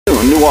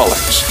in New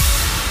Orleans.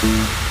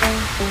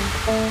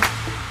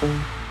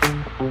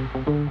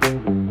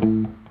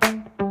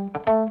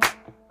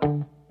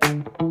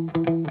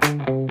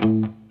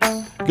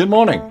 Good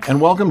morning, and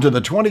welcome to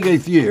the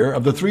 28th year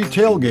of the Three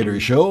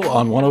Tailgaters Show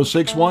on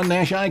 106.1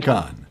 Nash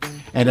Icon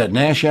and at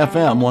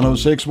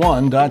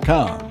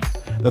NashFM1061.com.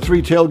 The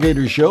Three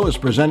Tailgaters Show is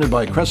presented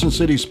by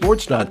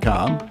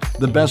CrescentCitySports.com,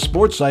 the best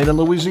sports site in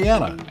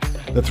Louisiana.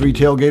 The Three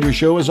Tailgaters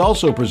Show is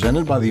also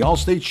presented by the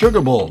Allstate Sugar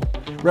Bowl,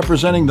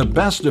 representing the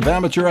best of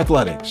amateur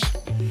athletics,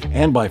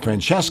 and by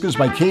Francesca's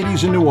by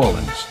Katie's in New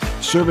Orleans,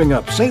 serving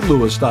up St.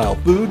 Louis-style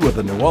food with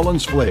a New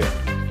Orleans flair.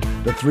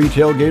 The Three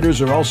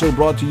Tailgaters are also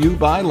brought to you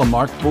by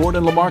Lamarck Ford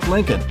and Lamarck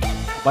Lincoln,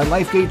 by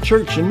Lifegate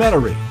Church in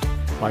Metairie,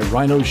 by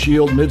Rhino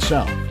Shield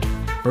Mid-South,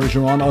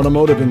 Bergeron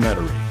Automotive in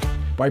Metairie,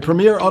 by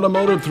Premier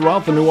Automotive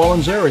throughout the New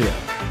Orleans area,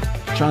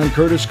 John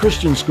Curtis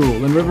Christian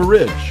School in River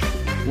Ridge,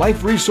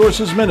 Life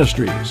Resources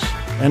Ministries,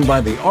 and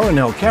by the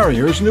R&L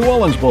Carriers New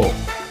Orleans Bowl.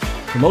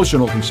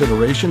 Promotional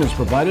consideration is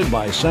provided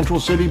by Central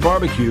City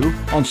Barbecue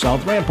on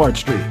South Rampart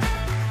Street,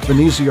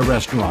 Venezia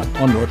Restaurant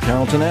on North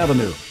Carrollton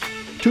Avenue,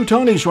 Two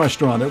Tony's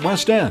Restaurant at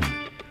West End,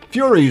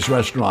 Fury's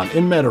Restaurant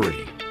in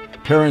Metairie,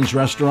 Perrin's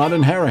Restaurant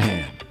in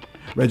Harahan,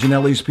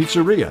 Reginelli's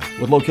Pizzeria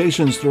with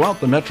locations throughout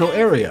the metro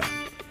area,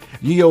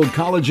 Ye Old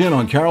College Inn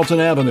on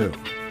Carrollton Avenue,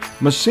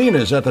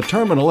 Messina's at the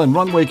Terminal and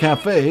Runway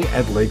Cafe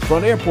at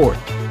Lakefront Airport,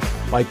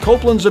 by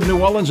Copeland's of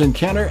New Orleans and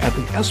Kenner at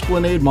the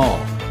Esplanade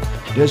Mall,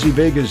 Desi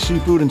Vega's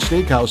Seafood and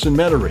Steakhouse in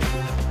Metairie,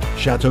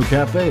 Chateau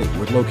Cafe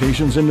with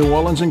locations in New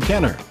Orleans and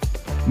Kenner,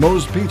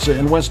 Moe's Pizza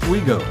in West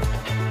Wego,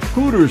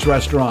 Hooters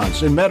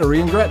Restaurants in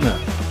Metairie and Gretna,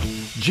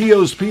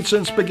 Gio's Pizza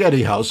and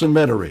Spaghetti House in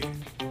Metairie,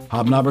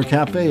 Hobnobber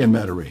Cafe in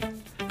Metairie,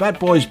 Fat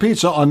Boy's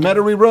Pizza on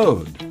Metairie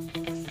Road,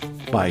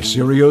 by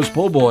Cirio's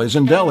Po' Boys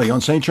and Deli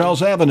on St.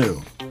 Charles Avenue,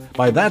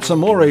 by That's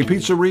Amore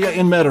Pizzeria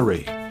in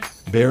Metairie,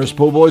 Bear's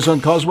Po' Boys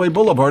on Causeway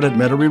Boulevard at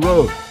Metairie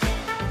Road,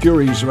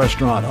 Fury's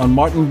Restaurant on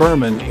Martin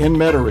Berman in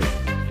Metairie,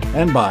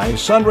 and by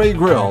Sunray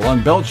Grill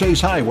on Bell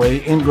Chase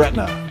Highway in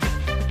Gretna.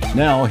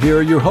 Now, here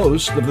are your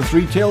hosts of the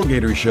Three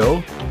Tailgaters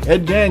Show,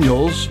 Ed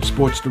Daniels,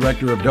 Sports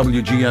Director of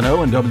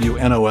WGNO and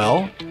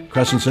WNOL,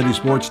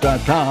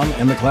 CrescentCitySports.com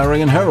and the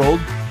Clarion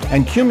Herald,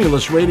 and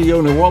Cumulus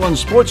Radio New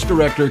Orleans Sports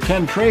Director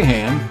Ken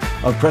Trahan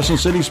of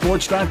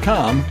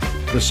CrescentCitySports.com,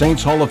 the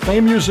Saints Hall of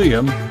Fame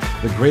Museum,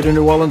 the Greater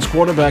New Orleans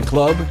Quarterback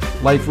Club,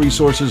 Life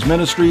Resources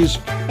Ministries,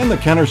 and the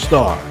Kenner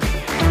Star.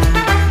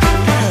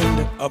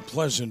 And a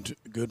pleasant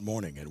good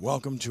morning, and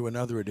welcome to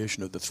another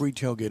edition of the Three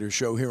Tailgaters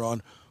Show here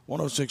on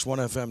 106.1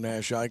 FM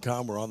Nash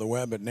Icon. We're on the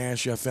web at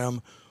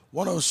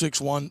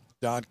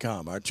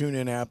NashFM1061.com. Our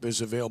TuneIn app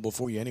is available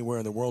for you anywhere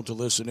in the world to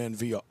listen in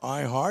via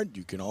iHeart.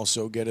 You can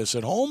also get us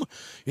at home.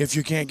 If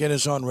you can't get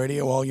us on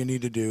radio, all you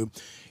need to do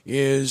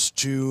is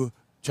to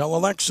tell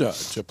Alexa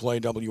to play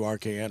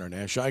WRKN or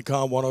Nash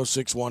Icon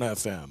 106.1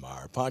 FM.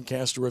 Our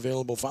podcasts are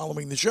available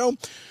following the show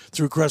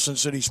through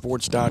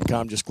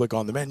CrescentCitySports.com. Just click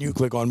on the menu,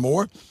 click on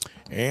More,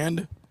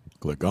 and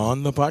click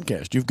on the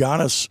podcast. You've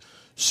got us.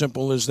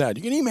 Simple as that.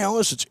 You can email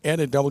us. It's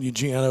ed at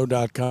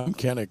WGNO.com,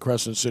 Ken at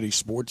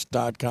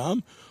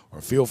CrescentCitySports.com,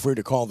 or feel free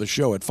to call the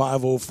show at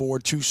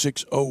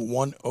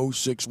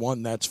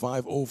 504-260-1061. That's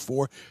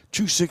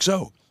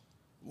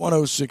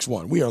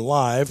 504-260-1061. We are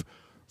live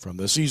from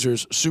the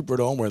Caesars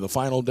Superdome, where the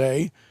final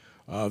day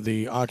of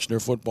the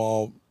Ochsner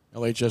Football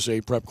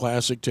LHSA Prep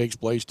Classic takes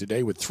place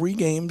today, with 3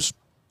 games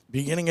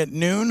beginning at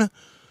noon,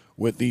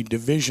 with the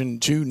Division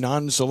II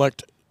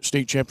non-select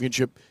state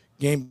championship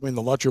game between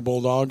the Lutcher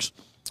Bulldogs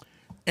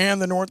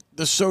and the North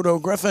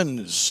DeSoto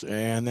Griffins.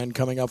 And then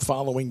coming up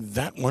following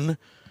that one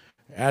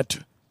at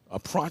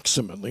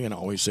approximately, and I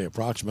always say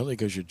approximately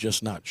because you're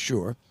just not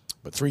sure,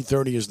 but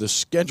 3:30 is the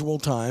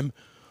scheduled time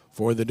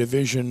for the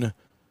Division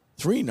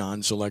III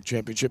non-select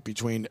championship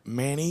between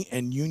Manny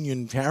and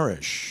Union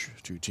Parish,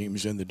 2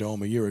 teams in the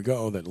Dome a year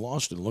ago that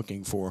lost and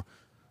looking for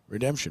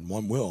redemption.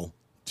 One will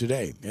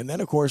today. And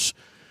then, of course,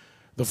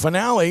 the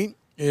finale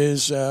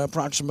is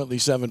approximately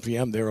 7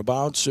 p.m.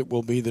 thereabouts. It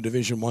will be the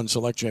Division I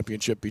Select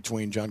Championship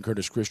between John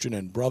Curtis Christian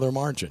and Brother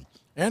Martin.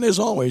 And as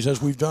always,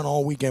 as we've done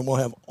all weekend, we'll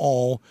have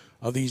all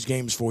of these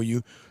games for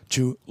you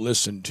to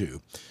listen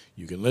to.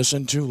 You can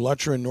listen to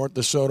Lutcher and North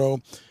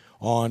DeSoto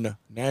on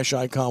Nash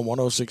Icon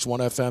 106.1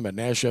 FM at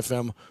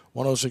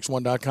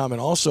NashFM1061.com, and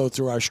also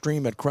through our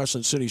stream at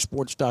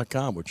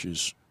CrescentCitySports.com, which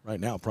is right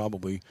now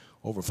probably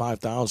over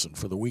 5,000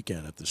 for the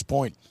weekend at this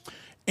point.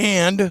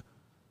 And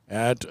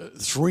at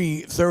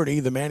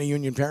 3:30, the Manny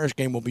Union Parish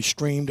game will be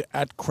streamed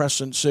at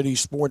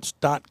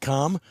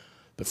CrescentCitySports.com.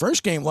 The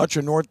first game,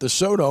 Lutcher North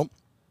DeSoto,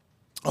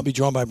 I'll be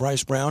joined by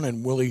Bryce Brown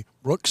and Willie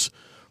Brooks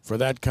for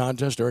that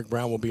contest. Eric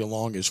Brown will be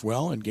along as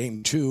well. In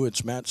Game 2,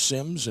 it's Matt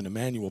Sims and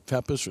Emmanuel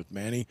Pepis with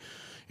Manny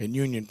and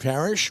Union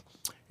Parish.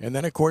 And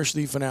then, of course,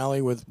 the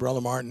finale with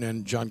Brother Martin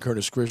and John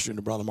Curtis Christian.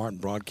 The Brother Martin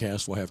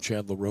broadcast will have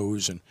Chad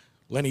LaRose and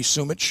Lenny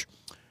Sumich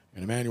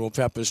and Emmanuel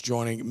Pepis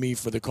joining me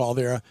for the call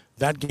there.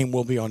 That game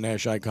will be on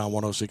Nash Icon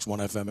 106.1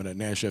 FM and at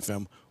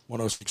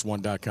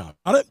NashFM1061.com.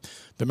 On it,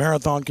 the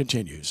marathon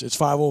continues. It's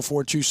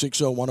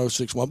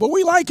 504-260-1061, but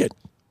we like it.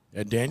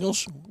 Ed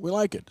Daniels, we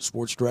like it.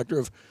 Sports director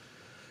of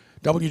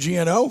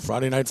WGNO,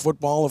 Friday Night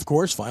Football, of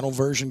course. Final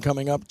version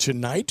coming up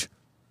tonight.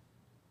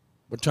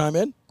 What time,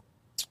 Ed?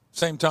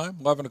 Same time,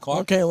 11 o'clock.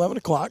 Okay, 11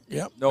 o'clock,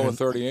 yep. NOLA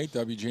 38,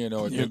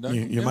 WGNO at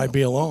midnight. You might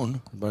be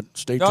alone, but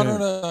stay No, tuned.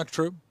 no, not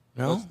true.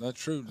 No? That's not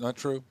true. Not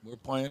true. We're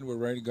playing. We're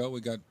ready to go.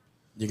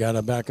 You got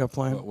a backup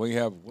plan? We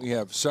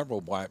have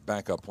several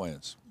backup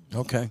plans.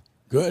 Okay,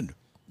 good.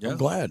 Yeah. I'm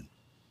glad.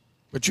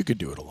 But you could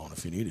do it alone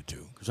if you needed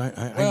to, because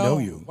I know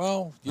you.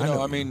 Well,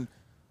 I mean,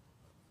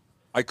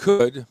 I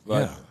could,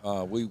 but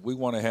we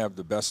want to have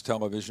the best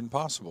television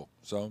possible.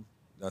 So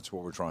that's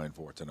what we're trying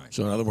for tonight.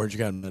 So in other words, you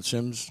got Matt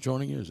Sims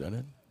joining you. Is that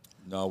it?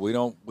 No, we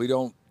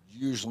don't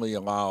usually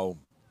allow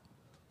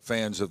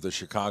fans of the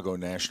Chicago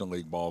National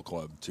League Ball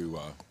Club to.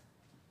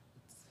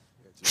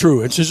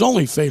 True, it's his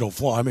only fatal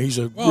flaw. I mean, he's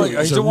a really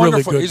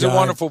wonderful good guy. a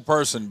wonderful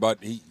person,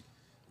 but he,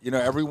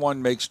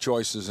 everyone makes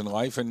choices in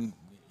life, and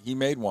he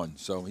made one,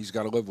 so he's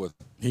got to live with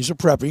it. He's a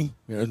preppy,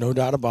 no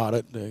doubt about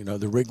it.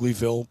 The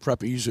Wrigleyville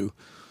preppies who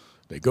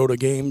they go to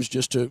games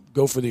just to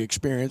go for the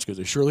experience because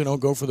they surely don't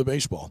go for the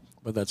baseball.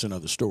 But that's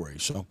another story.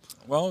 So,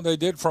 well, they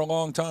did for a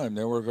long time.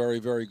 They were very,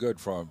 very good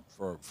for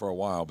a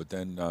while, but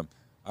then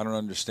I don't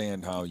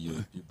understand how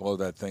you blow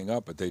that thing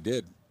up, but they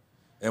did.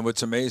 And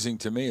what's amazing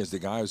to me is the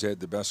guy who's had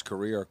the best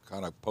career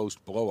kind of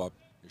post-blow-up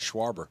is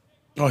Schwarber.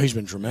 Oh, he's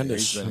been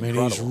tremendous. He's been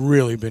incredible. He's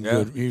really been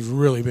good. He's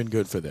really been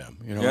good for them.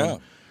 Yeah.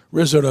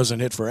 Rizzo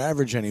doesn't hit for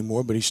average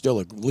anymore, but he's still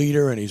a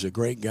leader, and he's a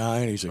great guy.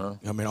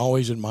 And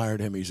always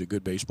admired him. He's a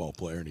good baseball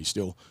player, and he's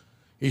still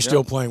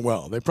playing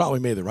well. They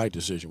probably made the right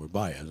decision with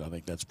Baez. I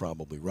think that's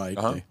probably right.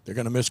 They're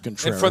going to miss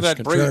Contreras.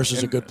 Contreras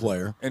is a good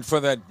player. And for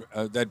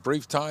that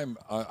brief time,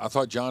 I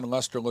thought John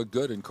Lester looked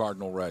good in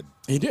Cardinal red.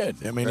 He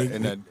did. I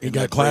mean, he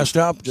got classed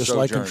up just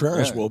like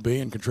Contreras will be,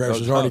 and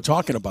Contreras is already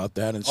talking about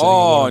that. And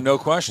saying, no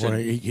question.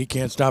 He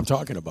can't stop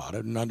talking about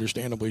it, and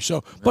understandably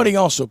so. But he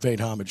also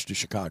paid homage to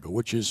Chicago,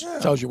 which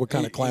tells you what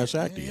kind of class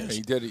act he is.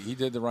 He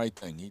did the right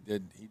thing. He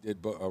did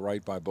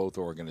right by both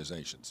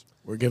organizations.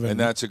 And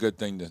that's a good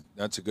thing.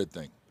 That's a good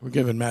thing. We're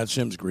giving Matt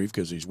Sims grief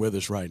because he's with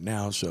us right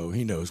now, so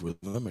he knows with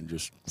them and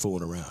just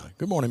fooling around.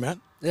 Good morning, Matt.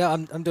 Yeah,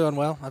 I'm doing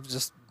well. I'm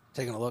just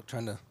taking a look,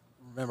 trying to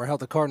remember how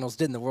the Cardinals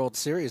did in the World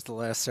Series the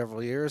last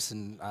several years.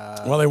 And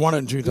well, they won it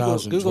in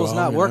 2012. Google's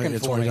not working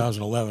it's for me.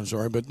 2011,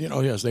 sorry. But,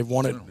 yes, they've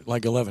won it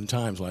like 11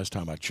 times last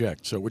time I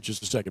checked, so which is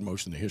the second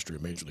most in the history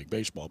of Major League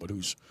Baseball. But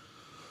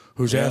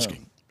who's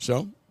asking?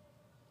 So?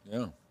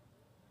 Yeah.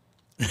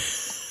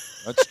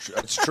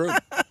 That's true.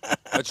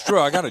 That's true.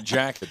 I got a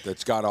jacket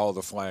that's got all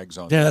the flags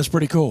on it. Yeah, that's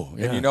pretty cool.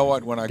 Yeah. And you know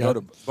what? When I go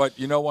to – but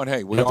you know what?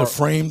 Hey, we got the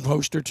frame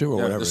poster, too, or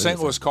whatever. The St.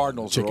 Louis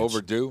Cardinals are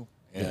overdue,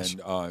 and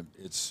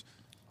it's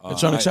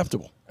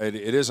unacceptable. It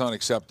is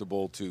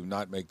unacceptable to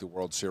not make the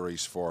World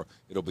Series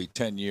it'll be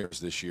 10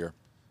 years this year,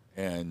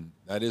 and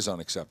that is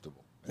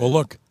unacceptable. Well,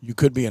 look, you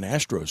could be an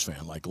Astros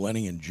fan like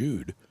Lenny and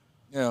Jude.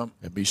 Yeah.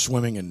 And be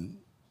swimming in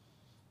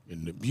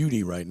the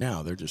beauty right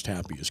now. They're just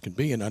happy as can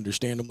be, and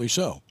understandably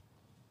so.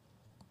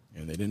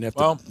 And they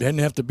didn't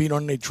have to beat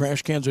on any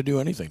trash cans or do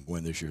anything to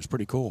win this year. It's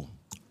pretty cool.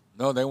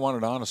 No, they won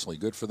it honestly.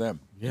 Good for them.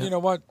 Yeah. You know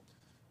what?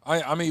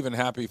 I'm even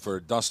happy for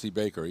Dusty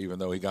Baker, even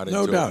though he got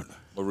into La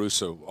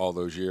Russa all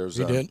those years.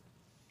 He did.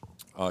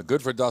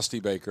 Good for Dusty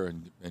Baker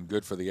and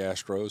good for the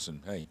Astros.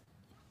 And, hey,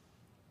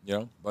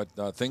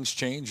 but things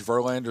change.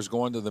 Verlander's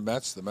going to the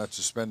Mets. The Mets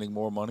are spending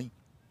more money.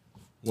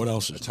 What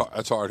else is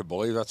That's hard to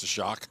believe. That's a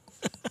shock.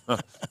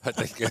 I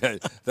think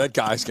that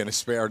guy's going to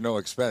spare no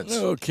expense.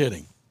 No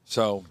kidding.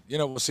 So,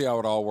 we'll see how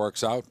it all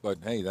works out. But,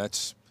 hey,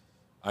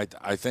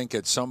 I think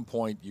at some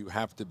point you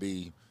have to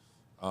be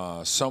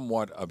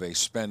somewhat of a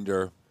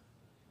spender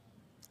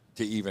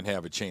to even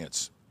have a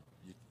chance.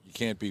 You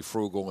can't be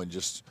frugal and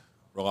just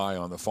rely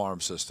on the farm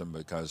system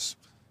because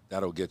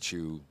that'll get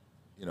you,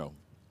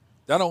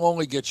 that'll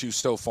only get you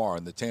so far.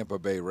 And the Tampa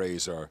Bay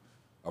Rays are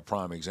a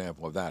prime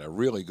example of that, a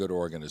really good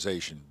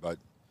organization. But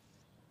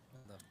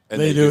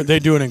they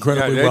do an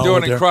incredibly they do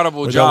an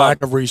incredible with job the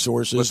lack of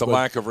resources. With the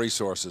lack of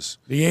resources,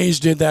 the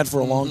A's did that for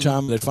a long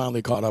time. They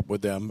finally caught up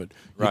with them, but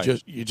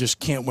right. you just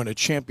can't win a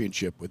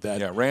championship with that.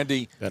 Yeah,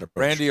 Randy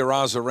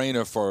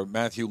Arozarena for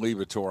Matthew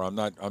Liberatore.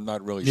 I'm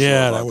not really sure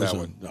that about was that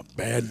one. A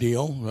bad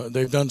deal.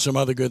 They've done some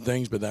other good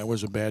things, but that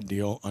was a bad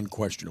deal,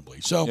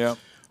 unquestionably. So,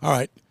 all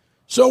right.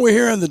 So we're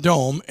here in the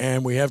Dome,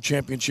 and we have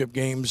championship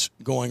games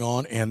going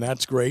on, and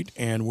that's great,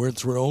 and we're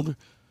thrilled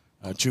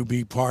to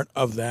be part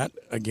of that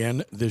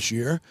again this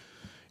year.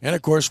 And,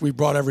 of course, we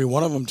brought every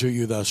one of them to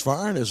you thus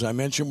far, and as I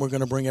mentioned, we're going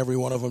to bring every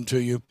one of them to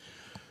you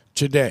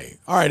today.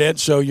 All right, Ed,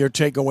 so your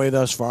takeaway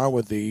thus far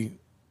with the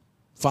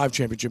 5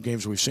 championship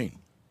games we've seen.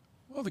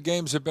 Well, the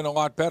games have been a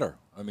lot better.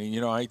 I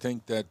mean, I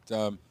think that,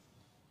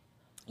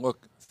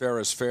 look, fair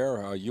is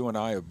fair. You and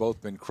I have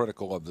both been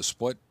critical of the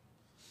split.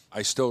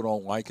 I still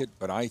don't like it,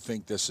 but I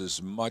think this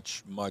is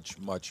much, much,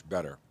 much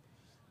better.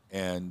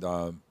 And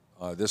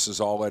this is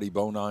all Eddie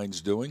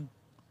Bonine's doing,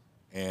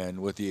 and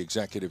with the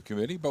executive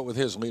committee, but with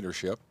his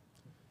leadership.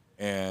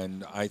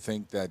 And I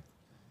think that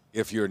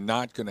if you're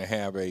not going to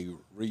have a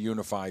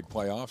reunified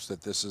playoffs,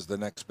 that this is the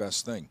next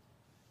best thing.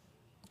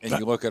 and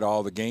you look at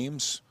all the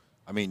games,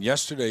 I mean,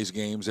 yesterday's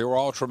games, they were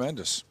all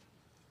tremendous.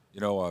 You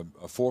know,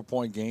 a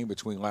 4-point game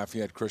between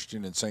Lafayette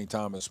Christian and St.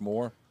 Thomas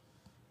More.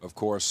 Of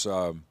course,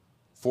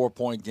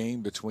 4-point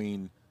game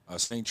between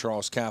St.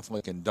 Charles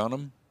Catholic and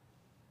Dunham.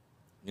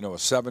 You know, a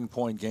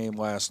 7-point game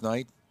last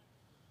night.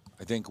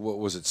 I think, what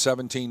was it,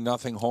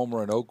 17-0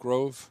 Homer and Oak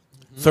Grove?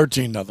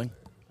 13-0.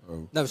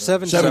 No,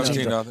 17.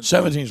 17-0.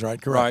 17's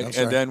right, correct. Right, That's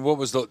and then what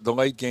was the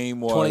late game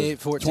was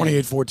 28-14.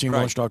 28-14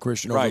 Right. Wichita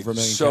Christian right. over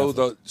Vermillion So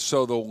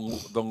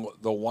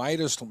Catholic. the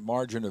widest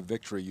margin of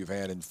victory you've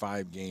had in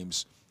 5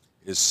 games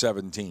is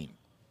 17,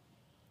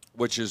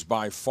 which is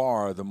by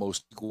far the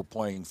most equal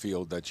playing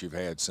field that you've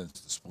had since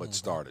the split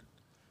started.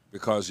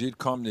 Because you'd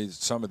come to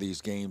some of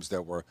these games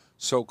that were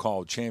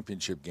so-called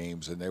championship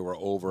games, and they were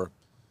over,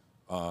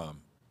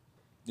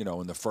 you know,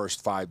 in the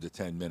first 5 to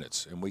 10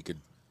 minutes, and we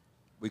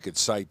could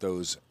cite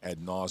those ad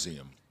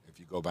nauseum if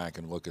you go back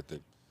and look at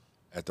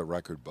the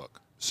record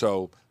book.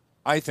 So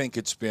I think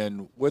it's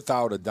been,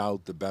 without a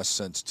doubt, the best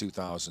since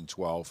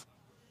 2012.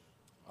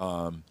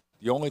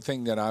 The only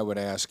thing that I would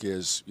ask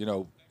is, you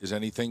know, is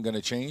anything going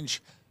to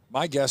change?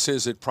 My guess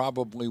is it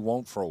probably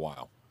won't for a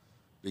while,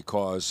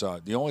 because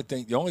the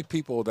only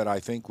people that I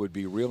think would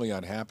be really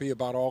unhappy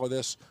about all of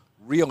this,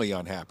 really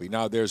unhappy.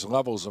 Now, there's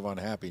levels of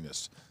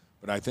unhappiness,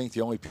 but I think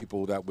the only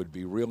people that would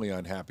be really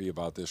unhappy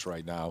about this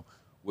right now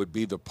would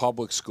be the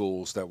public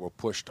schools that were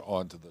pushed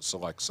onto the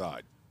select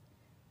side,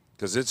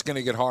 because it's going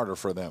to get harder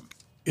for them.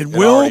 It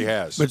will, already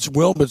has.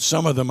 but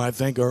some of them I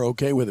think are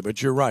okay with it.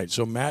 But you're right.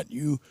 So Matt,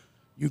 you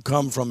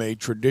come from a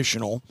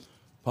traditional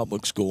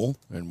public school,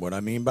 and what I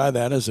mean by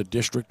that is a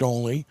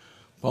district-only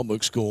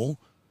public school.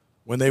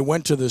 When they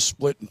went to this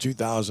split in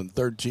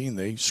 2013,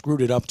 they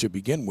screwed it up to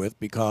begin with,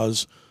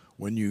 because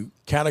when you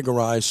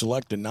categorize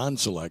select and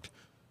non-select,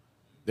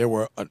 there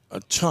were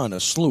a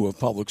slew of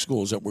public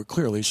schools that were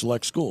clearly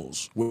select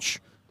schools, which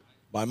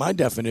by my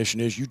definition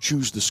is you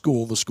choose the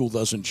school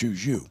doesn't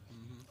choose you,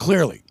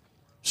 clearly.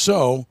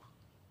 So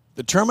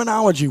the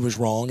terminology was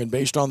wrong, and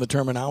based on the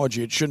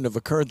terminology, it shouldn't have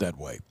occurred that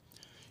way.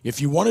 If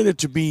you wanted it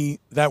to be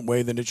that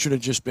way, then it should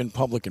have just been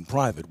public and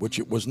private, which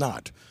it was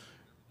not.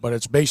 But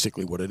it's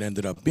basically what it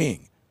ended up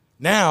being.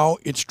 Now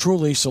it's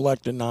truly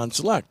select and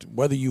non-select.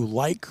 Whether you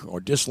like or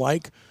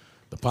dislike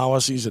the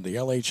policies of the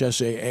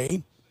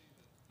LHSAA,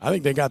 I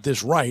think they got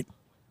this right.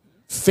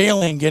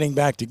 Failing getting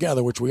back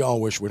together, which we all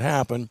wish would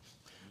happen,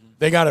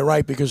 they got it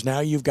right, because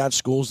now you've got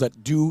schools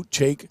that do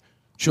take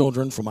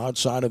children from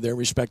outside of their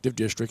respective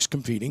districts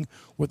competing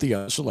with the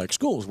other select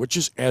schools, which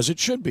is as it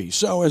should be.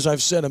 So, as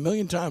I've said a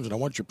million times, and I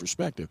want your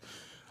perspective,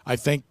 I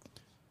think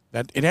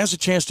that it has a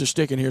chance to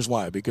stick, and here's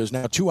why. Because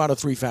now 2 out of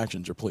 3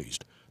 factions are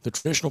pleased. The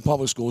traditional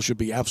public schools should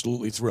be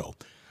absolutely thrilled.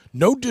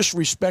 No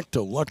disrespect to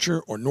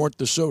Lutcher or North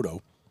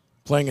DeSoto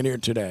playing in here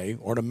today,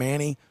 or to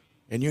Manny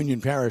and Union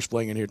Parish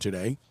playing in here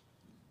today,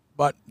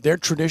 but they're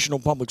traditional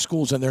public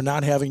schools, and they're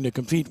not having to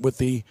compete with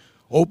the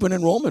open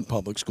enrollment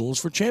public schools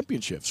for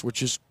championships,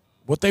 which is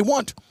what they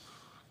want.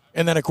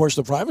 And then, of course,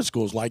 the private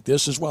schools like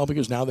this as well,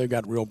 because now they've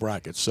got real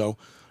brackets. So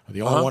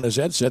the only one, as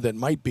Ed said, that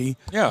might be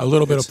a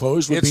little bit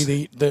opposed would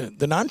be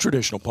the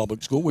non-traditional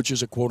public school, which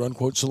is a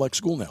quote-unquote select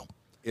school now.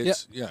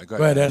 Go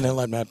ahead, and then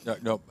let Matt.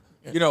 No.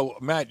 You know,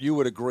 Matt, you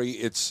would agree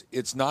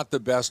it's not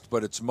the best,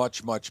 but it's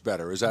much, much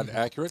better. Is that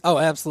accurate? Oh,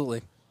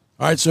 absolutely.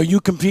 All right, so you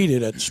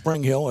competed at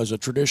Spring Hill as a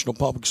traditional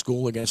public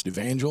school against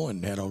Evangel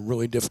and had a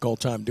really difficult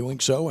time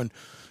doing so, and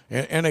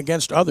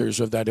against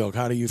others of that ilk.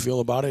 How do you feel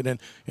about it,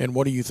 and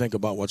what do you think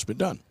about what's been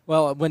done?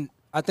 Well,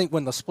 I think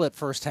when the split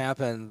first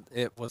happened,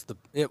 it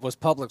was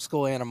public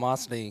school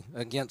animosity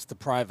against the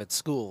private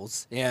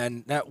schools,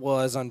 and that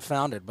was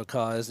unfounded,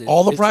 because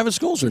all the private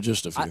schools, or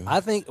just a few?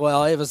 I think,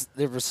 well,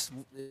 there was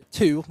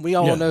 2. We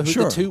all know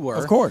who the 2 were,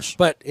 of course,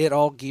 but it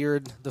all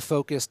geared the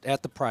focus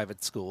at the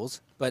private schools.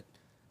 But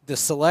the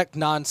select,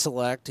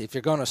 non-select, if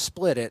you're going to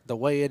split it the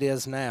way it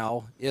is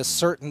now, is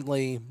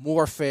certainly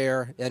more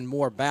fair and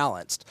more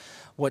balanced.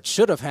 What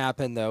should have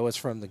happened, though, is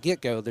from the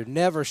get-go, there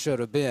never should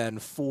have been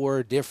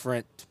 4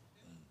 different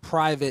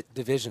private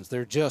divisions.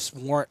 There just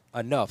weren't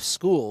enough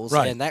schools,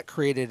 and that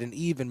created an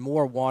even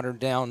more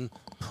watered-down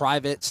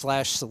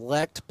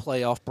private/select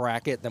playoff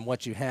bracket than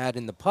what you had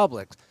in the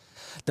public.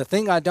 The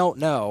thing I don't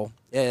know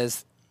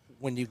is,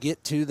 when you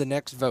get to the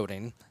next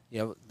voting, you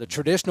know, the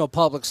traditional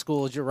public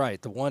schools, you're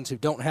right, the ones who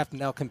don't have to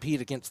now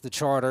compete against the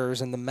charters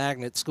and the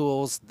magnet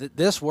schools,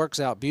 this works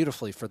out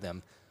beautifully for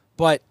them.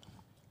 But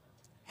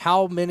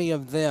how many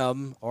of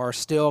them are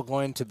still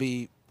going to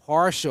be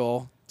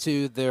partial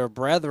to their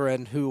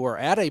brethren who are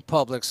at a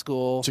public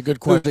school, it's a good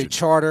question, a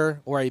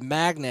charter or a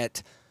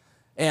magnet,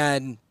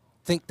 and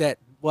think that,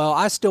 well,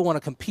 I still want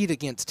to compete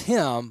against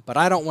him, but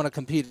I don't want to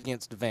compete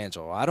against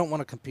Evangel. I don't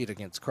want to compete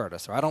against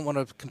Curtis, or I don't want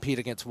to compete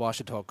against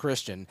Ouachita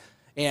Christian,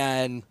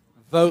 and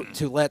vote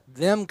to let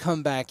them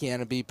come back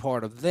in and be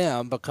part of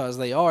them, because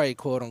they are a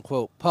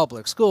quote-unquote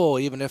public school,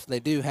 even if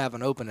they do have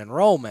an open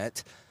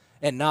enrollment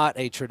and not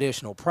a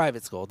traditional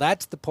private school.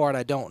 That's the part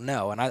I don't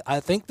know. And I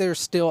think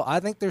there's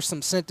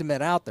some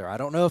sentiment out there. I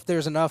don't know if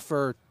there's enough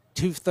for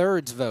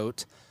 2/3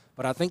 vote,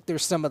 but I think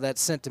there's some of that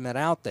sentiment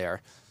out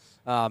there.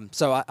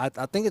 So I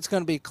think it's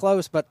going to be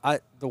close, but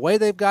the way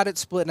they've got it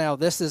split now,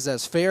 this is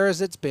as fair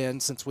as it's been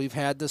since we've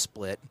had the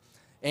split.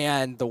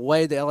 And the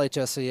way the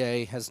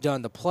LHSAA has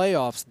done the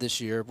playoffs this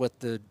year with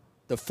the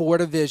 4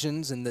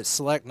 divisions and the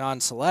select,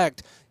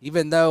 non-select,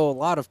 even though a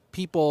lot of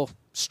people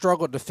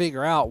struggled to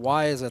figure out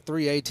why is a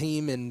 3A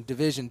team in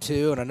Division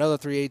 2 and another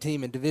 3A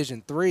team in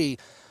Division 3,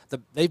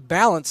 they've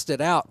balanced it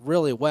out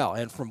really well.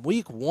 And from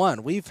week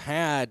 1, we've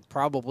had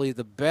probably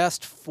the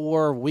best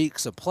 4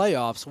 weeks of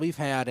playoffs we've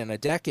had in a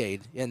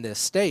decade in this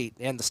state.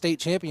 And the state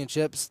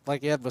championships,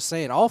 like Ed was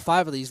saying, all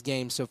 5 of these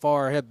games so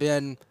far have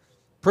been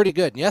pretty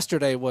good. And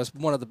yesterday was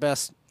one of the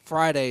best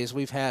Fridays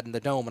we've had in the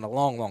Dome in a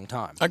long, long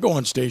time. I go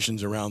on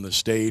stations around the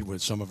state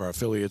with some of our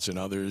affiliates and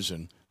others,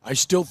 and I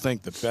still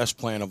think the best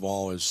plan of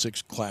all is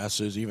 6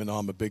 classes, even though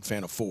I'm a big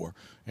fan of 4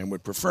 and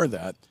would prefer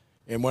that.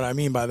 And what I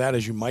mean by that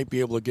is you might be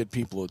able to get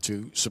people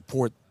to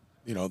support,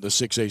 the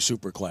 6A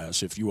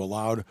superclass if you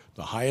allowed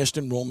the highest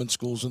enrollment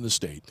schools in the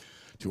state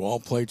to all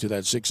play to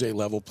that 6A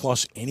level,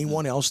 plus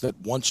anyone else that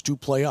wants to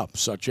play up,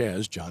 such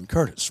as John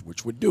Curtis,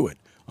 which would do it,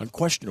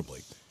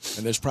 unquestionably.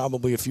 And there's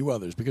probably a few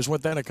others, because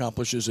what that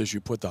accomplishes is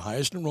you put the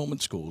highest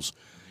enrollment schools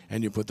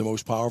and you put the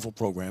most powerful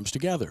programs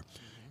together.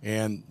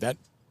 And that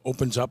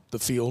opens up the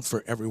field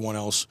for everyone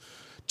else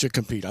to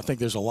compete. I think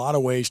there's a lot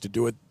of ways to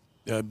do it.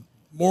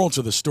 Moral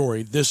to the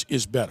story, this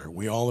is better.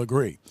 We all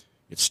agree.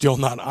 It's still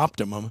not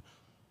optimum,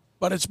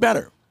 but it's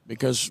better.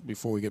 Because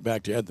before we get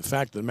back to Ed, the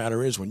fact of the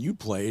matter is when you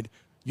played,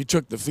 you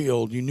took the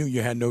field, you knew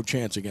you had no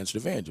chance against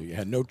Evangel. You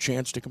had no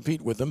chance to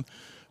compete with them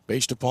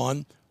based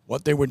upon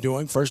what they were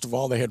doing. First of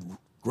all, they had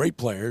great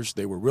players.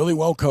 They were really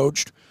well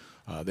coached.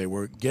 They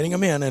were getting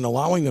them in and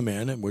allowing them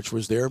in, which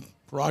was their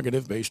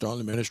prerogative based on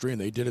the ministry,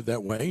 and they did it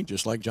that way,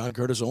 just like John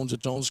Curtis owns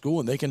its own school,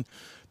 and they can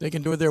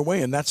do it their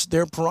way, and that's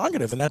their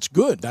prerogative, and that's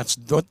good. That's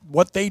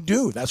what they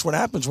do. That's what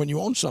happens when you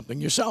own something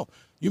yourself.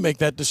 You make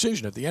that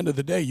decision. At the end of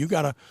the day, you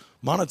got to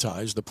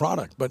monetize the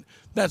product. But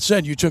that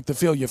said, you took the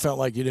field. You felt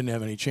like you didn't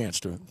have any chance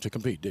to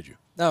compete, did you?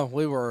 No,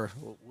 we were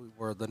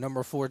the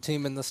number 4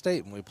 team in the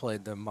state when we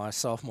played them my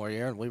sophomore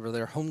year, and we were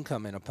their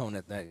homecoming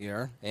opponent that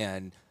year.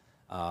 And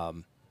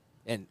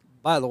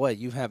by the way,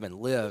 you haven't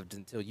lived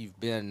until you've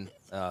been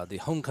the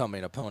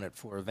homecoming opponent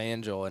for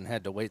Evangel and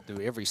had to wait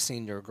through every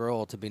senior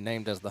girl to be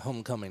named as the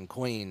homecoming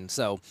queen.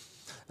 So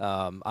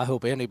I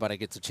hope anybody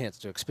gets a chance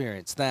to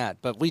experience that.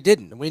 But we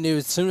didn't. We knew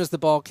as soon as the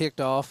ball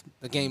kicked off,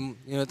 the game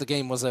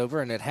was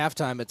over. And at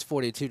halftime, it's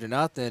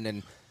 42-0.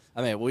 And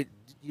I mean, we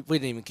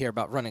didn't even care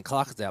about running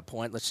clock at that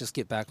point. Let's just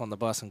get back on the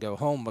bus and go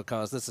home,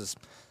 because this is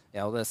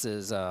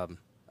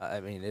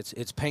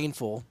it's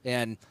painful.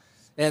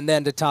 And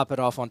then to top it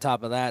off on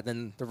top of that,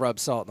 then the rub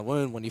salt in the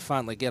wound, when you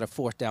finally get a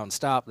 4th down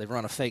stop, they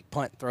run a fake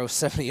punt, throw a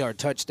 70-yard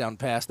touchdown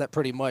pass. That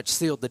pretty much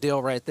sealed the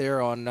deal right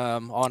there on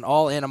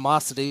all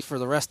animosity for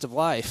the rest of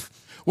life.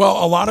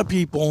 Well, a lot of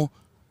people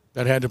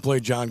that had to play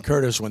John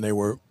Curtis when they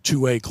were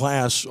 2A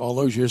class all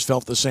those years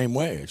felt the same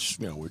way. It's,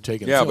 we're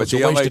taking but the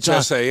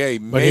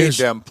LHSAA made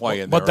them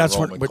play in their enrollment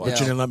class. But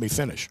you didn't let me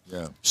finish.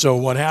 Yeah. So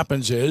what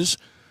happens is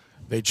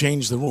they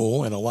change the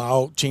rule and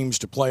allow teams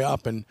to play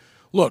up. And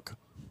look,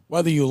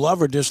 whether you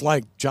love or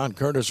dislike John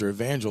Curtis or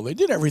Evangel, they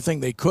did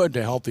everything they could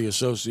to help the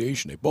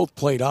association. They both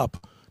played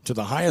up to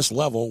the highest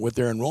level with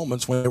their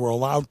enrollments when they were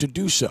allowed to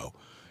do so.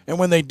 And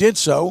when they did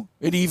so,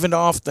 it evened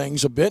off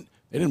things a bit.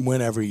 They didn't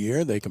win every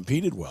year. They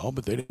competed well,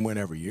 but they didn't win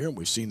every year. And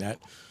we've seen that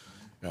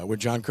with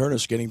John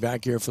Curtis getting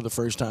back here for the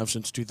first time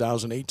since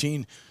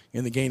 2018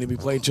 in the game to be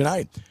played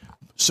tonight.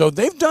 So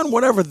they've done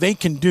whatever they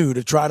can do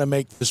to try to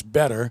make this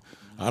better.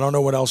 I don't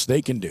know what else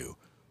they can do.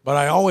 But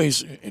I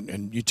always,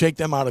 and you take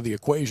them out of the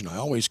equation, I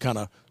always kind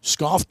of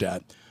scoffed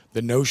at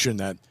the notion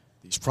that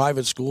these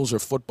private schools are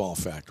football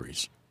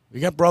factories. We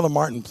got Brother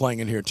Martin playing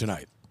in here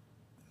tonight.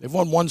 They've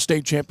won 1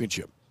 state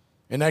championship,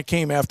 and that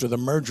came after the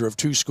merger of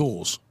 2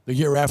 schools the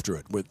year after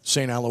it with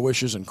St.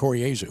 Aloysius and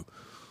Koryezu,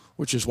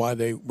 which is why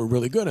they were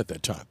really good at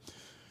that time.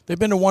 They've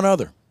been to one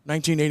other,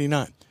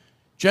 1989.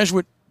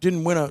 Jesuit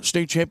didn't win a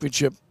state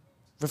championship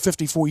for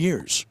 54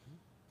 years.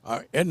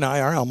 Ed and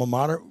I, our alma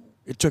mater,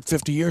 it took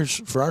 50 years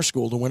for our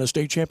school to win a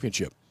state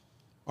championship.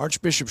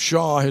 Archbishop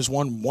Shaw has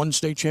won 1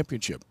 state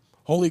championship.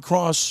 Holy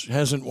Cross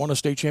hasn't won a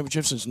state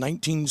championship since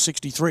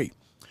 1963.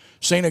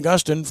 St.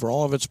 Augustine, for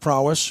all of its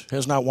prowess,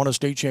 has not won a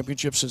state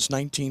championship since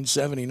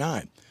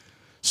 1979.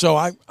 So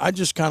I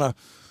just kind of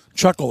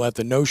chuckle at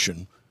the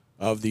notion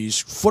of these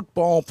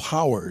football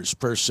powers,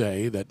 per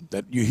se,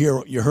 that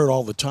you heard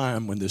all the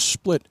time when this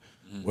split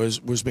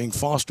was being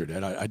fostered.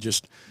 And I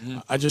just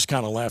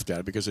kind of laughed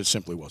at it because it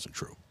simply wasn't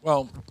true.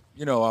 Well,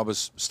 I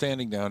was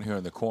standing down here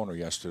in the corner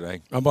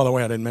yesterday. Oh, by the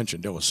way, I didn't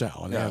mention De La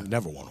Salle. And I've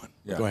never won one.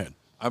 Yeah. Go ahead.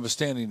 I was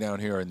standing down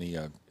here in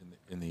the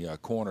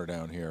corner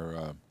down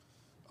here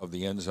of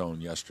the end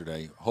zone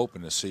yesterday,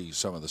 hoping to see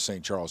some of the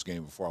St. Charles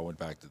game before I went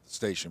back to the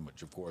station,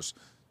 which, of course,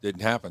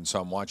 didn't happen. So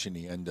I'm watching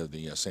the end of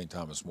the St.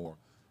 Thomas More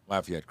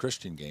Lafayette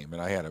Christian game,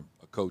 and I had a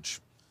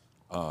coach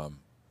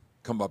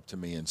come up to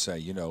me and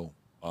say,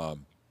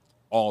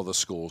 all the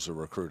schools are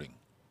recruiting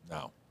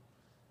now.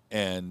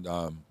 And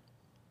I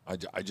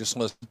just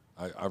listened.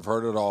 I've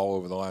heard it all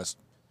over the last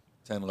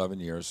 10, 11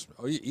 years,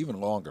 or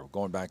even longer,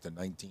 going back to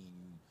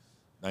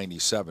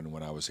 1997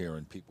 when I was here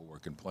and people were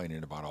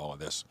complaining about all of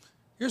this.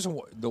 Here's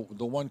the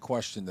one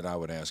question that I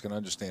would ask, and I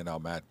understand how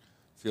Matt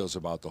feels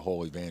about the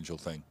whole Evangel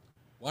thing.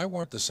 Why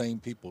weren't the same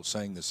people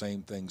saying the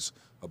same things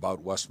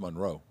about West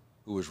Monroe,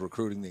 who was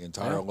recruiting the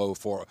entire lower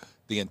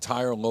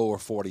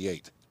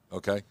 48?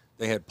 Okay,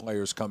 they had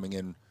players coming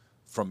in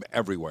from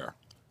everywhere,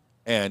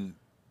 and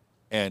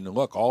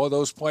look, all of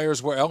those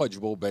players were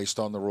eligible based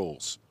on the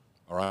rules.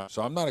 All right,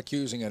 so I'm not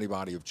accusing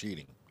anybody of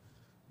cheating,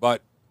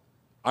 but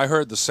I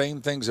heard the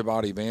same things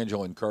about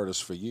Evangel and Curtis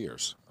for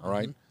years. All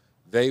right,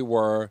 they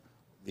were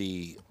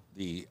the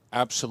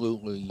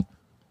absolutely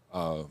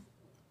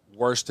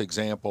worst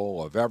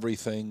example of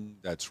everything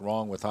that's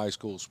wrong with high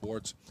school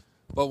sports.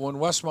 But when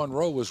West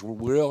Monroe was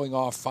reeling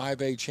off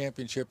 5A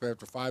championship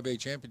after 5A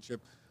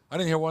championship, I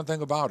didn't hear one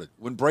thing about it.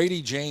 When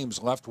Brady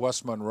James left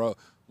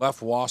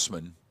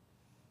Wassman,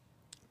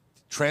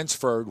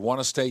 transferred, won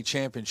a state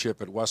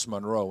championship at West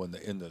Monroe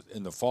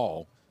in the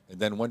fall, and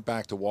then went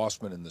back to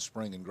Wassman in the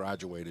spring and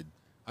graduated,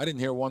 I didn't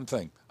hear one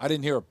thing. I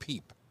didn't hear a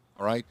peep.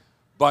 All right,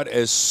 but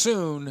as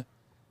soon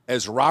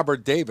as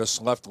Robert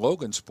Davis left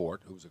Logansport,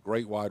 who was a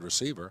great wide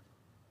receiver,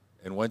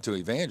 and went to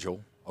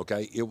Evangel,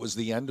 okay, it was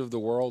the end of the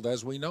world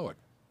as we know it.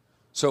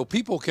 So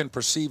people can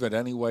perceive it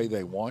any way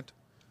they want.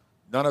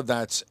 None of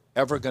that's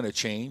ever going to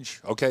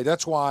change. Okay,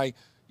 that's why,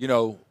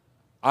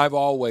 I've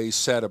always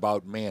said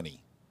about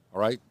Manny,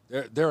 all right?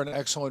 They're an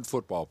excellent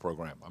football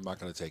program. I'm not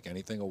going to take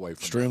anything away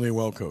from Extremely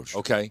well coached.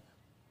 Okay,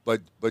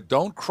 but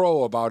don't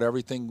crow about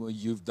everything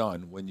you've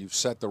done when you've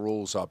set the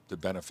rules up to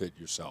benefit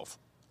yourself.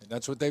 And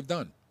that's what they've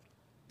done.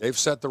 They've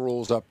set the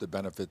rules up to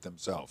benefit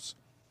themselves.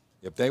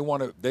 If they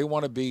want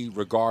to be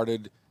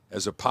regarded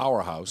as a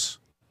powerhouse,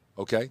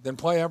 okay, then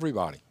play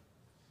everybody.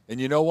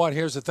 And you know what?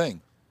 Here's the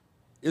thing.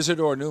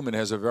 Isidore Newman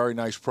has a very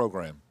nice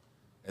program,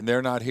 and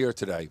they're not here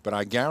today. But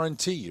I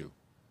guarantee you,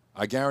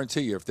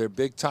 if their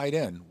big tight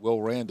end,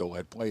 Will Randall,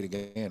 had played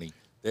against Manny,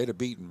 they'd have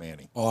beaten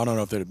Manny. Oh, I don't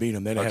know if they'd have beaten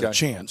him. They'd have had a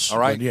chance. All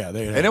right? Yeah,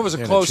 and it was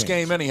a close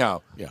game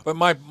anyhow. Yeah. But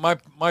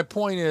my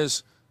point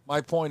is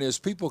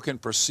people can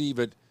perceive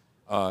it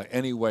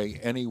any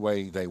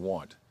way they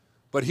want.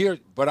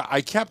 But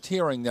I kept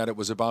hearing that it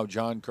was about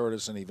John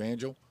Curtis and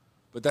Evangel,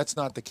 but that's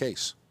not the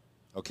case.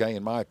 Okay,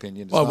 in my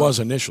opinion. Well, it was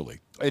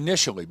initially.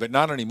 Initially, but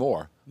not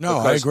anymore. No,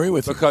 I agree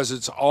with you. Because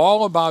it's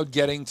all about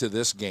getting to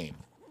this game.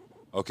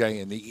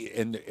 Okay,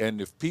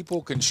 and if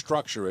people can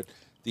structure it,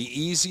 the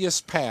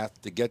easiest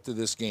path to get to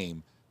this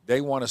game,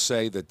 they want to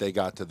say that they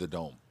got to the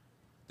Dome.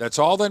 That's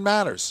all that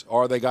matters,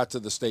 or they got to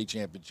the state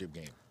championship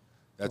game.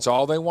 That's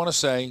all they want to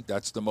say.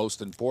 That's the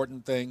most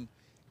important thing.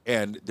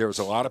 And there's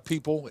a lot of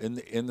people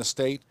in the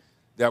state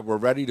that were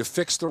ready to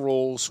fix the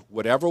rules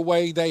whatever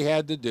way they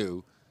had to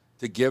do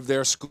to give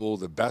their school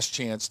the best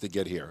chance to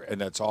get here. And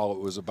that's all it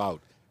was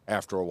about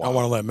after a while. I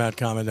want to let Matt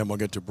comment, then we'll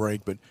get to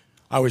break. But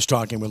I was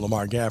talking with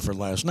Lamar Gafford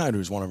last night,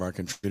 who's one of our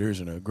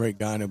contributors and a great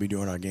guy, and he'll be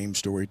doing our game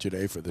story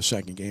today for the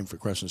second game for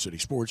Crescent City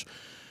Sports.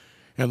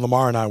 And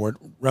Lamar and I were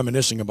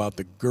reminiscing about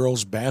the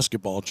girls'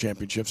 basketball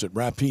championships at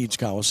Rapides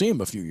Coliseum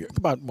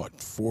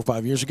about 4 or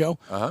 5 years ago?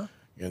 Uh-huh.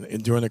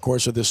 And during the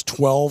course of this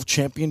 12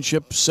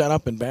 championship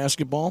setup in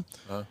basketball.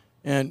 Uh-huh.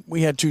 And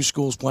we had two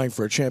schools playing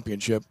for a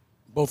championship,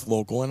 both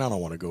local, and I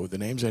don't want to go with the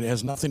names. And it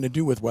has nothing to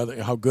do with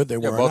how good they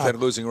were or both not. had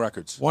losing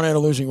records. One had a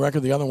losing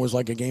record. The other one was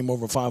like a game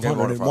over 500.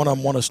 And one of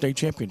them won a state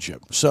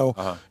championship. So,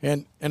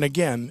 and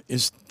again,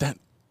 is that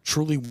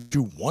truly what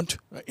you want?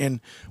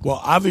 And,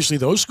 well, obviously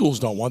those schools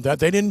don't want that.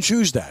 They didn't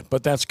choose that.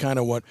 But that's kind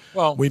of what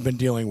we've been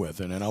dealing with.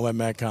 And I'll let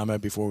Matt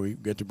comment before we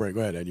get to break.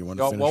 Go ahead, Ed. You want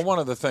to finish? Well, one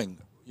other thing,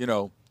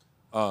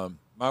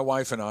 my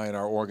wife and I and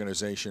our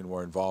organization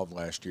were involved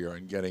last year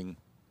in getting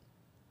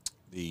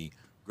the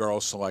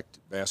girls select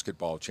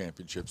basketball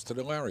championships to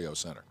the Lario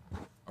Center.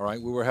 All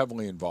right, we were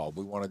heavily involved.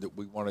 We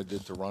wanted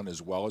it to run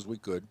as well as we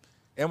could,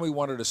 and we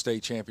wanted a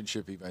state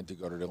championship event to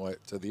go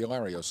to the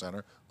Lario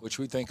Center, which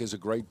we think is a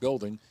great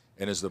building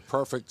and is the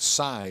perfect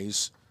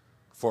size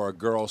for a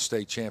girls'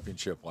 state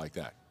championship like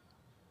that.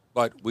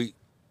 But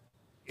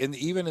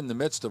even in the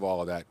midst of all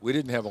of that, we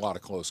didn't have a lot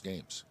of close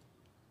games.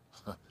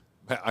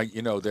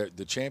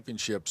 The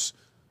championships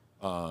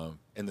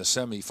in the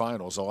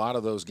semifinals, a lot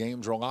of those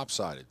games were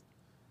lopsided.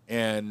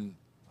 And,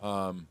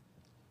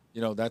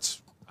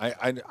 that's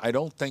I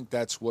don't think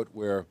that's what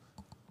we're,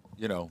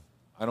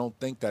 I don't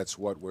think that's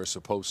what we're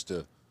supposed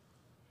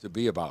to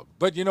be about.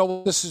 But,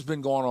 this has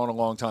been going on a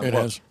long time. It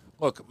has.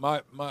 Look,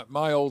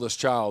 my oldest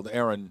child,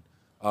 Erin,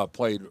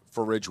 played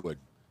for Ridgewood.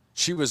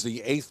 She was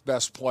the 8th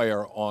best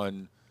player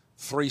on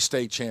 3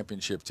 state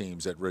championship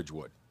teams at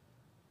Ridgewood.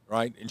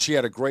 Right? And she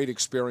had a great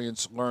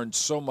experience, learned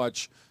so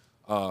much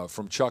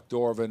from Chuck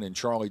Dorvin and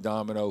Charlie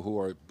Domino, who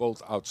are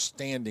both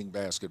outstanding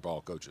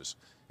basketball coaches,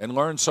 and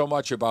learned so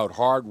much about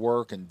hard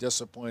work and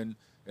discipline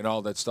and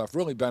all that stuff.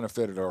 Really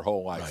benefited her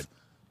whole life. Right.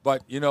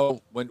 But,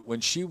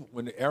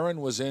 when Erin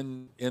was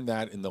in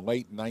the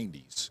late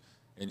 90s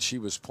and she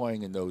was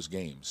playing in those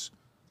games,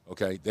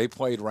 okay, they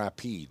played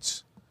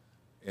Rapides.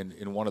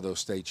 in one of those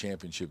state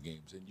championship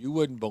games, and you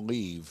wouldn't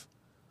believe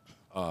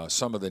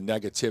some of the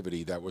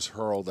negativity that was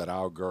hurled at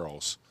our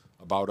girls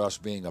about us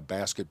being a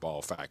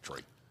basketball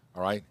factory.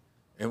 All right,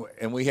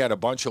 and we had a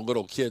bunch of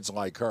little kids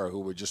like her who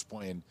were just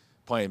playing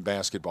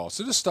basketball.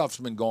 So this stuff's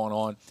been going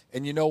on,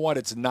 and you know what?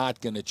 It's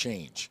not going to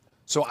change.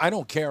 So I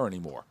don't care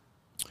anymore.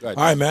 Go ahead.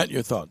 All right, Matt,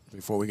 your thought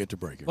before we get to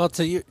break. Well,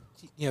 to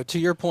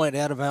your point,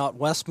 Ed, about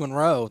West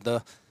Monroe,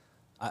 the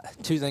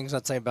two things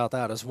I'd say about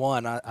that is,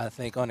 one, I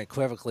think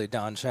unequivocally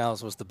Don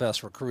Shows was the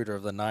best recruiter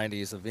of the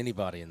 90s of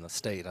anybody in the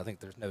state. I think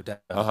there's no doubt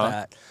about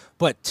that.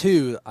 But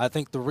two, I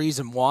think the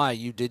reason why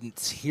you didn't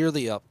hear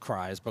the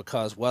upcry is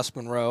because West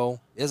Monroe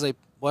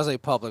was a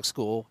public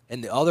school,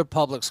 and the other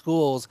public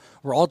schools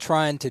were all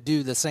trying to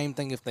do the same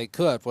thing if they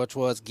could, which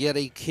was get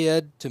a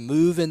kid to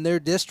move in their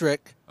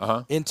district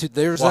into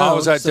their zone. Well, how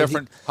is that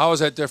different? How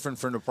is that different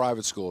from the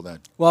private school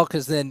then? Well,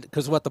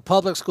 because what the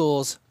public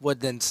schools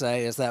would then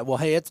say is that, well,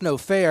 hey, it's no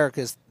fair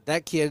because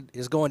that kid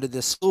is going to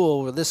this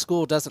school where this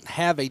school doesn't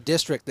have a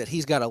district that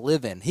he's got to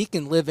live in. He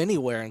can live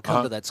anywhere and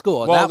come to that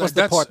school. And Well, that was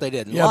the that's- part they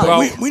didn't Yeah,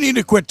 like. but we need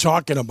to quit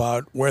talking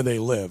about where they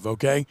live,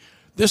 okay?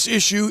 This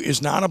issue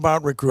is not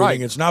about recruiting.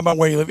 Right. It's not about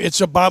where you live. It's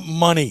about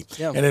money.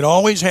 Yeah. And it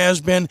always has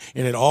been,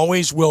 and it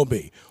always will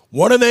be.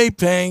 What are they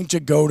paying to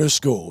go to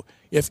school?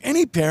 If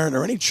any parent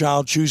or any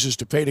child chooses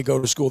to pay to go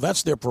to school,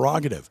 that's their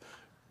prerogative.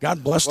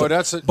 God bless Well,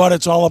 them. But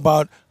it's all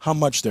about how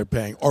much they're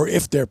paying or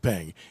if they're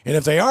paying. And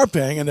if they are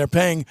paying and they're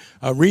paying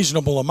a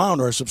reasonable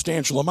amount or a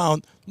substantial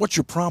amount, what's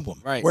your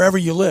problem? Right. Wherever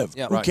you live,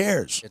 Yeah. who Right.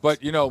 cares?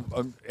 But you know,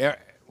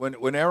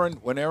 when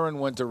Aaron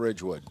went to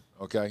Ridgewood,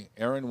 okay,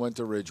 Aaron went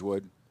to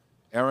Ridgewood.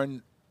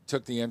 Aaron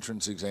took the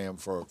entrance exam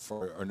for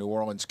a New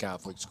Orleans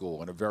Catholic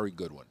school, and a very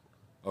good one,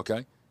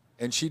 okay.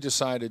 And she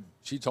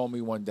told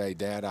me one day,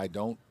 Dad, I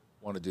don't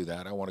want to do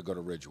that. I want to go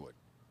to Ridgewood.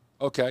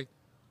 Okay.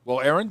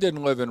 Well, Aaron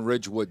didn't live in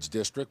Ridgewood's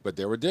district, but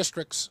there were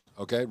districts.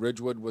 Okay,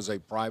 Ridgewood was a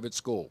private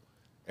school.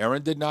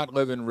 Aaron did not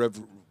live in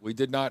we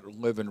did not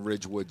live in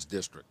Ridgewood's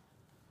district.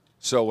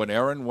 So when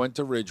Aaron went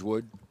to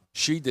Ridgewood,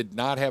 she did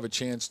not have a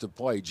chance to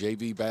play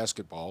JV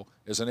basketball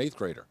as an 8th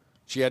grader.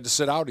 She had to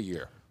sit out a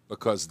year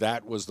because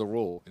that was the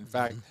rule. In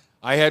fact,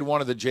 I had one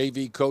of the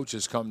JV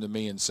coaches come to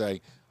me and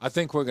say, I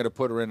think we're going to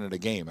put her in a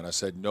game. And I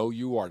said, no,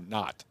 you are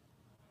not.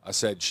 I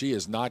said, she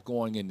is not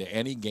going into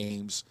any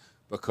games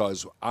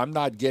because I'm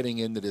not getting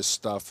into this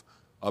stuff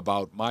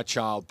about my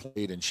child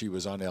played and she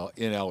was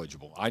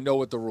ineligible. I know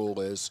what the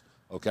rule is,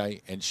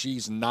 okay, and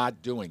she's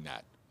not doing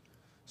that.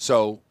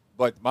 So,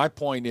 but my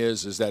point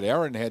is that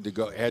Erin had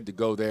to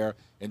go there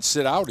and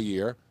sit out a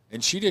year,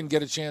 and she didn't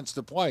get a chance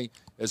to play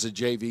as a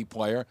JV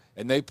player,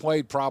 and they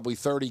played probably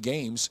 30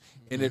 games,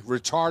 and it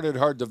retarded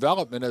her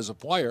development as a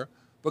player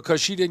because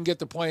she didn't get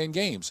to play in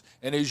games.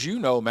 And as you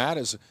know, Matt,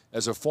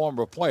 as a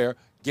former player,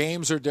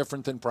 games are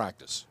different than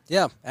practice.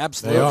 Yeah,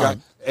 absolutely.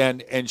 They are.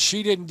 And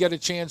she didn't get a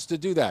chance to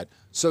do that.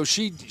 So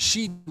she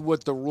did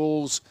what the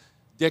rules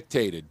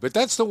dictated. But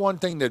that's the one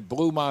thing that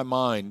blew my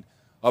mind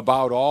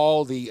about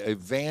all the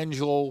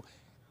Evangel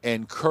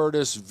and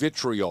Curtis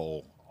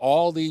vitriol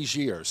all these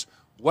years.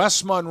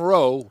 West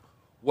Monroe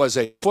was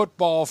a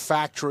football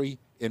factory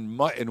in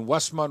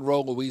West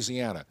Monroe,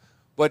 Louisiana.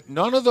 But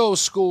none of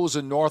those schools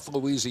in North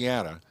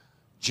Louisiana,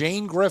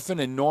 Jane Griffin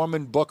and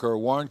Norman Booker,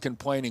 weren't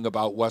complaining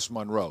about West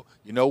Monroe.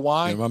 You know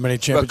why? How many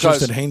championships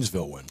did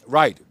Haynesville win?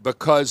 Right,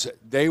 because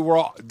they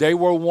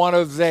were one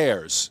of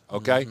theirs,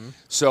 okay?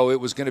 So it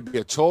was going to be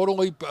a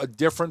totally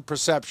different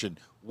perception.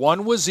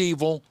 One was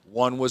evil,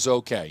 one was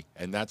okay,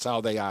 and that's how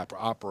they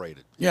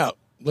operated. Yeah,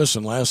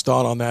 listen, last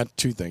thought on that,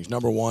 two things.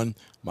 Number one,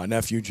 my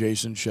nephew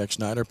Jason Sheck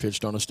Snyder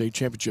pitched on a state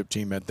championship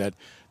team at that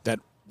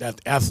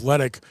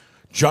athletic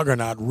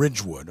juggernaut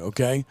Ridgewood,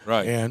 okay?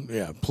 Right. And,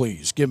 yeah,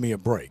 please, give me a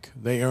break.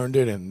 They earned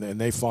it, and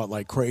they fought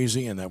like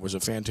crazy, and that was a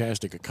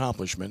fantastic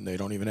accomplishment. They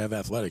don't even have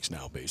athletics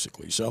now,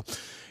 basically. So,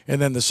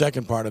 and then the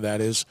second part of that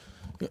is,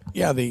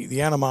 yeah,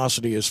 the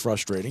animosity is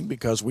frustrating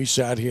because we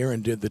sat here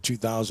and did the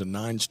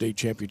 2009 state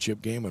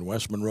championship game when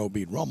West Monroe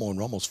beat Rummel in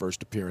Rummel's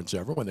first appearance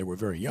ever when they were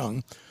very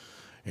young.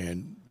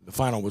 And the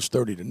final was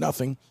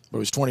 30-0, but it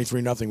was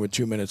 23-0 with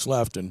 2 minutes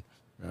left, and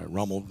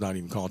Rummel not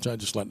even calling time,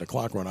 just letting the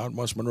clock run out. And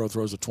West Monroe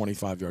throws a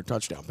 25-yard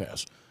touchdown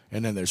pass,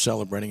 and then they're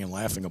celebrating and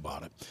laughing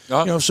about it.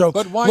 But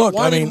why, look,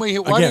 why I mean,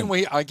 didn't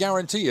we? I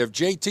guarantee you, if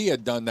JT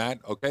had done that,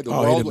 okay, he'd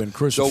have been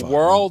crucified, the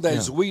world man.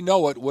 as Yeah. we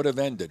know it would have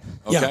ended.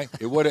 Okay, Yeah.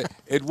 it would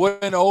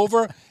have been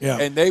over, Yeah.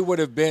 and they would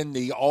have been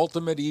the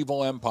ultimate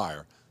evil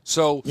empire.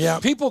 So Yeah.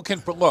 people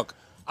can look.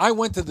 I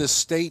went to the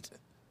state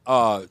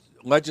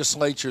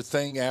legislature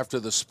thing after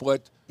the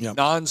split, Yeah.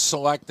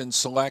 non-select and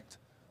select.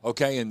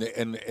 Okay, and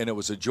it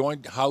was a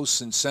joint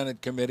House and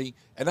Senate committee,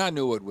 and I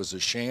knew it was a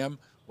sham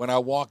when I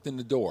walked in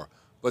the door.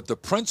 But the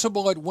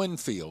principal at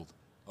Winfield,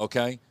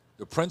 okay,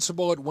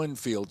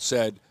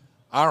 said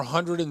our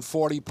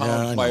 140-pound Yeah,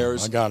 I know.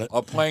 players I got it.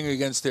 are playing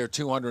against their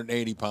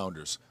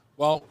 280-pounders.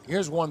 Well,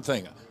 here's one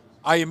thing.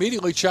 I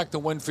immediately checked the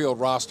Winfield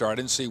roster. I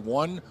didn't see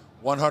one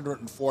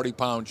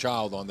 140-pound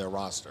child on their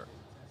roster.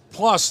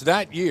 Plus,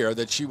 that year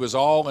that she was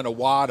all in a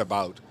wad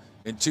about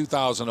in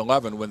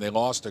 2011 when they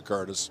lost to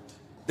Curtis,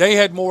 They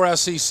had more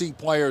SEC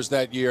players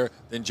that year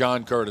than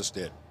John Curtis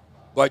did.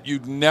 But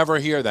you'd never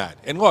hear that.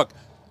 And look,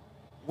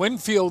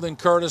 Winfield and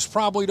Curtis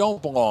probably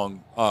don't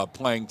belong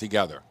playing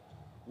together.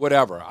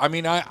 Whatever. I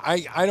mean,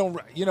 I don't,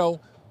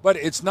 but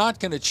it's not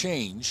going to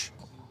change.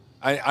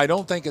 I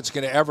don't think it's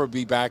going to ever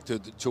be back to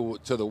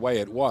the way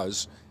it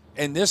was.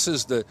 And this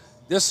is the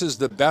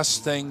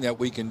best thing that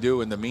we can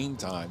do in the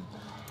meantime.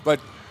 But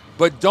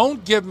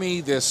don't give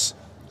me this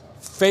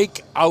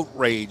fake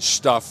outrage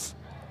stuff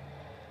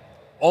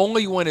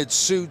only when it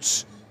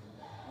suits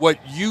what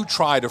you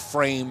try to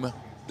frame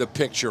the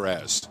picture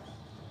as.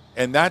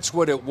 And that's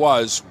what it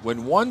was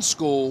when one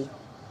school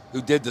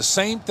who did the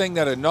same thing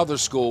that another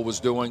school was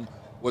doing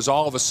was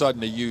all of a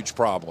sudden a huge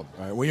problem.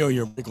 All right, we owe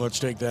you a break. Let's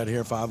take that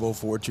here,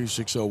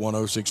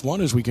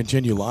 504-260-1061, as we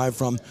continue live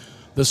from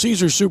the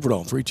Caesars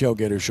Superdome. Three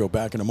Tailgaters Show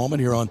back in a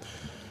moment here on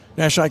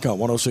Nash Icon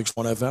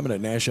 106.1 FM and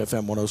at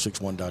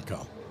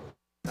NashFM1061.com.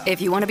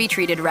 If you want to be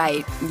treated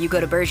right, you go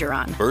to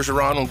Bergeron.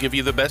 Bergeron will give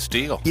you the best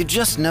deal. You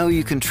just know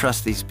you can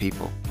trust these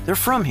people. They're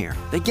from here.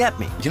 They get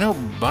me. You know,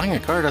 buying a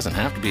car doesn't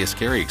have to be a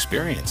scary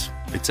experience.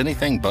 It's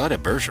anything but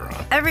at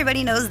Bergeron.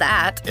 Everybody knows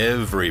that.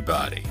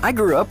 Everybody. I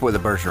grew up with a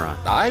Bergeron.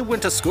 I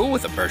went to school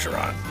with a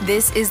Bergeron.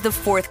 This is the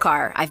fourth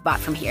car I've bought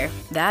from here.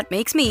 That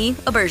makes me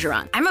a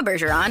Bergeron. I'm a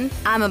Bergeron.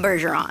 I'm a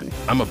Bergeron.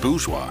 I'm a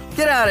bourgeois.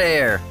 Get out of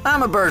here.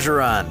 I'm a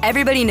Bergeron.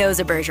 Everybody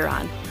knows a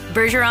Bergeron.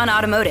 Bergeron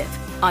Automotive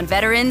on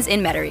Veterans in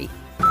Metairie.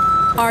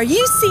 Are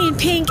you seeing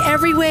pink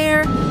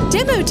everywhere?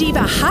 Demo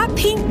Diva hot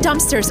pink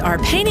dumpsters are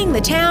painting the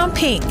town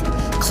pink.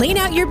 Clean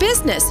out your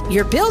business,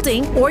 your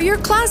building, or your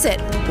closet.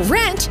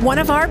 Rent one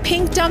of our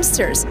pink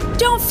dumpsters.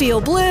 Don't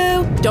feel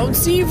blue. Don't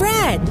see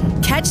red.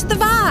 Catch the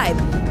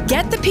vibe.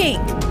 Get the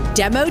pink.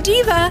 Demo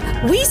Diva,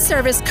 we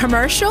service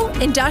commercial,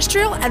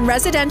 industrial, and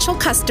residential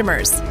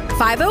customers.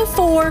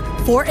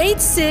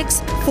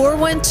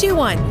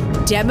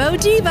 504-486-4121. Demo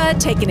Diva,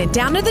 taking it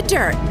down to the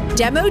dirt.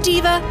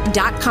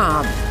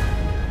 DemoDiva.com.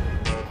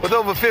 With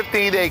over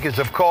 15 acres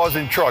of cars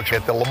and trucks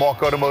at the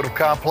Lamarque Automotive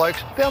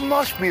Complex, there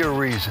must be a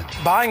reason.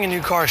 Buying a new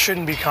car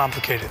shouldn't be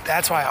complicated.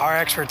 That's why our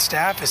expert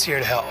staff is here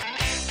to help.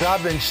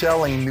 I've been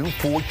selling new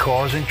Ford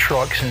cars and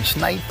trucks since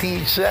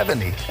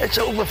 1970. It's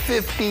over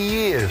 50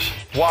 years.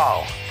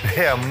 Wow,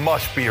 there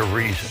must be a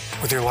reason.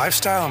 With your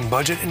lifestyle and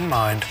budget in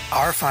mind,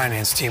 our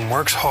finance team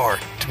works hard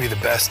to be the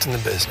best in the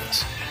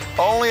business.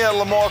 Only at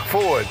Lamarque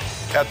Ford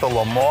at the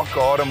Lamarque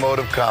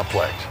Automotive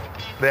Complex.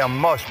 There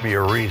must be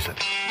a reason.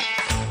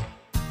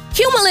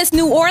 Cumulus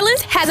New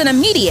Orleans has an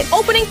immediate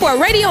opening for a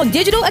radio and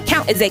digital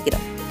account executive.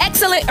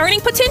 Excellent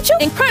earning potential,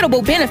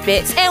 incredible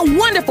benefits, and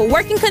wonderful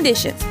working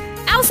conditions.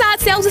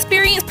 Outside sales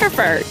experience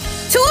preferred.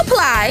 To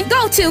apply,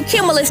 go to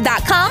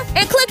Cumulus.com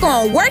and click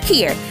on Work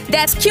Here.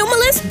 That's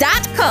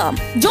Cumulus.com.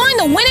 Join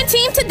the winning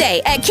team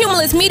today at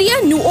Cumulus Media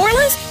New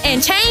Orleans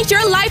and change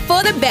your life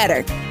for the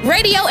better.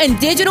 Radio and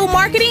digital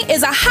marketing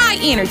is a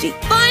high-energy,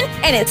 fun,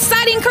 and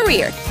exciting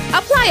career.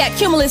 Apply at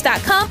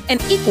Cumulus.com, an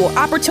equal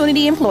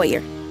opportunity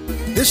employer.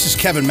 This is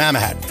Kevin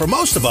Mamahat. For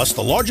most of us,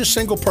 the largest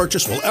single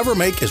purchase we'll ever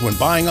make is when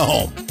buying a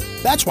home.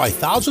 That's why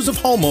thousands of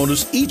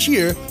homeowners each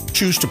year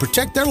choose to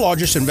protect their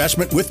largest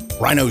investment with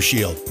Rhino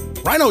Shield.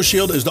 Rhino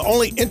Shield is the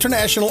only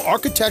international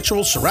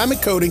architectural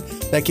ceramic coating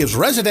that gives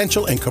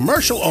residential and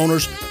commercial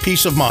owners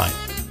peace of mind.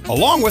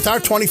 Along with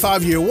our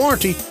 25-year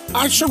warranty,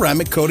 our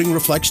ceramic coating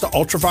reflects the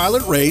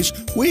ultraviolet rays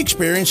we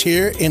experience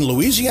here in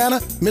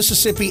Louisiana,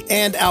 Mississippi,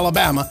 and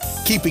Alabama,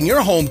 keeping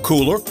your home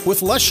cooler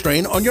with less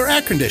strain on your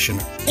air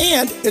conditioner.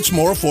 And it's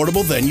more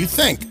affordable than you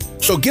think.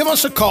 So give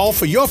us a call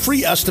for your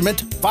free estimate,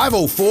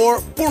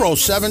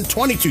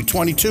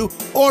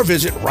 504-407-2222, or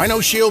visit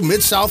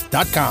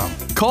RhinoShieldMidSouth.com.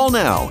 Call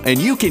now and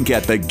you can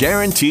get the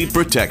guaranteed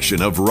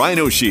protection of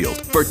Rhino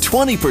Shield for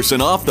 20%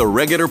 off the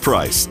regular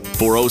price,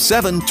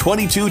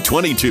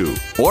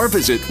 407-2222, or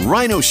visit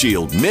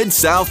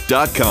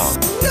RhinoShieldMidSouth.com.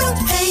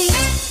 Don't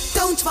paint,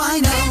 don't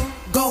Rhino,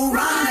 go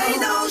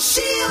Rhino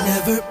Shield.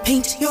 Never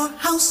paint your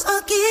house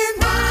again.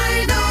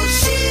 Rhino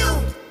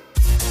Shield.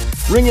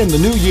 Ring in the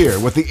new year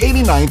with the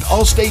 89th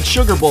Allstate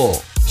Sugar Bowl.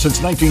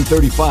 Since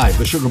 1935,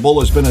 the Sugar Bowl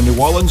has been a New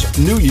Orleans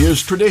New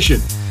Year's tradition.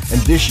 And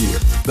this year,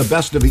 the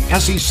best of the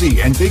SEC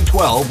and Big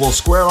 12 will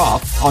square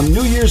off on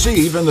New Year's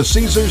Eve in the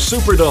Caesars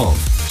Superdome.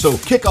 So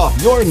kick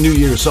off your New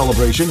Year's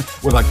celebration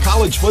with a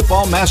college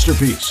football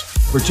masterpiece.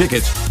 For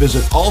tickets,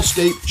 visit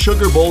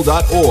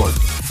allstatesugarbowl.org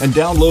and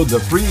download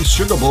the free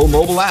Sugar Bowl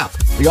mobile app.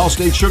 The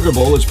Allstate Sugar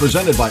Bowl is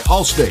presented by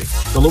Allstate,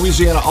 the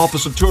Louisiana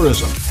Office of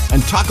Tourism,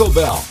 and Taco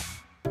Bell.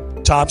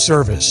 Top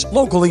service,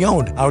 locally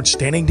owned,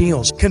 outstanding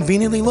deals,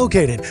 conveniently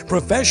located,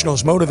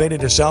 professionals motivated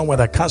to sell where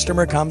the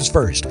customer comes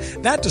first.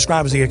 That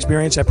describes the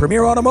experience at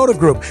Premier Automotive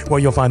Group,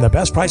 where you'll find the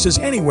best prices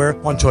anywhere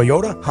on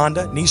Toyota,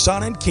 Honda,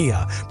 Nissan, and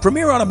Kia.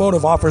 Premier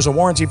Automotive offers a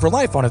warranty for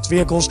life on its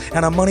vehicles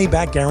and a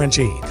money-back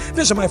guarantee.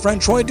 Visit my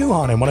friend Troy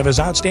Duhan in one of his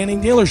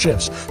outstanding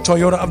dealerships.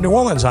 Toyota of New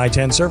Orleans,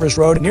 I-10 Service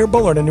Road near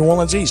Bullard in New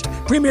Orleans East.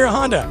 Premier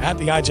Honda at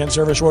the I-10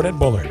 Service Road at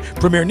Bullard.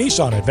 Premier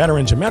Nissan at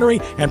Veterans in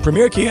Metairie, and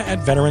Premier Kia at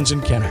Veterans in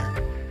Kenner.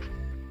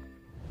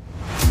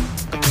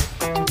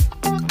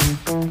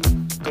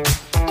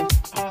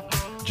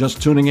 Just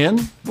tuning in?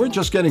 We're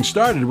just getting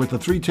started with the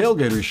Three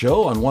Tailgaters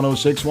Show on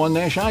 106.1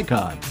 Nash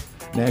Icon,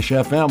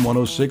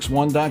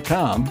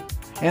 NashFM1061.com,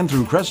 and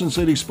through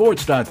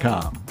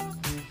CrescentCitySports.com.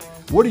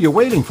 What are you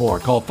waiting for?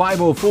 Call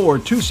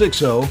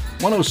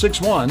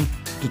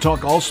 504-260-1061 to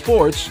talk all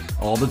sports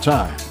all the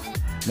time.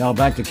 Now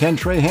back to Ken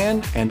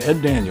Trahan and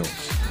Ed Daniels.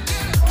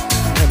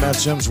 And Matt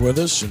Sims with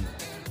us, and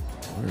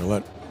we're going to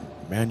let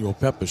Manuel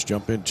Pepis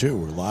jump in too.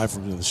 We're live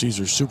from the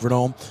Caesars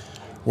Superdome,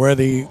 where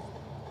the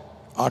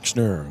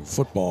Ochsner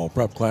Football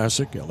Prep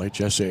Classic,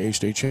 LHSAA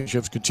State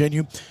Championships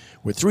continue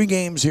with 3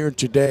 games here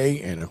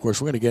today. And, of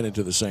course, we're going to get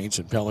into the Saints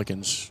and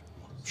Pelicans.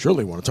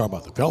 Surely want to talk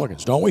about the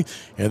Pelicans, don't we?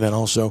 And then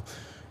also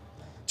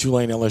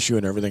Tulane, LSU,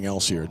 and everything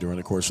else here during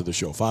the course of the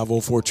show.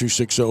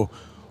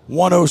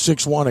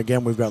 504-260-1061.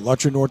 Again, we've got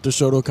Lutcher North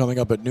DeSoto coming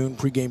up at noon.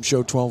 Pregame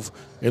show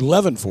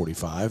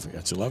 11:45.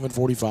 It's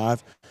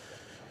 11:45.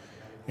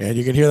 And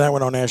you can hear that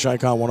one on Nash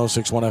Icon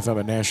 106.1 FM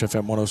at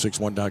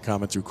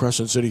NashFM1061.com and through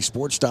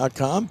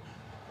CrescentCitySports.com.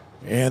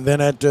 And then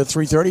at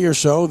 3:30 or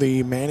so,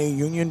 the Manny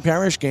Union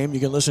Parish game.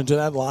 You can listen to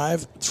that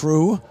live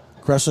through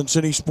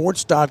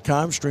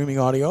CrescentCitySports.com, streaming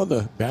audio.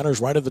 The banner's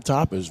right at the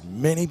top, as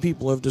many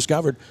people have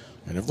discovered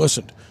and have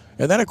listened.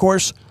 And then, of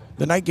course,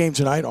 the night game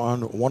tonight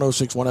on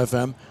 106.1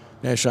 FM,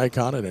 Nash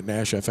Icon, and at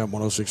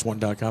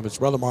NashFM1061.com. It's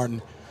Brother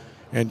Martin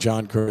and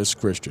John Curtis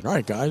Christian. All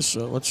right, guys,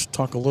 let's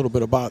talk a little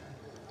bit about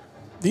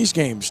these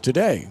games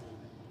today.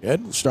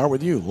 Ed, we'll start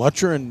with you.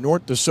 Lutcher and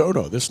North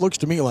DeSoto. This looks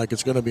to me like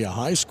it's going to be a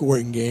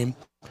high-scoring game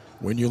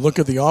when you look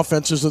at the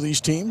offenses of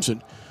these teams.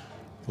 And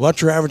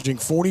Lutcher averaging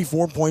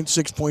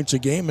 44.6 points a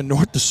game and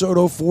North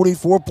DeSoto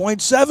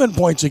 44.7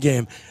 points a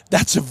game.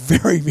 That's a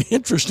very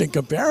interesting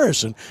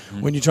comparison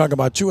when you talk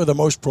about 2 of the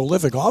most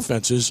prolific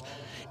offenses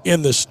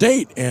in the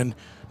state. And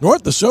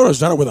North DeSoto's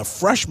done it with a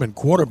freshman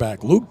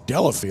quarterback, Luke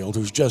Delafield,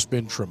 who's just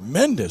been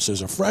tremendous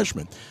as a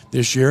freshman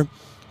this year.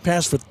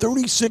 Passed for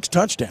 36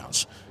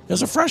 touchdowns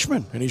as a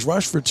freshman, and he's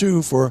rushed for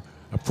 2 for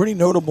a pretty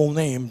notable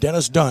name,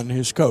 Dennis Dunn,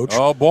 his coach.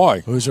 Oh,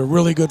 boy. Who's a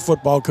really good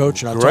football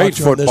coach. And Great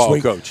football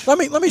coach.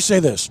 Let me say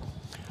this.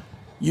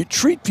 You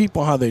treat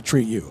people how they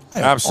treat you.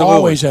 I've Absolutely.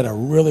 always had a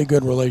really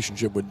good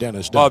relationship with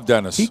Dennis Dunn. Love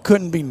Dennis. He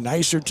couldn't be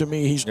nicer to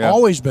me. He's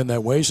always been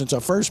that way since I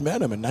first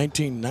met him in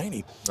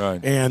 1990.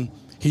 Right. And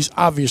he's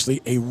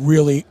obviously a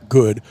really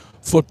good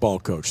football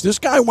coach. This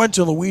guy went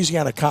to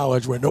Louisiana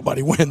College where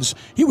nobody wins.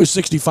 He was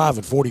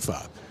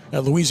 65-45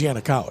 at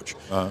Louisiana College.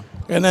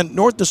 And then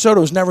North DeSoto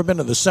has never been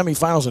to the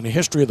semifinals in the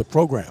history of the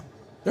program.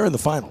 They're in the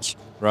finals.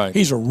 Right.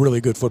 He's a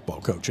really good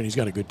football coach, and he's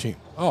got a good team.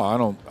 Oh, I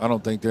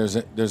don't think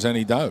there's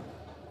any doubt.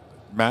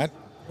 Matt?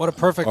 What a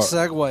perfect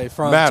segue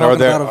from Matt, talking are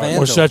there, about Evangel.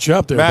 We'll set you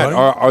up there, Matt, buddy.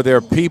 are there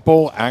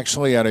people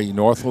actually at a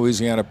North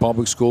Louisiana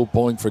public school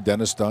pulling for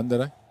Dennis Dunn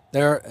today?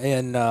 They're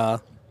in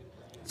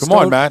Come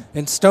on, Matt.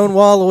 In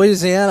Stonewall,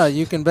 Louisiana,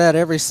 you can bet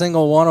every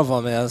single one of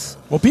them is.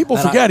 Well, people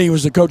forget he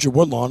was the coach at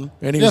Woodlawn,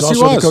 and he was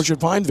also the coach at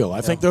Pineville. I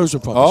think those are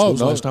public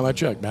schools last time I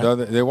checked, Matt. No,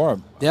 they were.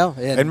 Yeah.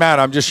 And Matt,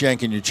 I'm just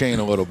yanking your chain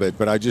a little bit,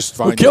 but I just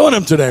find We're killing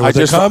him today with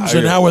the Cubs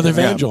and now with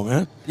Evangel,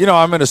 man. You know,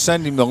 I'm going to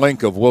send him the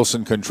link of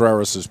Wilson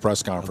Contreras'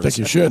 press conference. I think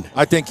you should.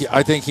 I think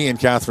he and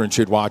Catherine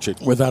should watch it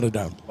without a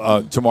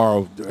doubt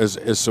tomorrow as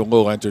a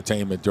little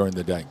entertainment during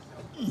the day.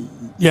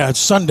 Yeah, it's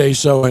Sunday,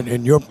 so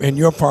in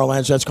your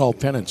parlance, that's called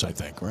penance, I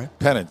think, right?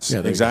 Penance, Yeah,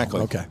 there you exactly.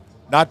 go. Okay.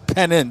 Not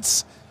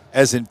penance,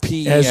 as in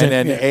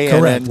P-E-N-N-A-N-N-A-N-T-S.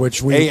 correct,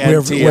 which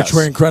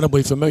we're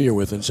incredibly familiar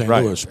with in St.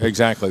 Right, Louis.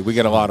 exactly. We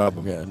get a lot of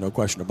them. Yeah, no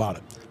question about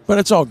it. But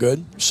it's all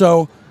good.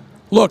 So,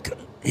 look,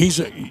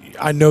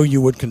 I know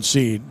you would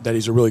concede that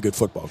he's a really good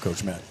football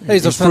coach, Matt.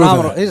 He's a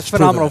proven it.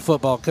 phenomenal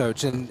football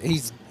coach, and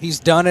he's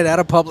done it at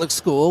a public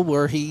school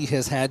where he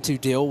has had to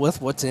deal with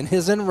what's in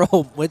his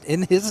enrollment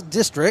in his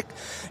district.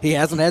 He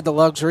hasn't had the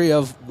luxury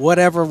of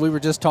whatever we were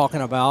just talking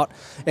about,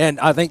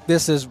 and I think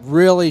this has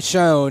really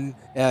shown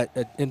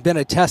and been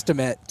a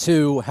testament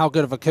to how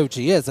good of a coach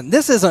he is. And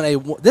this isn't a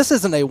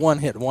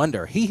one-hit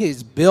wonder. He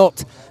has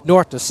built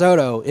North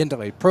DeSoto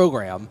into a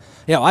program.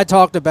 You know, I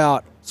talked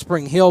about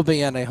Spring Hill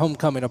being a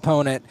homecoming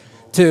opponent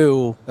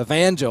to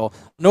Evangel.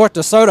 North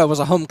DeSoto was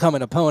a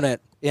homecoming opponent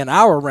in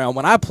our realm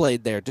when I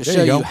played there to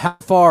show you how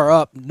far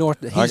up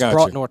he's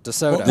brought North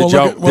DeSoto. Did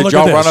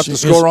y'all run up the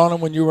score on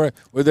him when you were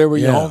there? Were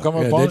you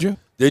homecoming opponent? Did you?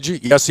 Did you?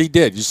 Yes, he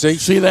did. You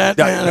see that?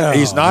 Man?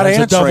 He's not That's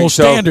answering. a double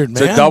standard,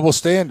 man. It's a double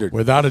standard,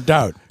 without a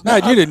doubt. No,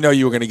 you didn't know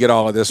you were going to get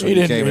all of this when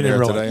you came in here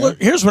today.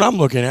 Look, here's what I'm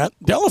looking at.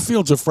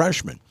 Delafield's a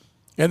freshman,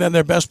 and then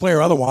their best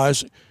player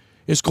otherwise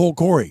is Cole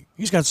Corey.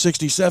 He's got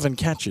 67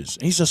 catches.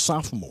 He's a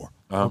sophomore.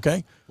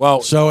 Okay. Well,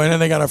 and then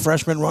they got a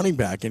freshman running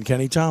back in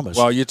Kenny Thomas.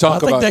 Well, I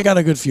think they got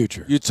a good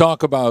future. You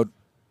talk about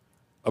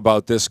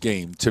this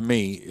game. To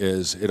me,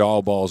 is it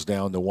all boils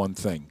down to one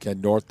thing: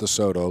 can North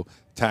DeSoto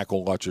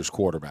tackle Lutcher's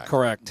quarterback?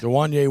 Correct.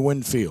 DeWanye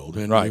Winfield.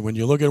 And when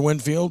you look at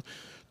Winfield,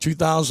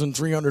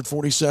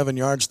 2,347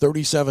 yards,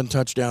 37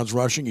 touchdowns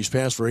rushing. He's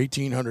passed for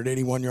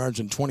 1,881 yards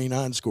and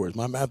 29 scores.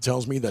 My math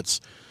tells me that's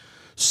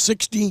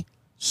 60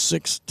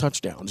 6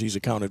 touchdowns he's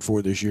accounted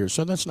for this year,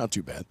 so that's not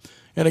too bad.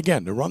 And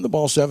again, to run the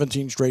ball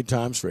 17 straight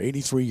times for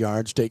 83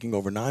 yards, taking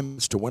over 9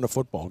 minutes to win a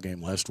football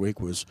game last week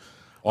was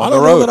on I the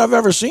don't road. know that I've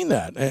ever seen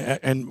that.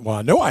 And well,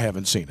 I know I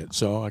haven't seen it,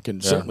 so I can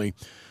certainly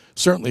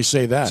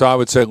say that. So I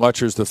would say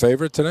Lutcher's the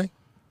favorite today?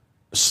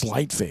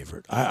 Slight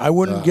favorite. I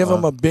wouldn't give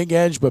them a big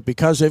edge, but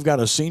because they've got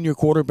a senior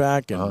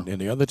quarterback and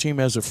the other team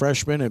has a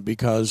freshman, and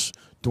because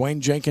Dwayne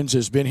Jenkins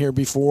has been here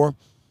before,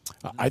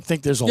 I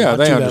think there's a lot to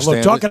that.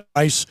 Look, talking to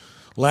Ice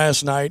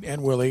last night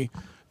and Willie,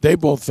 they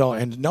both felt,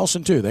 and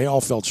Nelson too, they all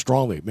felt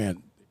strongly,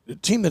 man, the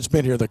team that's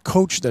been here, the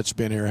coach that's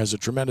been here has a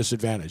tremendous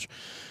advantage.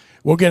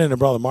 We'll get into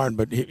Brother Martin,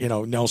 but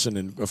Nelson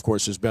and of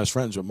course his best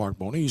friends with Mark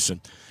Bonise,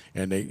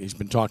 and he's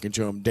been talking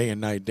to him day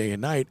and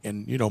night.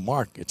 And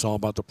Mark, it's all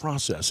about the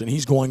process, and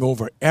he's going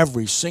over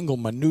every single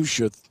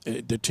minutia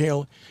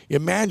detail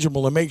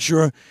imaginable to make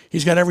sure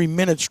he's got every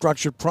minute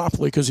structured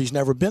properly because he's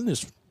never been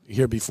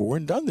here before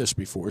and done this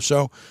before.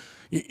 So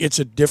it's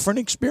a different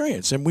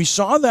experience, and we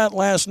saw that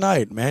last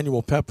night.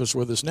 Emmanuel Peppus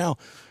with us now.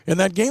 In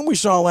that game we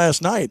saw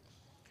last night,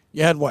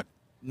 you had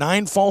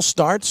 9 false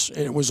starts, and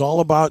it was all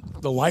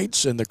about the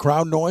lights and the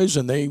crowd noise,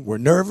 and they were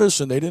nervous,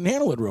 and they didn't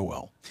handle it real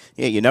well.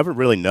 Yeah, you never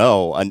really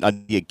know until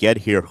you get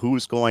here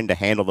who's going to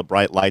handle the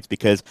bright lights,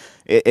 because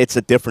it's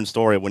a different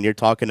story when you're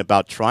talking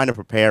about trying to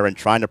prepare and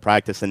trying to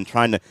practice and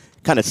trying to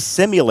kind of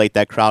simulate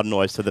that crowd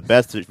noise to the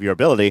best of your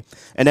ability,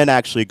 and then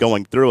actually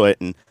going through it.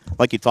 And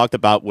like you talked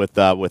about with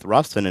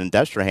Rustin and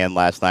Destrehan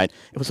last night,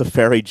 it was a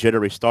very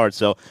jittery start.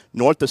 So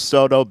North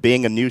DeSoto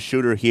being a new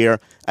shooter here,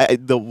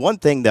 the one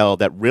thing, though,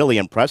 that really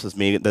impresses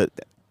me,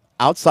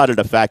 outside of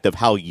the fact of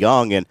how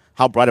young and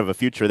how bright of a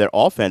future their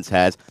offense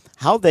has,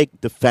 how they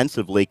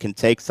defensively can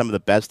take some of the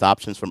best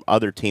options from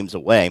other teams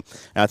away.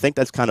 And I think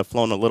that's kind of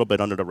flown a little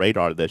bit under the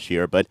radar this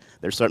year, but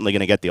they're certainly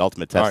going to get the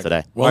ultimate test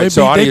today. Well,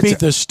 they beat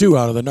the stew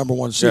out of the number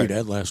 1 seed,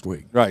 Ed, last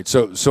week. Right.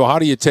 So how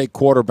do you take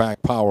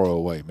quarterback power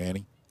away,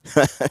 Manny?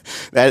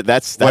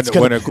 that's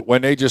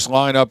when they just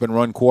line up and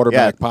run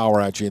quarterback power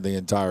at you the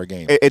entire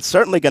game. It's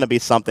certainly going to be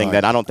something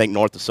that I don't think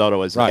North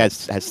DeSoto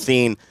has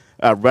seen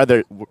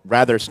rather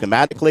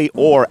schematically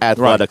or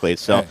athletically.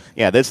 So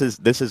this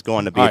is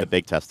going to be the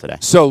big test today.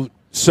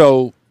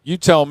 So you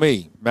tell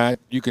me, Matt,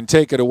 you can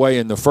take it away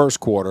in the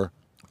first quarter,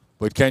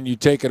 but can you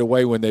take it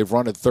away when they've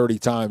run it 30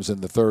 times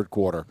in the third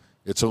quarter?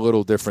 It's a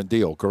little different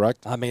deal,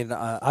 correct? I mean,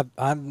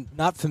 I'm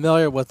not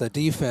familiar with a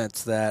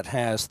defense that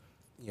has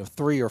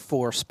 3 or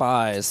 4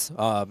 spies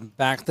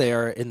back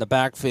there in the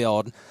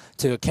backfield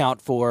to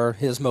account for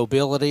his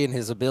mobility and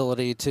his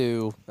ability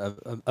to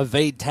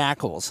evade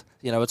tackles.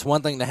 It's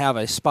one thing to have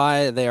a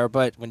spy there,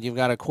 but when you've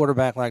got a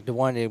quarterback like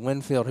DeWanye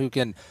Winfield who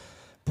can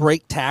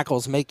break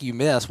tackles, make you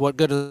miss, what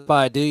good does a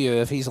spy do you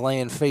if he's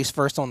laying face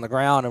first on the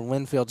ground and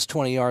Winfield's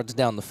 20 yards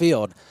down the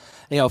field?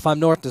 If I'm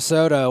North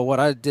DeSoto, what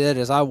I did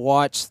is I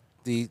watched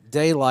the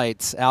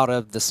daylights out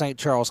of the St.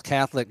 Charles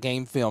Catholic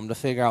game film to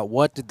figure out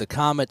what did the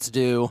Comets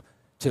do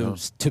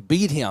to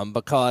beat him,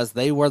 because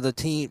they were the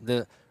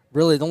team,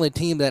 really the only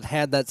team that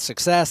had that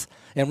success.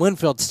 And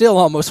Winfield still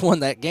almost won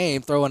that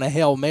game, throwing a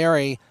Hail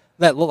Mary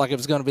that looked like it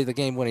was going to be the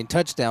game-winning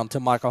touchdown to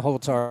Michael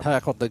Holtar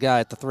tackled the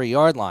guy at the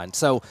 3-yard line.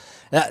 So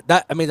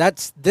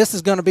this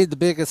is going to be the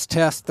biggest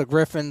test the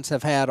Griffins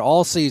have had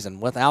all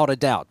season, without a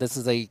doubt. This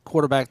is a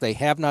quarterback they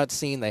have not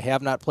seen. They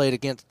have not played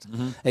against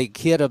a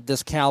kid of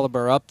this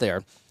caliber up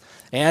there.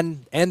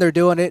 And they're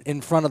doing it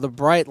in front of the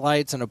bright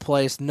lights in a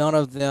place none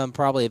of them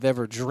probably have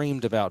ever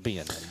dreamed about being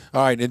in.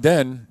 All right, and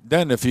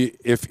then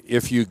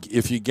if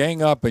you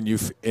gang up and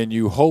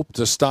you hope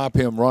to stop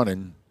him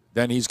running,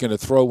 then he's going to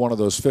throw one of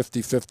those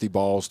 50-50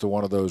 balls to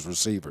one of those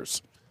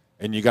receivers,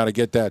 and you got to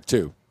get that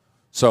too.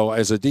 So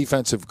as a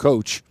defensive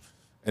coach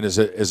and as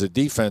a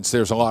defense,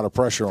 there's a lot of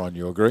pressure on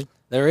you. Agree?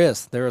 There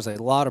is a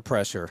lot of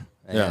pressure,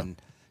 and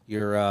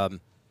you're.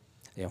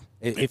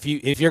 If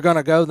you're going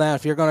to go that,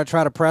 if you're going to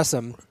try to press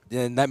them,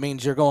 then that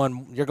means you're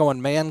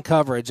going man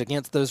coverage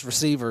against those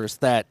receivers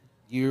that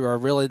you are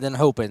really then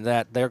hoping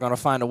that they're going to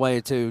find a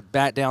way to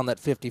bat down that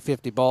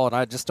 50-50 ball, and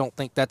I just don't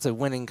think that's a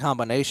winning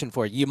combination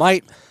for you.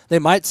 They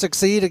might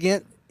succeed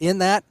again in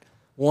that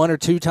 1 or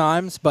 2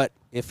 times, but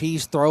if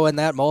he's throwing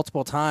that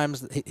multiple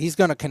times, he's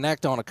going to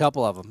connect on a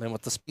couple of them, and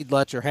with the speed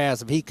Lutcher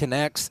has, if he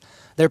connects,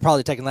 they're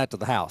probably taking that to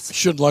the house.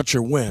 Should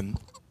Lutcher win,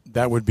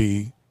 that would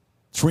be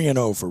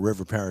 3-0 for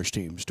River Parish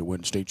teams to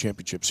win state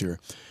championships here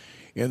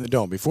in the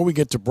Dome. Before we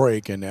get to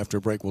break, and after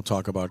break we'll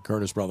talk about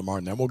Curtis, Brother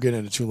Martin, then we'll get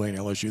into Tulane,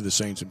 LSU, the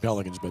Saints, and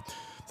Pelicans. But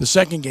the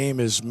second game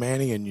is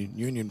Manny and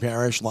Union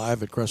Parish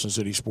live at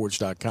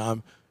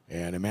CrescentCitySports.com,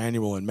 and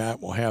Emmanuel and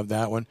Matt will have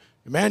that one.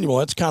 Emmanuel,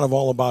 that's kind of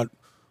all about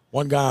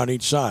one guy on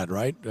each side,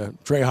 right?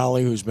 Trey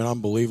Holly, who's been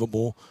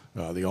unbelievable,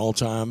 the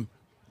all-time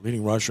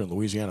leading rusher in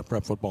Louisiana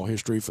prep football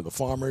history for the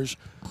Farmers,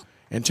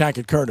 and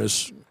Tackett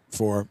Curtis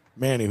for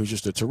Manny, who's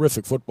just a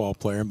terrific football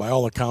player, and by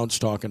all accounts,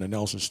 talking to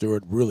Nelson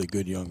Stewart, really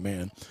good young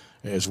man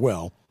as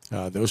well.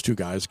 those two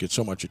guys get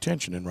so much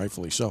attention, and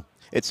rightfully so.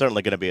 It's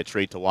certainly going to be a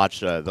treat to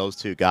watch those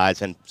two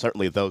guys and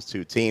certainly those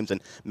two teams.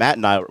 And Matt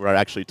and I were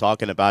actually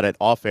talking about it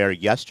off air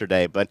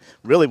yesterday, but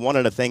really one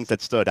of the things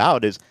that stood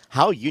out is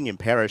how Union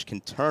Parish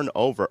can turn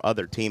over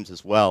other teams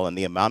as well, and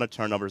the amount of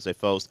turnovers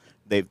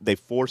they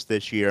forced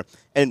this year.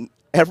 And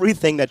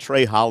everything that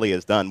Trey Holly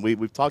has done,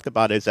 we've talked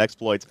about his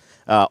exploits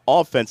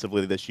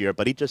offensively this year,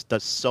 but he just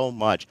does so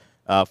much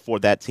for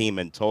that team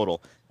in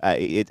total.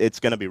 It's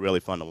going to be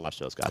really fun to watch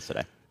those guys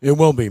today. It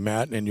will be,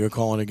 Matt, and you're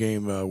calling a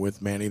game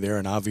with Manny there,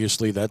 and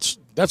obviously that's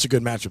a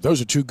good matchup.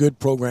 Those are two good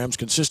programs,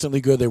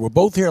 consistently good. They were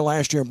both here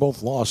last year and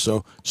both lost,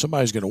 so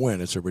somebody's going to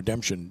win. It's a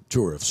redemption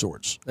tour of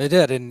sorts. They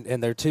did,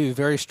 and they're two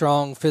very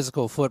strong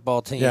physical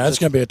football teams. Yeah, it's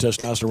going to be a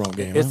testosterone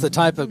game. It's the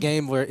type of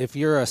game where if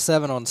you're a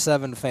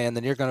 7-on-7 fan,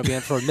 then you're going to be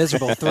in for a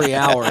miserable 3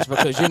 hours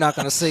because you're not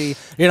going to see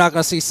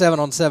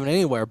 7-on-7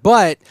 anywhere.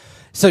 But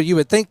so you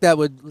would think that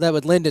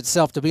would lend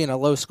itself to being a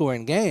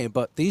low-scoring game,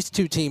 but these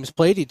two teams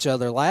played each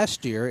other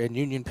last year, and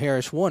Union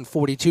Parish won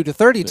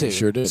 42-32. They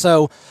sure did.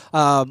 So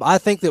I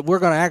think that we're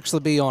going to actually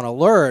be on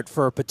alert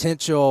for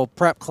potential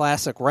Prep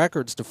Classic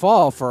records to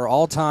fall for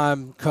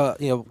all-time,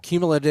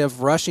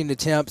 cumulative rushing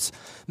attempts,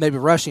 maybe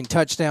rushing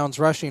touchdowns,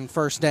 rushing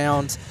first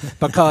downs,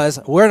 because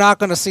we're not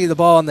going to see the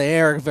ball in the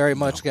air very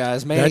much,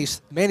 guys.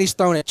 Manny's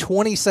thrown it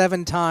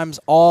 27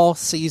 times all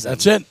season.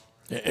 That's it.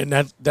 And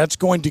that's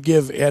going to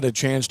give Ed a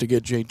chance to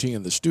get JT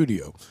in the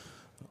studio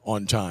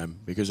on time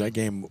because that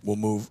game will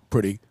move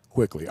pretty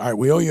quickly. All right,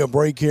 we owe you a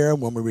break here.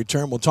 When we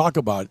return, we'll talk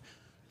about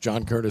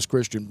John Curtis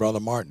Christian, Brother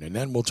Martin, and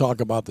then we'll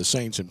talk about the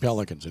Saints and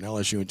Pelicans and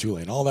LSU and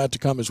Tulane. All that to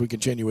come as we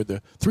continue with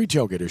the Three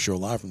Tailgaters Show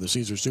live from the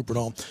Caesars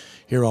Superdome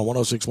here on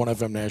 106.1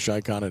 FM Nash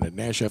Icon and at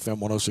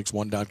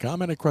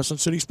NashFM1061.com and at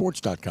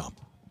CrescentCitySports.com.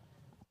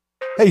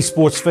 Hey,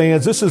 sports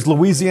fans, this is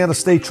Louisiana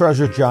State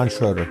Treasurer John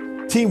Schroeder.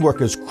 Teamwork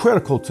is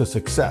critical to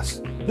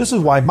success. This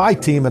is why my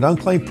team at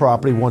Unclaimed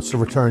Property wants to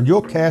return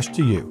your cash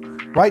to you.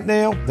 Right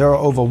now, there are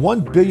over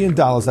 $1 billion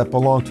that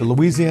belong to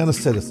Louisiana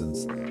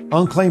citizens.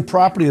 Unclaimed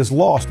Property has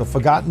lost or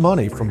forgotten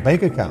money from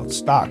bank accounts,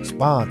 stocks,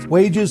 bonds,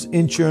 wages,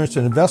 insurance,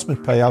 and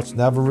investment payouts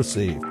never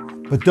received.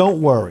 But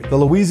don't worry, the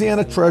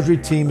Louisiana Treasury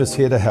team is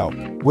here to help.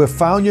 We've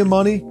found your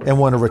money and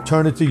want to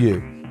return it to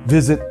you.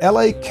 Visit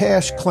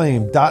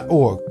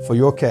lacashclaim.org for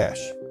your cash.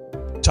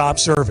 Top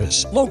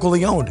service,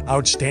 locally owned,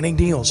 outstanding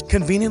deals,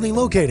 conveniently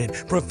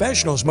located,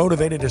 professionals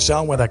motivated to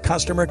sell where the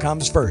customer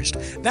comes first.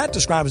 That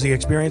describes the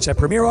experience at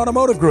Premier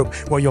Automotive Group,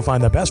 where you'll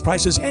find the best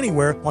prices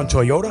anywhere on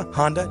Toyota,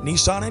 Honda,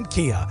 Nissan, and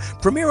Kia.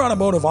 Premier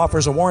Automotive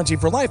offers a warranty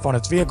for life on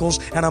its vehicles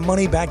and a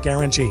money-back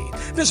guarantee.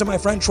 Visit my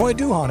friend Troy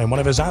Duhan in one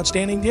of his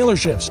outstanding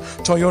dealerships.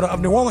 Toyota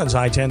of New Orleans,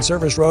 I-10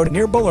 Service Road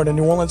near Bullard in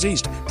New Orleans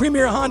East.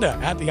 Premier Honda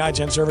at the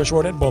I-10 Service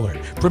Road at Bullard.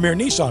 Premier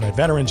Nissan at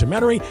Veterans in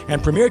Metairie,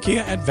 and Premier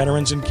Kia at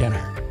Veterans in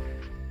Kenner.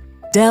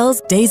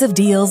 Dell's Days of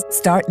Deals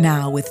start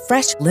now with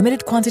fresh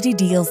limited quantity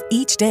deals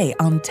each day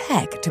on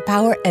tech to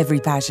power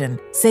every passion.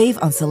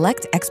 Save on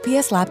select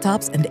XPS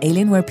laptops and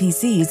Alienware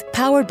PCs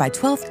powered by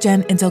 12th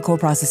Gen Intel Core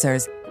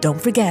processors.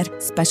 Don't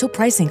forget special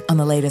pricing on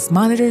the latest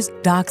monitors,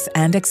 docks,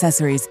 and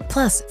accessories,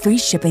 plus free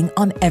shipping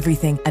on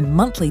everything and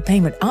monthly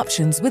payment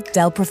options with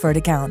Dell Preferred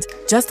Account.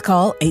 Just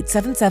call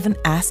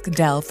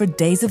 877-ASK-DELL for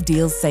Days of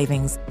Deals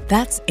savings.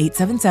 That's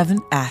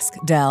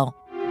 877-ASK-DELL.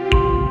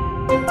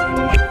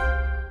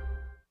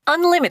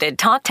 Unlimited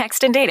talk,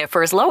 text, and data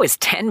for as low as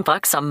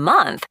 $10 a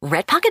month.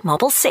 Red Pocket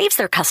Mobile saves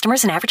their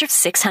customers an average of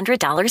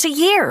 $600 a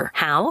year.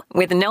 How?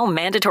 With no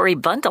mandatory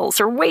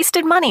bundles or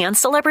wasted money on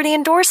celebrity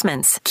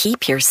endorsements.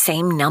 Keep your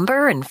same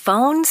number and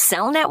phone,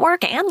 cell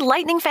network, and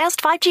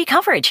lightning-fast 5G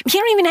coverage. You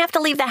don't even have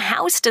to leave the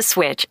house to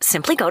switch.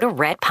 Simply go to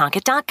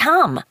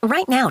redpocket.com.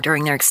 Right now,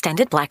 during their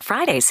extended Black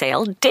Friday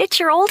sale, ditch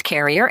your old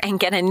carrier and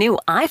get a new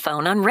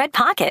iPhone on Red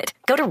Pocket.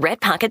 Go to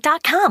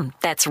redpocket.com.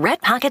 That's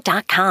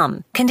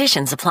redpocket.com.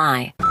 Conditions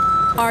apply.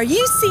 Are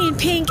you seeing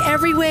pink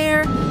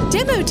everywhere?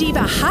 Demo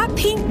Diva hot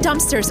pink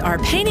dumpsters are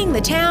painting the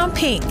town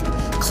pink.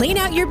 Clean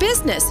out your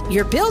business,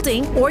 your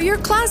building, or your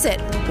closet.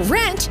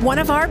 Rent one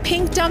of our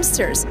pink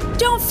dumpsters.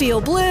 Don't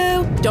feel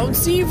blue. Don't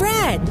see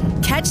red.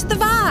 Catch the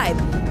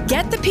vibe.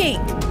 Get the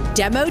pink.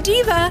 Demo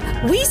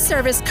Diva, we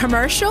service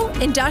commercial,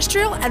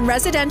 industrial, and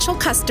residential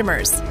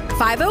customers.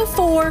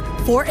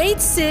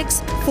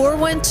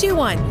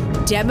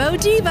 504-486-4121. Demo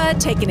Diva,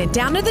 taking it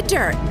down to the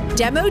dirt.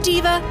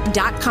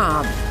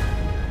 DemoDiva.com.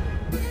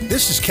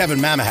 This is Kevin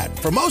Mamahat.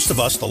 For most of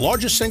us, the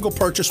largest single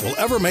purchase we'll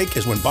ever make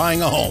is when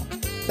buying a home.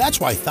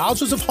 That's why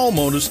thousands of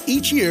homeowners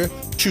each year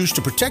choose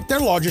to protect their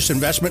largest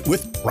investment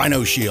with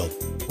Rhino Shield.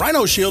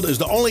 Rhino Shield is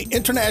the only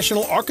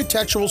international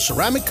architectural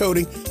ceramic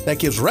coating that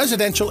gives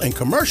residential and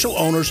commercial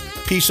owners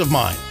peace of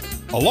mind.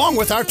 Along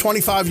with our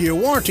 25-year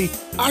warranty,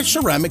 our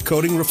ceramic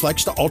coating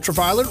reflects the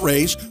ultraviolet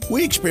rays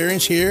we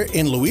experience here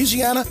in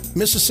Louisiana,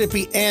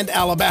 Mississippi, and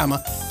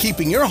Alabama,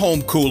 keeping your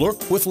home cooler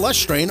with less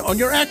strain on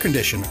your air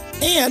conditioner.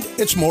 And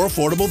it's more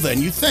affordable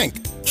than you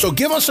think. So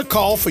give us a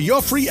call for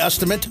your free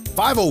estimate,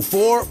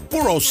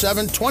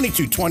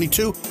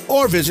 504-407-2222,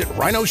 or visit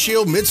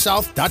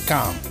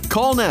RhinoShieldMidSouth.com.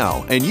 Call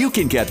now and you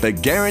can get the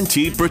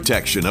guaranteed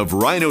protection of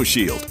Rhino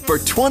Shield for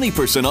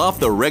 20% off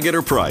the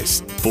regular price.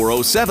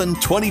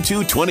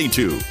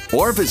 407-2222,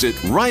 or visit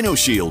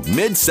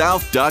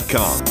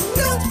RhinoShieldMidSouth.com.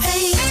 Don't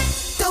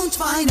paint, don't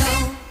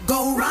vinyl,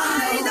 go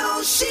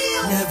Rhino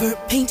Shield. Never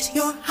paint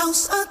your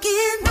house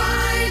again.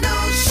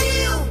 Rhino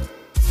Shield.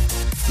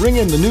 Ring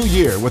in the new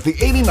year with the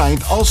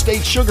 89th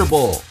All-State Sugar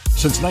Bowl.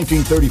 Since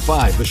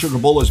 1935, the Sugar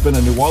Bowl has been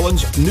a New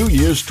Orleans New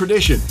Year's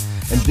tradition.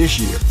 And this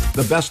year,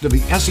 the best of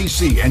the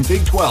SEC and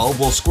Big 12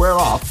 will square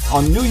off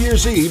on New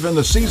Year's Eve in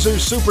the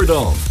Caesars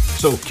Superdome.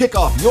 So kick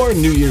off your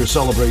New Year's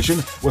celebration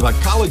with a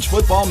college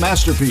football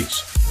masterpiece.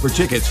 For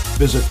tickets,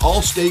 visit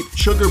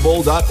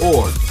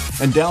allstatesugarbowl.org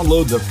and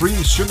download the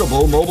free Sugar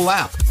Bowl mobile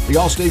app. The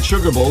All-State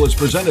Sugar Bowl is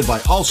presented by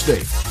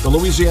Allstate, the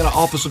Louisiana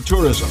Office of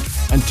Tourism,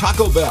 and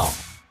Taco Bell.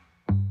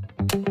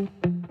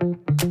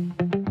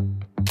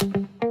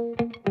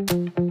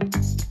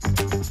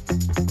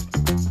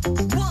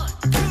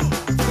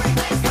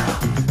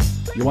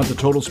 You want the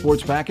total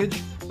sports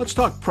package? Let's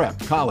talk prep,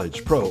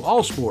 college, pro,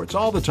 all sports,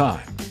 all the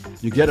time.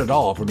 You get it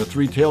all from the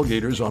three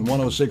tailgaters on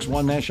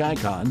 106.1 Nash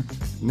Icon,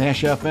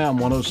 Nash FM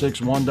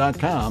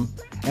 106.1.com,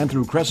 and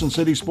through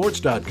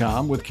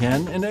CrescentCitySports.com with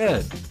Ken and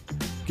Ed.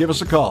 Give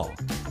us a call,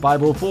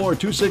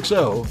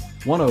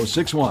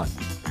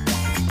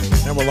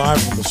 504-260-1061. And we're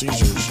live from the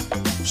Caesars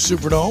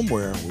Superdome,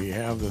 where we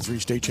have the three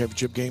state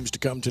championship games to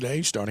come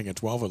today, starting at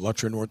 12 at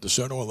Lutcher North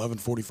DeSoto,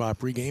 11:45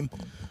 pregame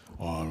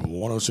on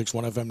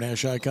 106.1 FM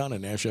Nash Icon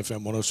and Nash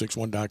FM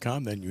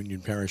 106.1.com, then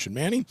Union Parish and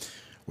Manning,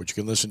 which you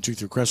can listen to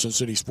through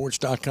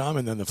CrescentCitySports.com,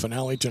 and then the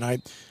finale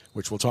tonight,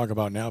 which we'll talk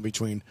about now,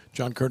 between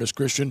John Curtis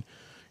Christian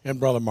and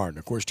Brother Martin.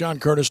 Of course, John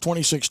Curtis,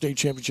 26 state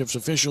championships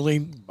officially,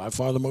 by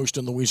far the most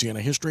in Louisiana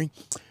history,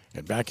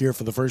 and back here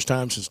for the first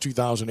time since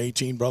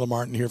 2018. Brother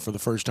Martin here for the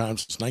first time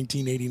since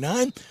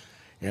 1989,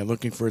 and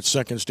looking for its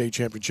second state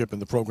championship in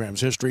the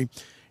program's history.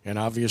 And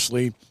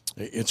obviously,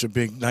 it's a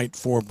big night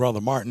for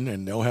Brother Martin,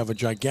 and they'll have a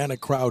gigantic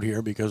crowd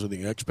here because of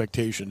the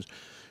expectations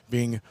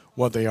being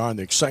what they are and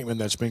the excitement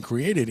that's been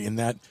created in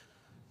that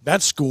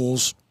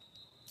school's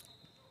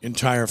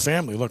entire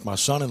family. Look, my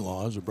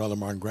son-in-law is a Brother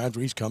Martin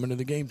graduate. He's coming to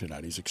the game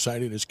tonight. He's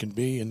excited as can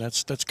be, and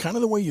that's kind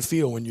of the way you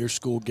feel when your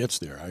school gets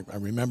there. I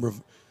remember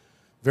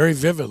very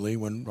vividly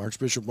when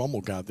Archbishop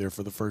Rummel got there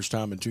for the first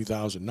time in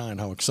 2009,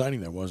 how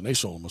exciting that was. And they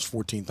sold almost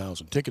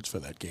 14,000 tickets for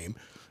that game.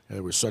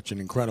 There was such an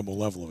incredible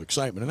level of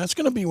excitement. And that's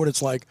going to be what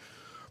it's like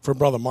for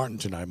Brother Martin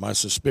tonight. My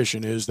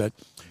suspicion is that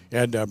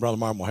Brother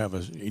Martin will have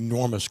an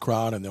enormous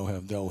crowd, and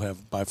they'll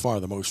have by far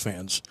the most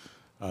fans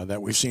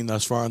that we've seen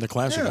thus far in the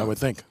Classic, I would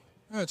think.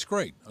 That's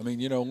great. I mean,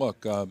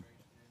 look,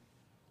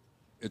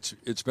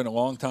 it's been a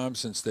long time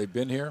since they've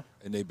been here,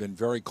 and they've been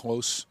very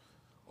close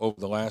over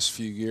the last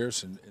few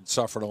years and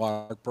suffered a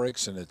lot of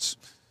heartbreaks, and it's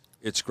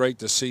great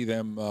to see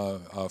them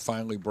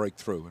finally break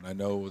through. And I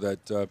know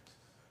that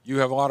you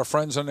have a lot of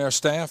friends on their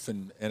staff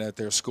and at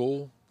their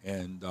school,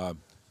 and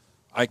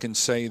I can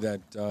say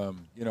that,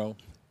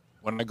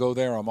 when I go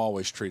there, I'm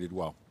always treated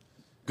well.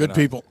 Good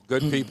people.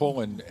 Good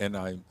people, and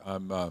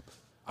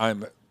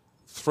I'm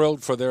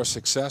thrilled for their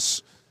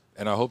success,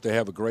 and I hope they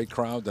have a great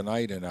crowd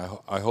tonight, and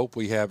I hope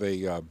we have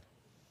a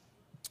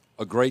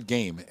great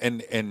game.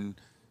 And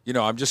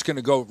I'm just going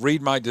to go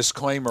read my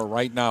disclaimer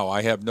right now.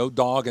 I have no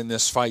dog in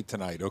this fight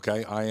tonight,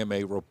 okay? I am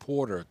a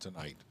reporter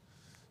tonight.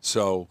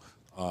 So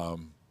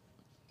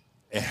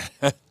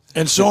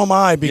and so am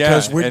I,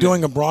 because we're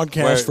doing a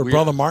broadcast for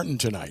Brother Martin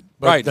tonight.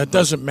 But that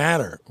doesn't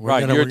matter.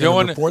 We're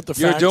gonna report the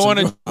facts.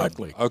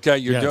 Correctly. Okay,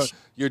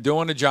 you're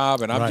doing a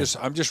job, and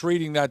I'm just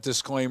reading that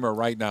disclaimer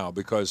right now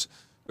because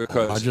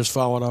I just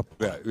followed up.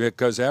 Yeah,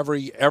 because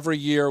every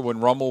year when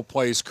Rummel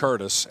plays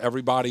Curtis,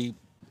 everybody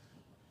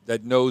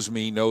that knows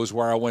me knows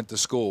where I went to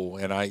school,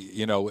 and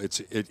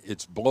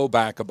it's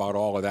blowback about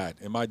all of that.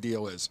 And my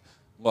deal is,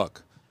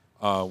 look,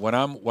 when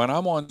I'm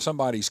on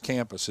somebody's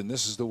campus, and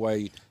this is the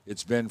way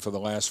it's been for the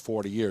last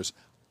 40 years,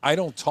 I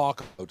don't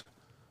talk about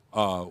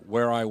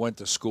where I went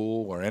to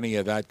school or any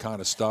of that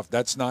kind of stuff.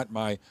 That's not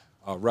my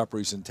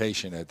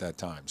representation at that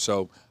time.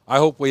 So I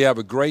hope we have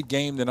a great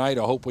game tonight.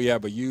 I hope we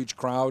have a huge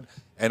crowd,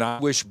 and I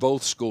wish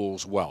both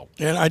schools well.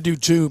 And I do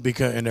too,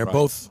 because they're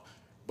both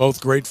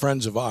great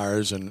friends of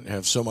ours and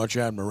have so much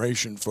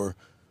admiration for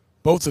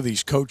both of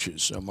these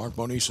coaches. Mark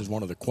Moniz is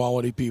one of the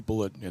quality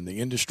people in the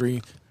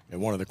industry and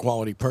one of the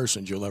quality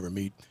persons you'll ever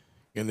meet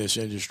in this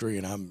industry.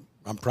 And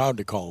I'm proud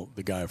to call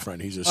the guy a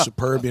friend. He's a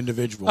superb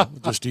individual.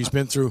 Just he's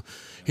been through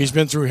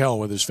hell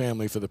with his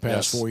family for the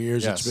past 4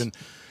 years. Yes.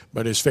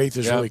 But his faith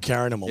has really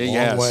carried him a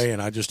long way,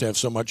 and I just have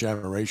so much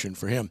admiration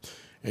for him.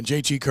 And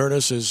J.T.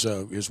 Curtis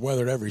has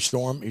weathered every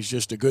storm. He's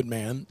just a good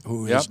man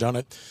who has done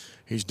it.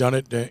 He's done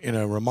it in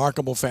a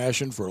remarkable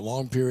fashion for a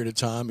long period of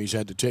time. He's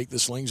had to take the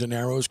slings and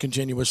arrows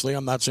continuously.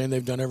 I'm not saying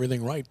they've done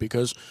everything right,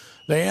 because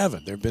they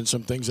haven't. There have been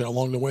some things that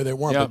along the way they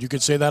weren't, but you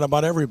could say that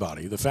about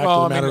everybody. The fact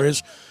of the matter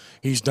is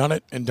he's done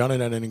it and done it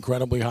at an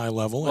incredibly high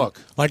level. Look.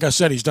 And like I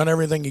said, he's done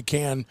everything he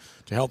can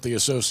to help the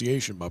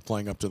association by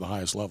playing up to the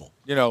highest level.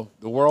 You know,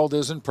 the world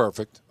isn't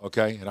perfect,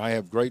 okay? And I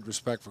have great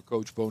respect for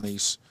Coach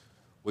Bonise.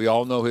 We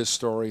all know his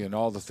story and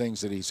all the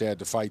things that he's had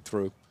to fight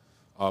through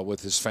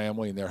with his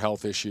family and their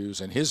health issues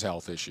and his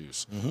health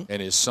issues.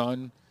 And his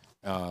son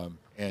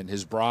and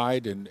his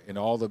bride and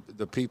all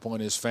the people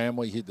in his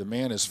family. The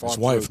man has fought his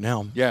wife through,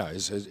 now. Yeah,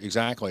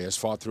 exactly. Has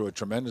fought through a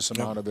tremendous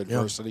amount of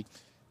adversity.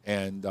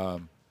 And,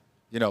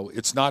 you know,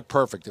 it's not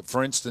perfect.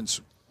 For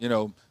instance, you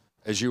know,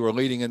 as you were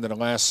leading into the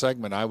last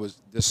segment, I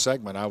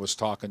was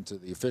talking to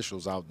the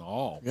officials out in the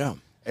hall. Yeah.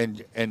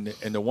 And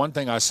the one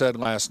thing I said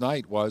last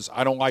night was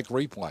I don't like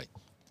replay.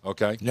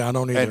 Okay. Yeah, I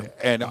don't either.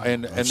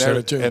 And said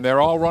it too.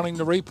 they're all running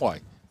the replay.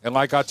 And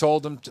like I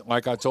told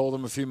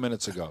them a few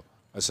minutes ago,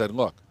 I said,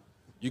 look,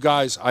 you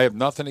guys, I have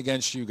nothing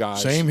against you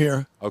guys. Same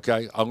here.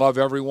 Okay. I love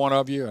every one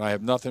of you, and I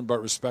have nothing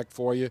but respect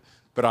for you.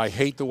 But I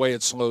hate the way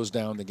it slows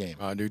down the game.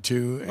 I do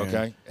too.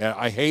 Okay. And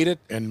I hate it.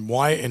 And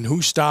why? And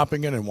who's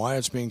stopping it? And why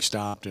it's being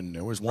stopped? And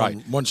there was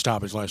one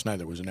stoppage last night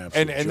that was an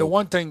absolute. And the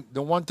one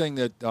thing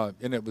that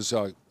and it was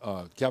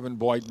Kevin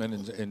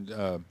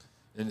Boydman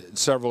and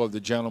several of the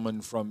gentlemen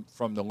from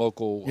the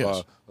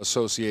local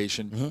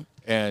association,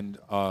 and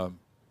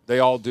they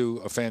all do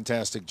a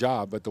fantastic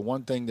job. But the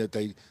one thing that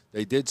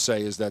they did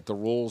say is that the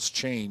rules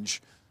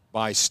change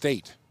by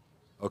state.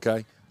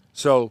 Okay,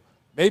 so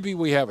maybe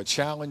we have a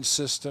challenge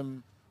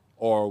system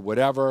or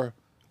whatever,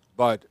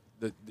 but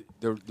the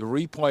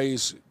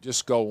replays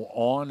just go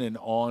on and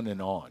on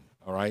and on.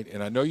 All right,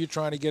 and I know you're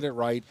trying to get it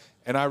right,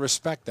 and I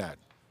respect that.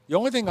 The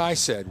only thing I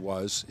said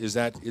is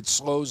that it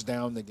slows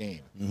down the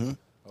game.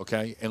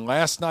 Okay, and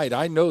last night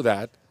I know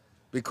that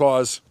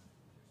because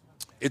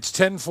it's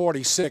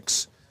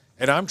 10:46,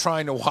 and I'm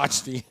trying to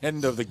watch the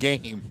end of the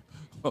game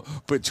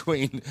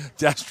between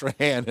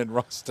Destrehan and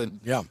Ruston.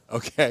 Yeah.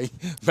 Okay,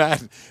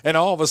 Matt, and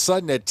all of a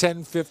sudden at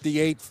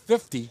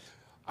 10:58:50,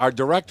 our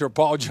director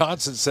Paul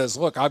Johnson says,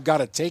 "Look, I've got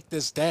to take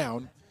this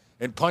down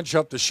and punch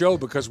up the show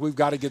because we've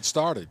got to get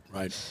started."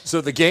 Right.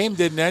 So the game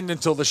didn't end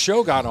until the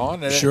show got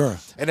on. And Sure.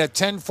 And at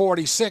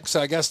 10:46,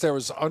 I guess there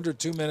was under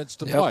 2 minutes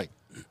to play.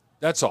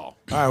 That's all.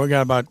 All right, we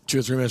got about 2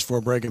 or 3 minutes for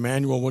a break.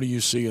 Emmanuel, what do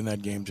you see in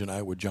that game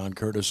tonight with John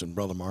Curtis and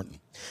Brother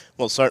Martin?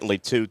 Well, certainly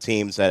two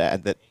teams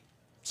that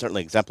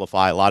certainly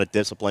exemplify a lot of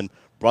discipline.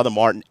 Brother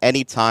Martin,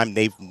 anytime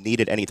they've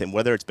needed anything,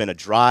 whether it's been a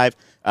drive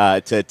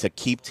to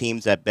keep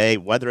teams at bay,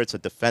 whether it's a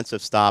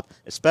defensive stop,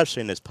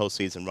 especially in this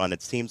postseason run,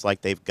 it seems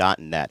like they've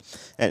gotten that.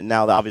 And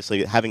now,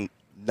 obviously, having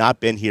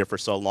not been here for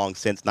so long,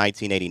 since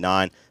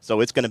 1989,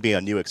 so it's going to be a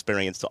new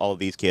experience to all of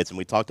these kids. And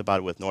we talked about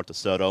it with North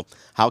DeSoto.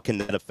 How can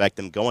that affect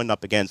them going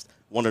up against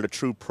one of the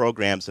true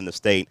programs in the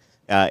state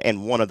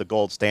and one of the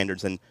gold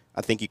standards, and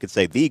I think you could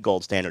say the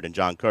gold standard in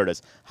John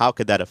Curtis? How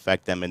could that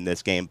affect them in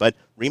this game? But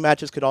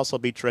rematches could also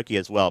be tricky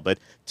as well. But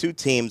two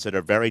teams that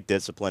are very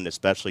disciplined,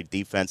 especially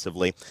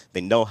defensively.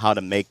 They know how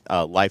to make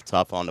life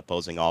tough on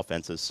opposing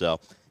offenses. So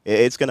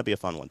it's going to be a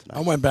fun one tonight.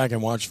 I went back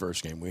and watched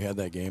first game. We had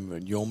that game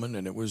in Yeoman,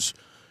 and it was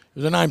a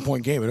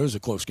 9-point game, but it was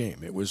a close game.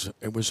 It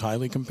was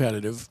highly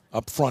competitive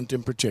up front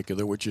in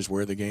particular, which is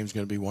where the game's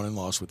going to be won and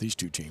lost with these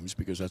two teams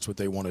because that's what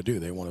they want to do.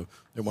 They want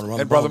to run. And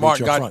the Brother ball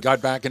Martin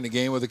got back in the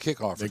game with a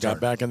kickoff. They got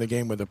back in the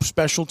game with a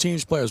special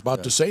teams player. I was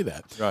about to say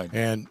that. Right.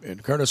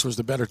 And Curtis was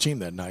the better team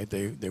that night.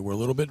 They were a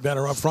little bit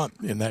better up front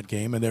in that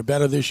game, and they're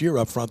better this year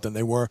up front than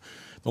they were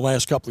the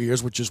last couple of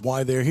years, which is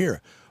why they're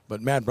here.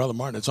 But Matt, Brother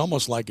Martin, it's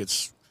almost like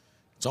it's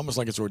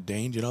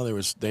ordained. You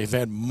know, they've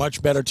had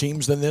much better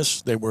teams than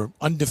this. They were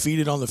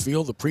undefeated on the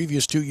field the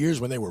previous 2 years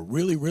when they were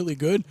really, really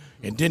good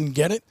and didn't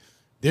get it.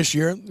 This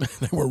year,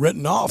 they were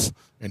written off,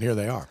 and here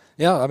they are.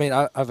 Yeah, I mean,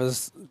 I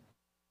was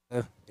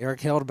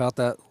Eric held about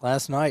that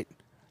last night.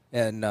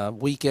 In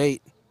Week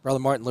 8, Brother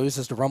Martin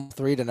loses to Rummel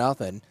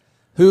 3-0.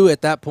 Who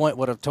at that point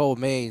would have told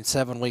me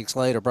 7 weeks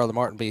later Brother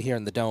Martin be here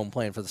in the Dome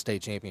playing for the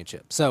state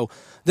championship? So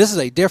this is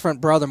a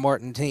different Brother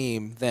Martin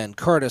team than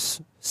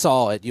Curtis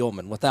saw at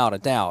Yeoman, without a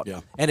doubt.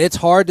 Yeah. And it's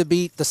hard to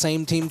beat the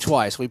same team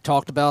twice. We've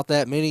talked about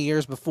that many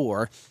years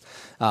before.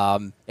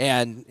 And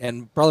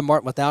Brother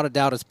Martin, without a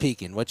doubt, is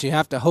peaking. What you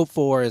have to hope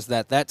for is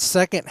that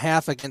second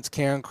half against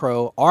Karen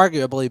Crow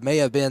arguably may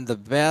have been the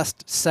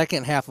best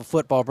second half of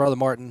football Brother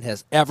Martin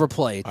has ever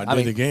played. I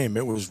did the game.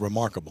 It was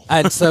remarkable.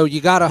 And so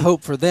you got to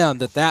hope for them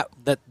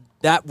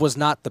that was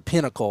not the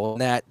pinnacle,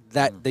 and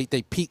that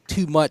they peaked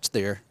too much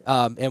there.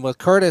 And with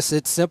Curtis,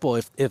 it's simple.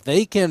 If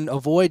they can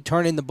avoid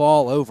turning the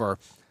ball over,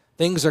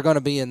 things are going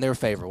to be in their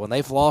favor. When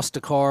they've lost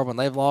to Carr, when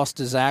they've lost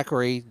to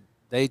Zachary,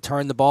 they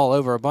turned the ball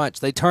over a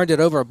bunch. They turned it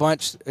over a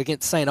bunch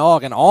against St.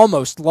 Aug and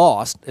almost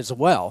lost as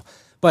well.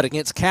 But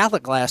against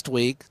Catholic last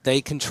week,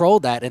 they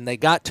controlled that, and they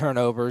got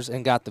turnovers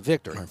and got the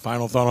victory. All right,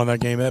 final thought on that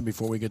game, Ed,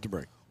 before we get to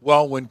break.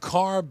 Well, when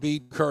Carr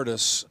beat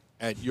Curtis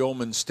at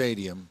Yeoman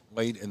Stadium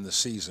late in the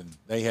season,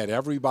 they had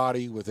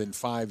everybody within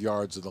 5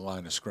 yards of the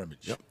line of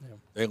scrimmage. Yep.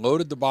 They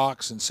loaded the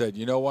box and said,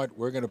 you know what,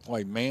 we're going to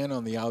play man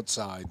on the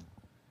outside,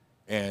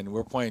 and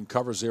we're playing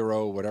cover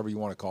zero, whatever you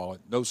want to call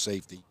it, no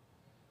safety,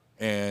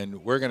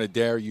 and we're going to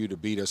dare you to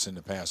beat us in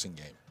the passing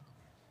game.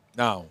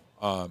 Now,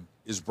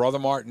 is Brother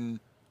Martin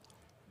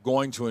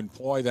going to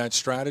employ that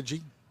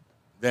strategy?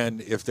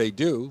 Then if they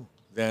do,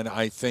 then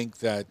I think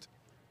that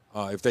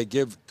if they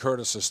give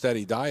Curtis a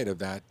steady diet of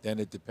that, then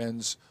it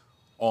depends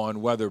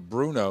on whether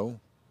Bruno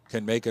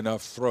can make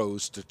enough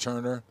throws to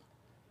Turner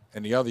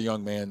and the other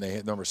young man, they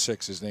hit number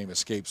 6, his name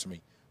escapes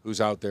me,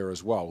 who's out there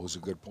as well, who's a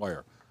good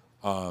player.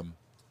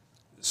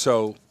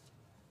 So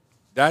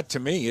that, to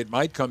me, it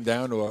might come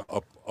down to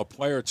a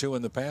player or two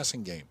in the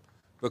passing game,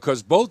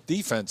 because both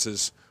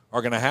defenses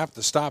are going to have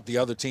to stop the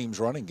other team's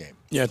running game.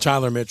 Yeah,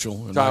 Tyler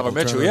Mitchell. And Tyler Michael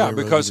Mitchell, Turner, yeah,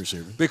 they're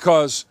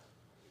really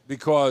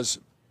because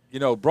you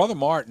know, Brother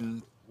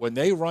Martin, when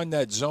they run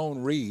that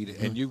zone read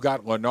and you've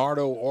got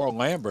Leonardo or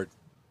Lambert,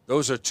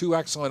 those are two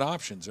excellent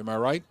options. Am I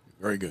right?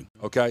 Very good.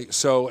 Okay,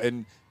 so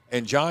and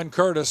John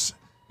Curtis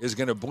is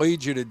going to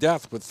bleed you to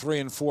death with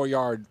 3- and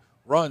 4-yard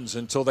runs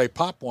until they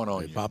pop one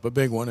on you. Pop a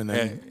big one,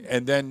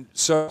 and then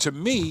so to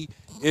me,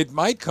 it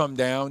might come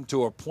down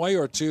to a play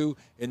or two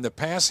in the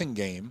passing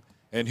game,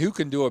 and who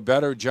can do a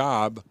better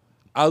job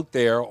out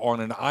there on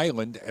an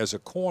island as a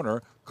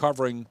corner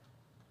covering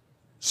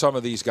some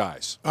of these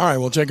guys. All right,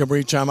 we'll take a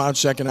brief timeout.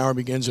 Second hour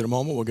begins in a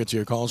moment. We'll get to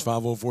your calls,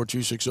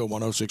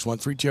 504-260-1061.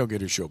 Three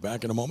Tailgaters Show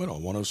back in a moment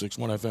on 106.1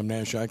 FM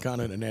Nash Icon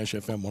and at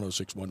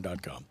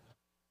NashFM1061.com.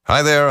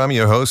 Hi there, I'm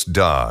your host,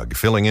 Dog,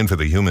 filling in for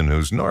the human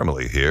who's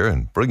normally here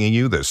and bringing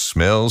you the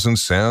smells and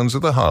sounds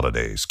of the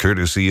holidays,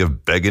 courtesy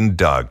of Beggin'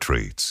 Dog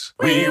Treats.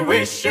 We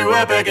wish you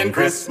a begging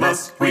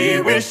Christmas.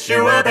 We wish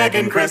you a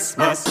begging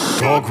Christmas.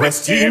 Dog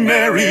rest ye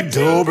merry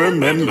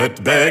Doberman,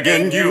 let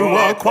begging you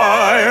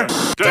acquire.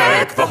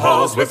 Deck the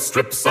halls with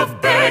strips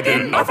of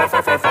begging. Arf, arf,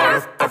 arf, arf,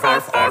 arf, arf,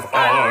 arf, arf,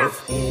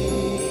 arf.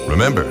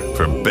 Remember,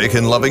 for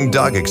bacon-loving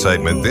dog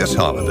excitement this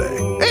holiday,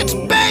 it's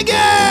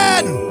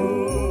beggin'!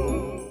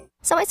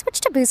 So I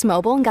switched to Boost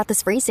Mobile and got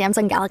this free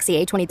Samsung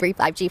Galaxy A23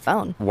 5G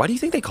phone. Why do you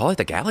think they call it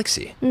the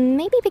Galaxy?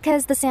 Maybe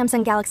because the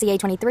Samsung Galaxy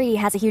A23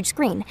 has a huge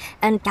screen,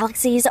 and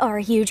galaxies are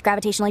huge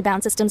gravitationally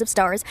bound systems of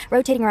stars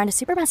rotating around a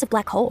supermassive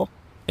black hole.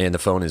 And the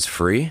phone is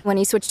free? When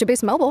you switch to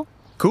Boost Mobile.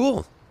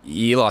 Cool.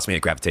 You lost me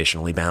at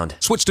gravitationally bound.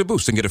 Switch to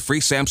Boost and get a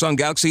free Samsung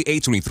Galaxy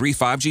A23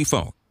 5G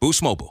phone.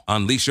 Boost Mobile.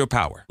 Unleash your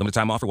power. Limited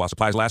time offer while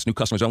supplies last. New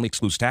customers only.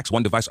 Excludes tax.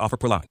 One device offer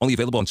per line. Only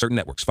available on certain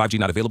networks. 5G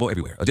not available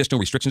everywhere. Additional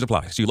restrictions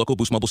apply. See your local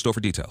Boost Mobile store for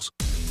details.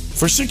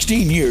 For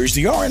 16 years,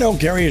 the R+L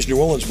Carriers New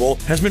Orleans Bowl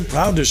has been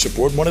proud to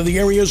support one of the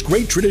area's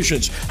great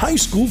traditions, high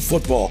school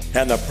football,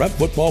 and the Prep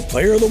Football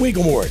Player of the Week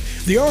Award.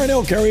 The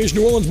R+L Carriers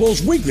New Orleans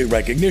Bowl's weekly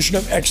recognition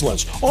of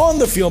excellence on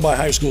the field by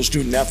high school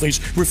student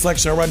athletes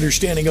reflects our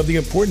understanding of the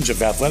importance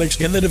of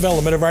athletics in the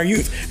development of our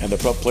youth. And the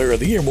Prep Player of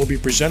the Year will be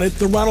presented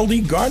the Ronald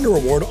E. Gardner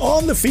Award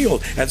on the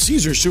field at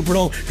Caesars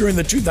Superdome during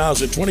the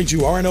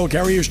 2022 R+L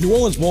Carriers New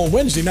Orleans Bowl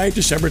Wednesday night,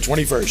 December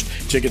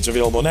 21st. Tickets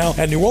available now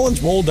at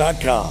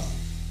NewOrleansBowl.com.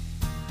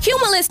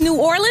 Cumulus New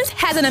Orleans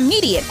has an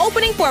immediate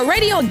opening for a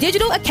radio and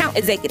digital account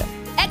executive.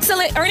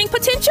 Excellent earning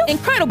potential,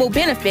 incredible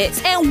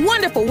benefits, and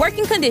wonderful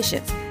working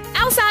conditions.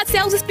 Outside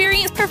sales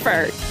experience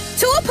preferred.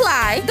 To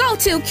apply, go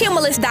to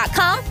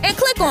Cumulus.com and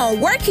click on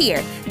Work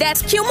Here.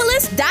 That's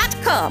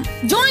Cumulus.com.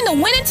 Join the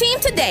winning team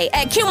today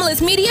at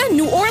Cumulus Media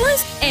New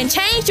Orleans and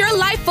change your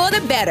life for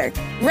the better.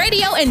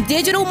 Radio and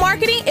digital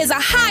marketing is a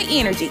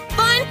high-energy,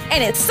 fun,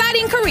 and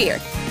exciting career.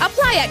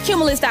 Apply at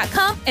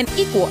Cumulus.com, an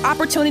equal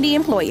opportunity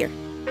employer.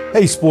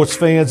 Hey sports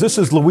fans, this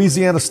is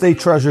Louisiana State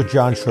Treasurer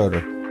John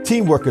Schroeder.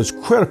 Teamwork is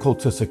critical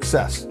to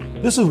success.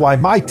 This is why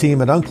my team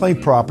at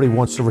Unclaimed Property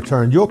wants to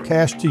return your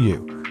cash to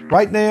you.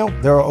 Right now,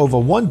 there are over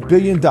 $1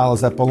 billion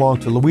that belong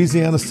to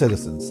Louisiana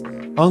citizens.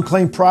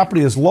 Unclaimed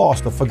Property has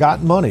lost or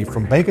forgotten money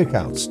from bank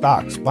accounts,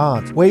 stocks,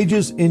 bonds,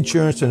 wages,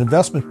 insurance, and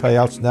investment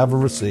payouts never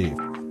received.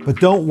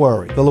 But don't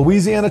worry, the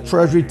Louisiana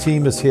Treasury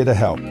team is here to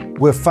help.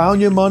 We've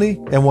found your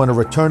money and want to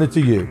return it to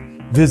you.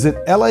 Visit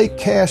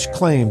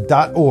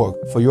lacashclaim.org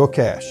for your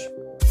cash.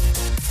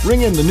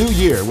 Ring in the new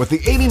year with the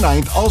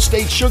 89th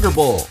Allstate Sugar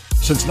Bowl.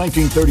 Since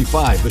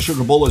 1935, the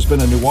Sugar Bowl has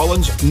been a New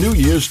Orleans New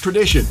Year's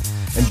tradition.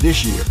 And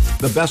this year,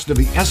 the best of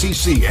the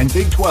SEC and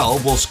Big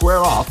 12 will square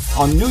off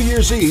on New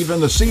Year's Eve in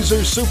the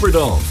Caesars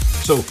Superdome.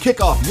 So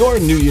kick off your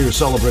New Year's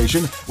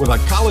celebration with a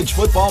college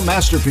football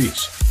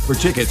masterpiece. For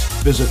tickets,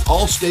 visit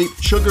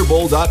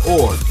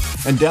allstatesugarbowl.org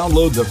and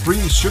download the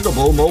free Sugar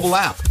Bowl mobile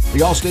app. The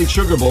Allstate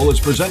Sugar Bowl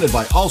is presented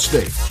by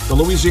Allstate, the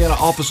Louisiana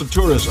Office of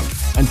Tourism,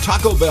 and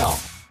Taco Bell.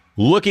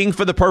 Looking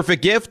for the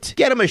perfect gift?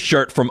 Get them a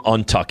shirt from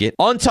Untuck It.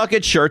 Untuck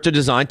It shirts are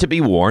designed to be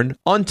worn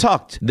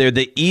untucked. They're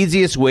the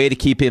easiest way to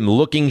keep him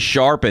looking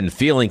sharp and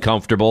feeling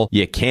comfortable.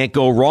 You can't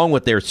go wrong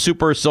with their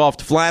super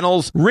soft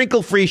flannels,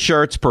 wrinkle-free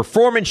shirts,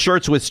 performance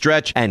shirts with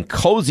stretch, and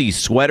cozy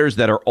sweaters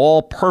that are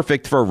all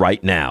perfect for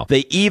right now.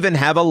 They even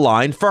have a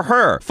line for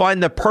her.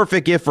 Find the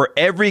perfect gift for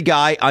every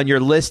guy on your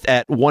list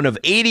at one of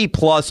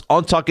 80-plus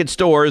Untuck It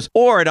stores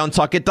or at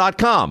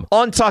untuckit.com.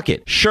 Untuck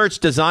It. Shirts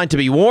designed to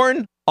be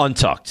worn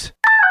untucked.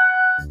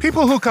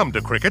 People who come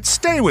to Cricket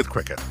stay with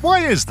Cricket.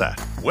 Why is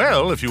that?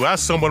 Well, if you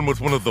ask someone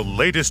with one of the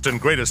latest and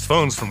greatest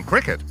phones from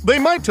Cricket, they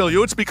might tell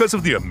you it's because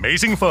of the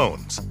amazing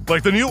phones.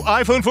 Like the new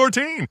iPhone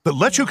 14 that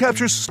lets you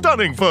capture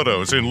stunning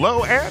photos in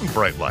low and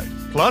bright light.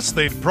 Plus,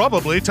 they'd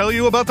probably tell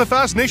you about the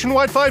fast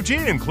nationwide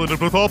 5G included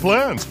with all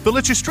plans that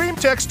lets you stream,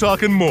 text,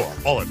 talk, and more,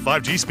 all at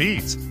 5G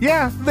speeds.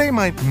 Yeah, they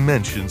might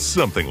mention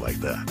something like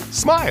that.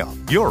 Smile,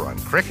 you're on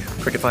Cricket.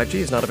 Cricket 5G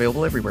is not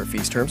available everywhere.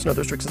 Fees, terms, and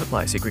other restrictions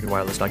apply. See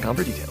cricketwireless.com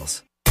for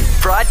details.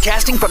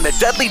 Broadcasting from the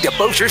Dudley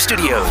DeBosier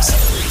Studios.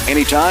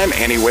 Anytime,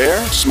 anywhere,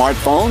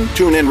 smartphone,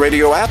 TuneIn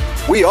radio app,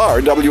 we are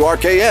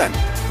WRKN.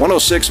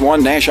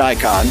 1061 Nash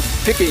Icon,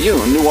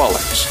 Picayune, New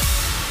Orleans.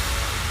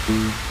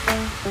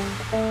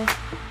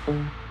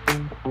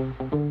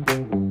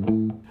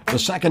 The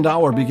second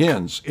hour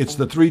begins. It's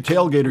the Three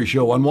Tailgaters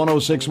Show on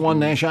 1061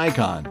 Nash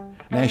Icon,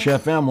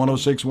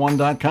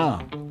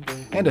 NashFM1061.com,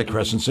 and at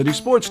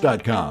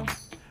CrescentCitySports.com.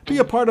 Be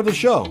a part of the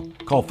show.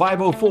 Call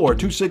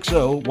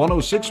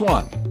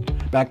 504-260-1061.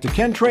 Back to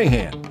Ken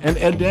Trahan and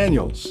Ed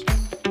Daniels.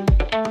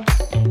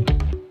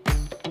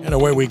 And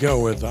away we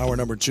go with hour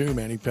number 2.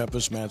 Manny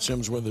Pepis, Matt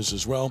Sims with us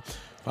as well.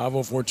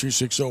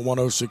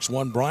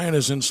 504-260-1061. Brian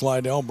is in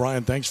Slidell.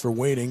 Brian, thanks for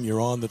waiting. You're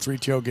on the Three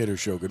Tailgaters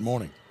Show. Good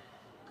morning.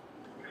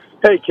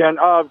 Hey, Ken.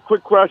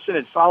 Quick question.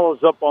 It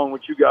follows up on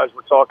what you guys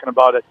were talking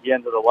about at the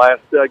end of the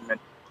last segment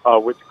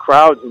with the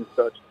crowds and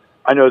such.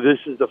 I know this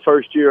is the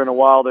first year in a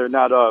while they're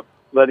not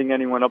letting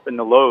anyone up in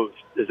the lows.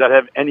 Does that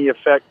have any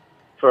effect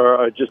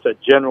for just a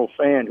general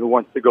fan who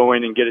wants to go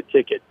in and get a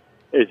ticket?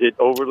 Is it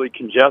overly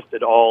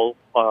congested, all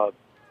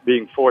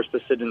being forced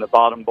to sit in the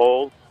bottom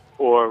bowl?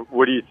 Or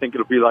what do you think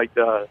it'll be like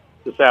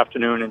this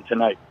afternoon and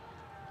tonight?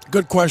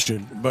 Good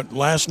question. But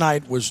last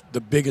night was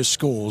the biggest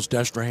schools,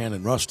 Destrehan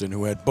and Ruston,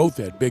 who both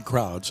had big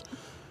crowds,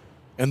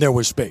 and there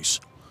was space.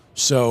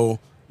 So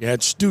you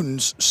had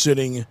students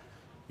sitting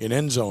in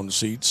end zone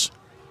seats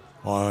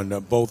on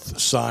both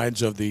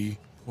sides of the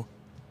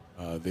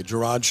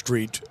Girard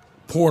Street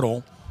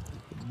portal,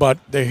 but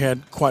they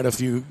had quite a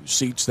few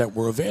seats that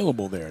were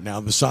available there. Now,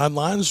 the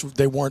sidelines,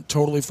 they weren't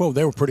totally full.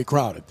 They were pretty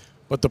crowded.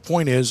 But the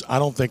point is, I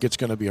don't think it's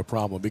going to be a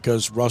problem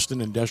because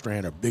Ruston and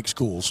Destrehan are big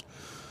schools,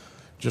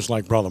 just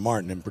like Brother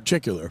Martin in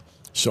particular.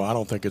 So I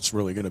don't think it's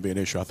really going to be an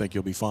issue. I think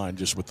you'll be fine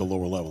just with the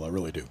lower level. I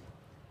really do.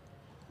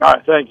 All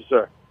right. Thank you,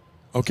 sir.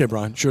 Okay,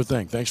 Brian. Sure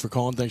thing. Thanks for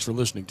calling. Thanks for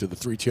listening to the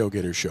Three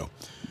Tailgaters Show.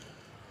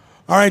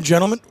 All right,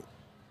 gentlemen.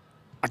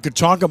 I could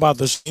talk about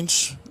the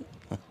Saints.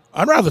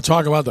 I'd rather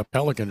talk about the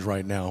Pelicans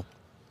right now.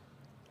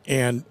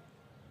 And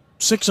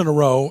 6 in a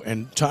row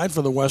and tied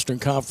for the Western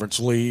Conference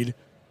lead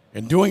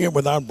and doing it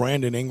without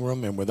Brandon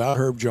Ingram and without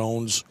Herb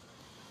Jones.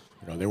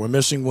 You know, they were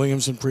missing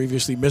Williamson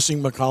previously,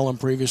 missing McCollum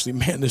previously.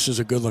 Man, this is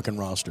a good-looking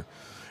roster,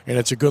 and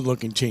it's a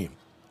good-looking team.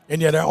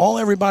 And yet all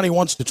everybody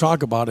wants to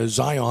talk about is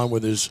Zion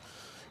with his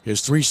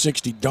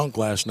 360 dunk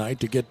last night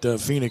to get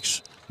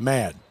Phoenix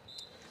mad.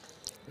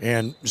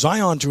 And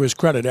Zion, to his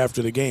credit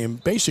after the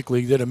game,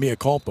 basically did a mea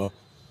culpa,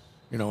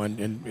 you know,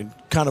 and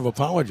kind of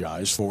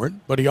apologized for it.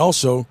 But he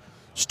also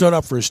stood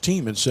up for his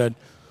team and said,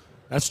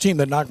 that's the team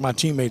that knocked my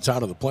teammates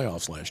out of the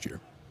playoffs last year.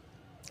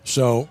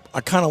 So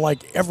I kind of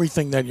like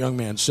everything that young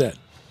man said.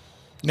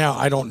 Now,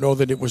 I don't know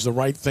that it was the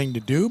right thing to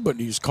do, but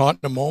he's caught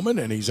in a moment,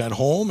 and he's at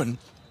home, and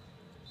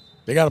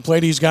they got to play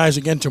these guys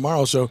again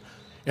tomorrow. So,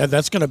 yeah,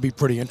 that's going to be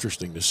pretty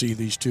interesting to see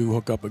these two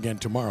hook up again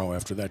tomorrow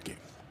after that game.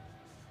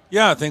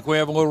 Yeah, I think we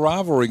have a little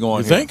rivalry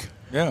going here. You think?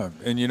 Yeah,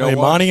 and you know what?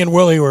 what? Monty and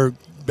Willie were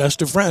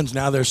best of friends.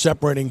 Now they're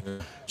separating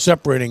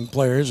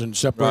players and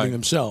separating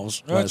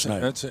themselves last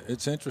night.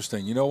 It's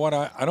interesting. You know what?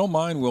 I don't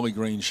mind Willie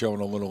Green showing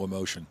a little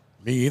emotion.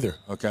 Me either.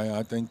 Okay,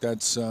 I think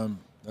that's a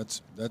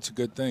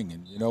good thing.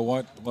 And you know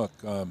what? Look,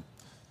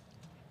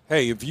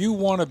 hey, if you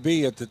want to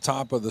be at the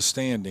top of the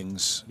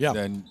standings,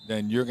 then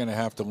you're going to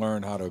have to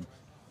learn how to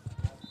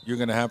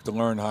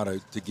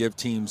give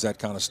teams that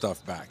kind of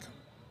stuff back.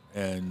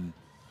 And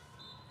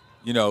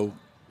you know,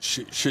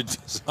 should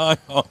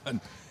Zion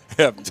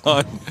have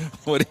done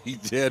what he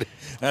did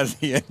at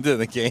the end of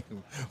the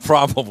game?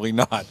 Probably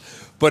not.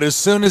 But as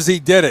soon as he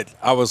did it,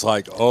 I was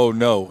like, oh,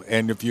 no.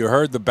 And if you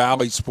heard the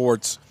Bally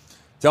Sports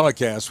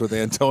telecast with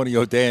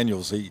Antonio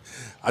Daniels,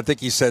 I think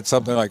he said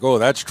something like, oh,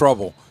 that's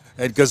trouble.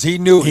 And because he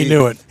knew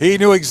it. He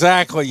knew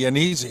exactly. And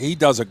he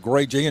does a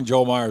great job. He and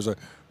Joe Myers are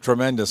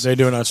tremendous. They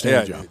do an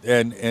outstanding job.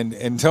 And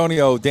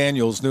Antonio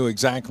Daniels knew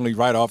exactly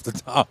right off the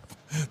top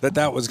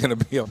that was going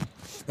to be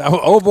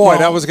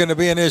that was going to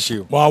be an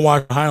issue. Well, I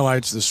watched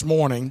highlights this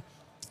morning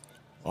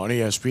on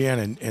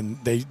ESPN, and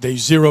they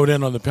zeroed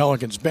in on the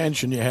Pelicans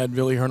bench, and you had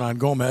Willy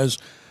Hernangomez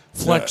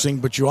flexing,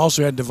 but you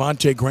also had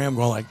Devontae Graham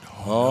going like,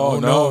 oh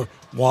no.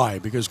 Why?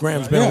 Because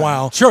Graham's been a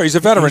while. Sure, he's a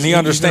veteran. He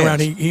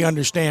understands. He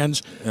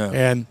understands.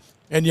 Yeah.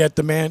 And yet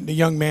the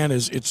young man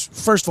it's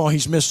first of all,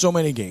 he's missed so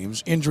many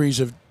games. Injuries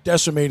have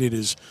decimated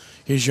his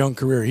young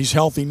career. He's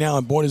healthy now,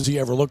 and boy, does he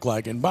ever look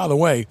like. And by the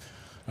way,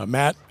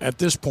 Matt, at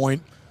this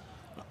point,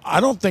 I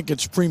don't think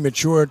it's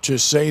premature to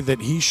say that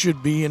he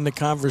should be in the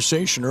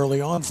conversation early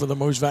on for the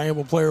most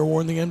valuable player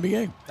award in the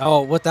NBA.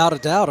 Oh, without a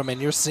doubt. I mean,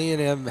 you're seeing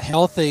him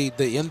healthy,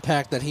 the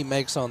impact that he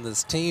makes on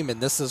this team,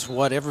 and this is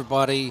what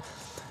everybody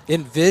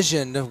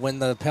envisioned when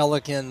the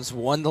Pelicans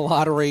won the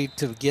lottery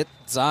to get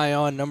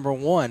Zion number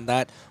one,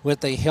 that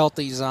with a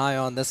healthy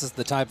Zion, this is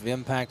the type of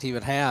impact he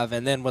would have.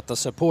 And then with the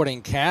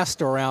supporting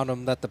cast around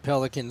him that the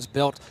Pelicans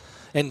built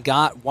and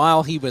got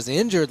while he was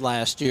injured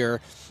last year,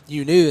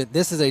 you knew that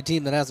this is a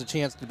team that has a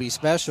chance to be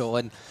special.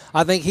 And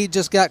I think he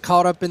just got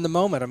caught up in the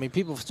moment. I mean,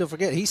 people still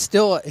forget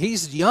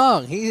he's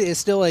young. He is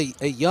still a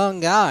young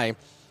guy.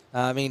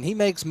 I mean, he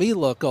makes me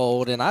look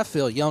old, and I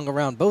feel young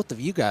around both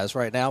of you guys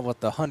right now with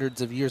the hundreds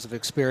of years of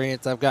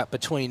experience I've got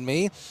between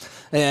me.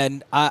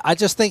 And I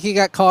just think he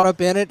got caught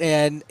up in it.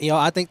 And,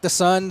 I think the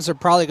Suns are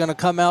probably going to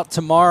come out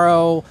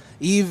tomorrow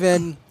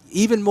even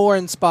more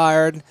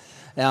inspired.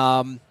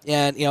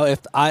 If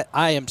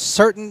I am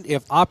certain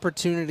if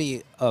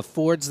opportunity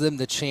affords them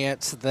the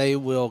chance, they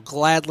will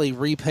gladly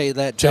repay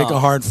that Take dump. a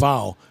hard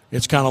foul.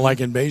 It's kind of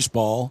like in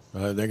baseball.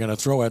 They're going to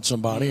throw at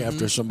somebody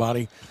after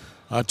somebody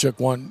took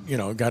one,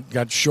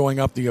 got showing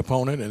up the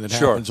opponent, and it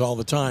happens all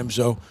the time.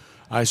 So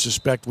I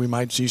suspect we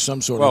might see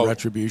some sort of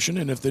retribution.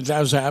 And if that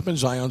does happen,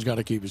 Zion's got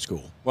to keep his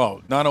cool.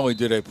 Well, not only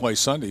do they play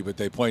Sunday, but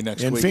they play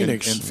next week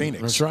in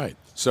Phoenix. That's right.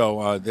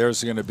 So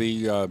there's going to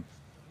be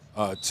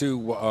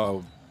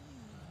two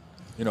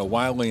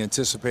wildly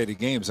anticipated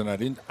games, and I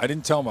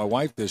didn't tell my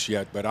wife this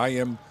yet, but I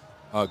am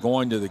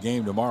going to the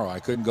game tomorrow. I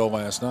couldn't go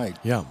last night.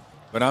 Yeah.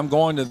 But I'm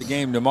going to the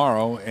game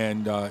tomorrow,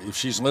 and if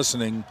she's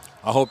listening,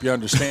 I hope you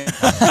understand.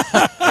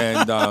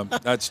 And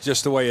that's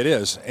just the way it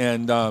is.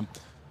 And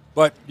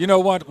but you know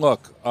what?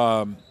 Look,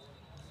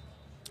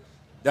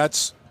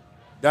 that's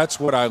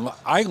what I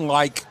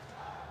like.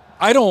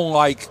 I don't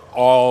like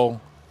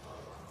all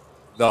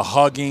the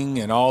hugging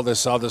and all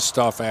this other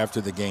stuff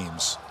after the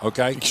games,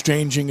 okay?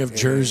 Exchanging of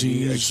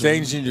jerseys.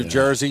 Exchanging of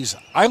jerseys.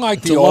 I like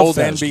It's the a love old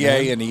fest,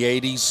 NBA man. in the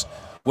 80s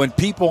when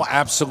people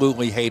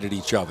absolutely hated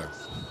each other,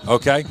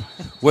 okay? It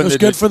was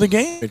good for the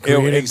game. It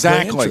created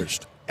exactly.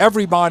 interest.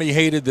 Everybody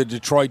hated the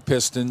Detroit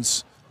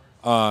Pistons.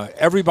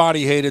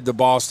 Everybody hated the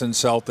Boston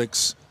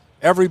Celtics.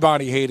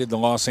 Everybody hated the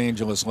Los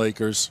Angeles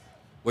Lakers,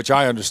 which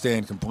I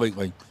understand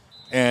completely.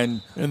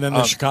 And then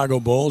the Chicago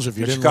Bulls. If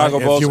you the didn't Chicago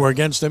like, Bulls, if you were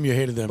against them, you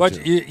hated them but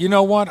too. you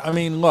know what? I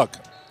mean, look,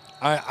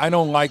 I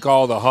don't like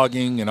all the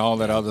hugging and all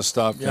that other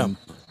stuff. Yeah.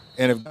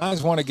 And if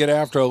guys want to get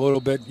after a little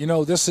bit,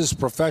 this is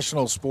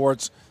professional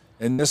sports,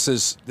 and this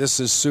is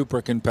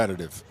super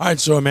competitive. All right,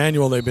 so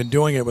Emmanuel, they've been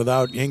doing it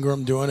without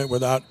Ingram, doing it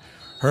without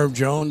Herb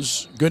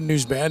Jones. Good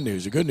news, bad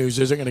news. The good news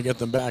is they're going to get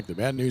them back. The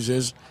bad news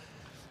is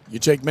you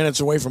take minutes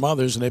away from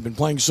others, and they've been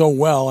playing so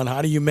well. And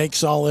how do you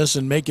make all this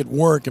and make it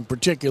work, in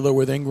particular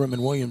with Ingram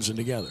and Williamson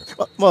together?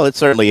 Well, it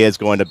certainly is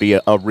going to be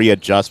a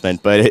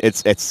readjustment, but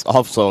it's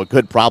also a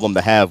good problem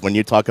to have when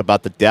you talk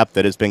about the depth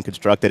that has been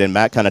constructed, and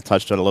Matt kind of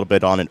touched on a little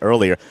bit on it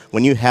earlier.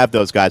 When you have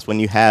those guys, when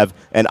you have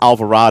an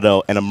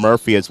Alvarado and a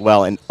Murphy as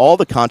well, and all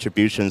the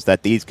contributions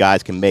that these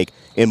guys can make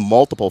in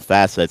multiple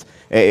facets,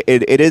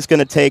 it is going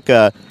to take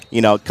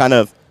kind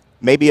of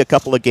maybe a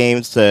couple of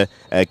games to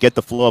get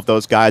the flow of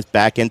those guys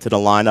back into the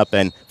lineup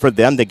and for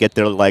them to get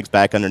their legs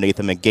back underneath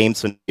them in game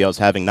scenarios,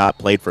 having not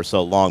played for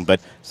so long. But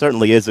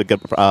certainly is a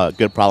good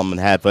problem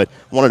to have. But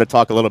wanted to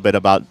talk a little bit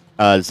about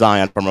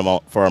Zion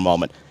for a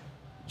moment.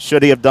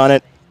 Should he have done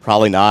it?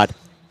 Probably not.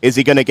 Is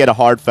he going to get a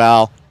hard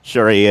foul?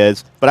 Sure he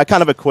is. But I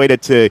kind of equate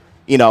it to,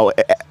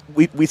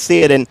 we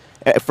see it in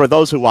for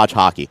those who watch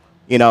hockey.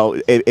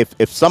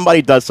 If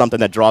somebody does something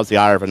that draws the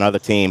ire of another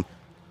team,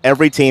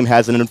 every team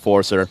has an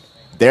enforcer.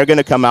 They're going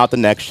to come out the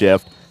next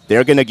shift.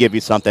 They're going to give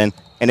you something,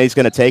 and he's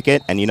going to take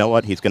it, and you know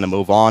what? He's going to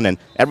move on, and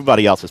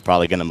everybody else is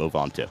probably going to move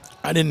on too.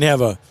 I didn't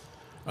have a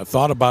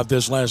thought about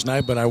this last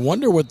night, but I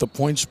wonder what the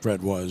point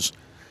spread was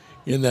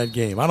in that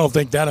game. I don't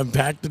think that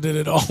impacted it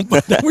at all,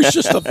 but that was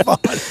just a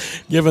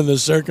thought given the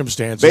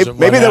circumstances.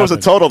 Maybe there was a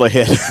total to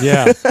hit.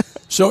 Yeah.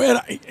 So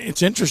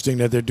it's interesting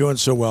that they're doing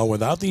so well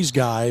without these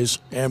guys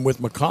and with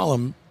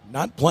McCollum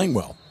not playing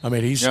well. I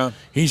mean,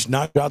 he's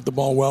not got the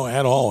ball well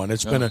at all, and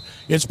it's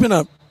been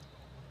a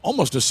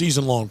almost a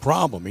season-long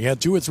problem. He had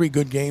 2 or 3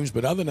 good games,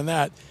 but other than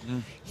that,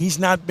 he's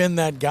not been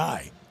that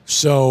guy.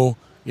 So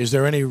is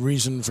there any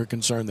reason for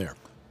concern there?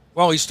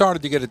 Well, he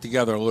started to get it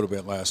together a little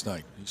bit last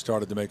night. He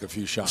started to make a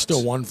few shots.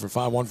 Still 1 for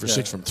 5, 1 for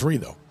 6 from 3,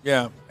 though.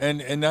 Yeah,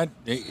 and that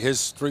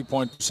his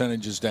three-point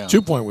percentage is down.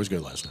 2-point was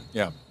good last night.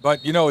 Yeah,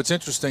 but, it's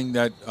interesting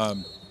that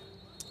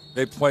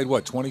they played,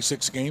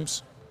 26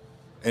 games?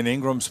 And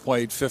Ingram's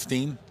played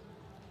 15,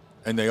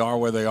 and they are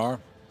where they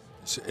are.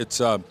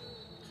 It's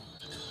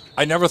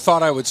I never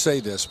thought I would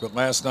say this, but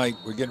last night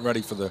we're getting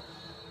ready for the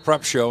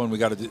prep show, and we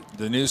got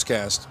the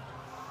newscast.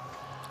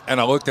 And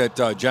I looked at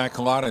Jack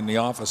Collada in the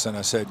office, and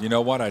I said, you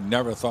know what? I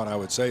never thought I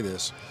would say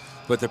this,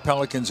 but the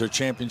Pelicans are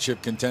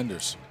championship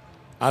contenders.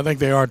 I think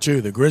they are, too.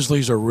 The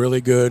Grizzlies are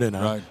really good, and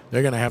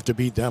they're going to have to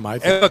beat them. I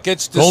think. Hey, look,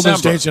 it's Golden December.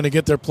 State's going to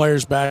get their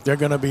players back. They're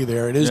going to be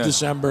there. It is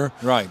December.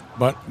 Right.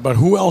 But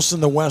who else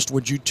in the West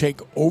would you take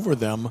over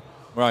them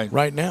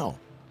right now?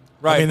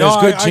 Right. I mean, there's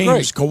good I agree.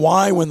 teams.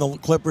 Kawhi, when the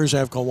Clippers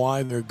have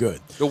Kawhi, they're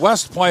good. The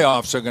West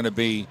playoffs are going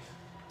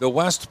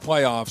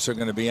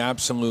to be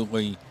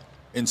absolutely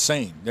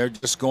insane. They're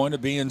just going to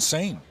be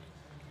insane.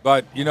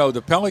 But,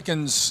 the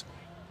Pelicans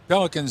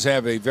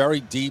have a very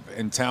deep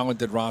and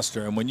talented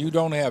roster, and when you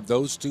don't have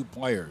those two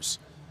players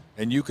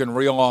and you can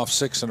reel off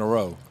 6 in a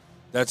row,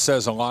 that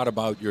says a lot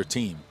about your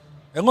team.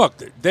 And look,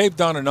 they've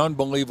done an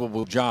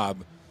unbelievable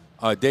job.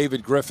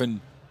 David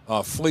Griffin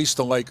fleeced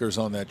the Lakers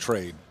on that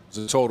trade. It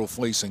was a total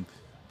fleecing.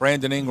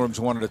 Brandon Ingram's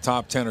one of the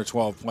top 10 or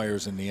 12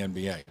 players in the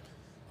NBA.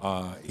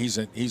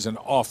 He's an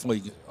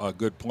awfully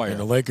good player. And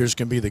the Lakers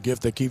can be the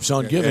gift that keeps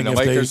on giving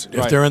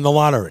if they're in the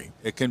lottery.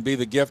 It can be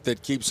the gift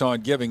that keeps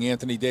on giving.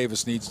 Anthony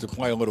Davis needs to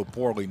play a little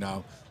poorly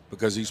now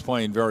because he's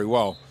playing very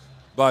well.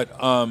 But,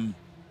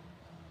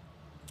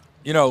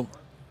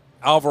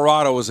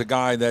 Alvarado was a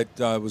guy that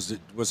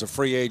was a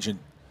free agent.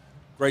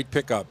 Great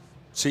pickup.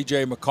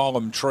 C.J.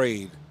 McCollum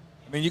trade.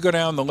 I mean, you go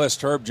down the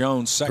list. Herb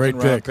Jones,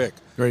 second-round pick.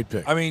 Great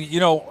pick. I mean,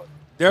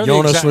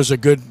 Jonas was a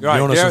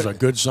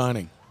good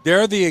signing.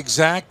 They're the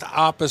exact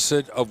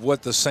opposite of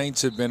what the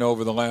Saints have been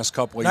over the last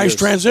couple of years. Nice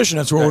transition.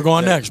 That's where we're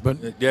going next.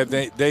 But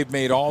they've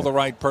made all the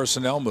right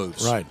personnel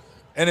moves. Right.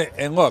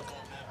 And look,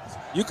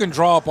 you can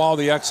draw up all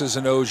the X's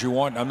and O's you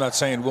want. I'm not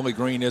saying Willie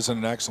Green isn't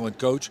an excellent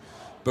coach,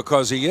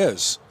 because he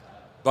is.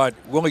 But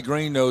Willie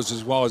Green knows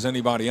as well as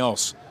anybody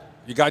else,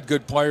 you got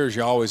good players,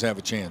 you always have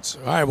a chance.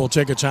 All right, we'll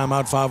take a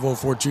timeout,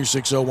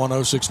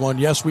 504-260-1061.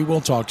 Yes, we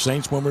will talk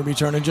Saints when we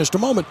return in just a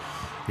moment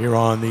here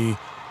on the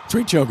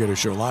Three Tailgater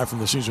Show, live from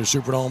the Caesars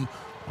Superdome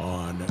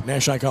on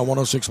Nash Icon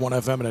 106.1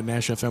 FM and at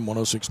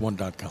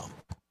NashFM1061.com.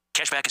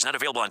 Cashback is not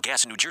available on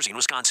gas in New Jersey and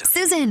Wisconsin.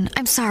 Susan,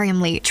 I'm sorry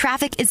I'm late.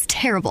 Traffic is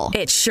terrible.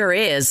 It sure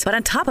is. But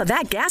on top of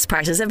that, gas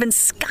prices have been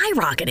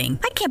skyrocketing.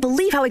 I can't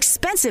believe how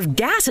expensive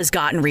gas has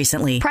gotten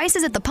recently.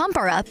 Prices at the pump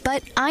are up,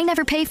 but I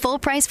never pay full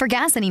price for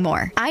gas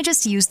anymore. I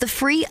just use the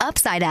free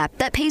Upside app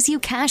that pays you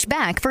cash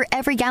back for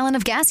every gallon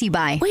of gas you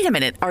buy. Wait a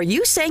minute. Are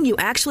you saying you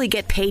actually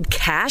get paid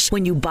cash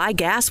when you buy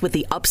gas with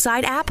the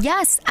Upside app?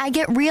 Yes, I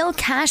get real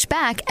cash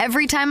back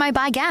every time I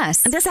buy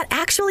gas. And does that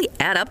actually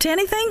add up to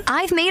anything?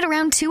 I've made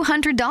around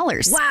 $200.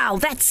 Wow,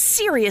 that's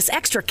serious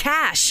extra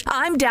cash.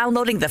 I'm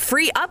downloading the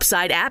free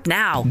Upside app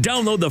now.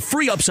 Download the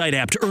free Upside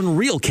app to earn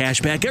real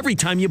cash back every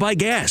time you buy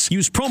gas.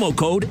 Use promo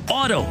code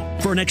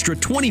AUTO for an extra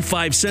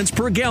 25 cents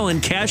per gallon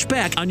cash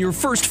back on your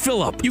first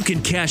fill-up. You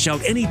can cash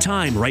out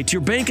anytime right to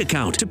your bank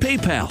account, to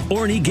PayPal,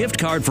 or any gift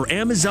card for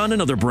Amazon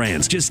and other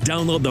brands. Just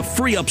download the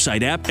free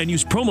Upside app and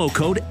use promo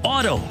code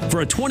AUTO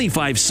for a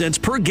 25 cents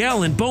per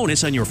gallon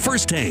bonus on your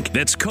first tank.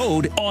 That's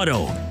code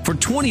AUTO for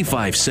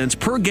 25 cents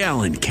per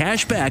gallon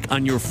cash back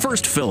on your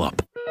first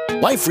fill-up.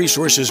 Life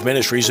Resources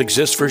Ministries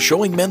exists for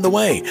showing men the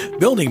way,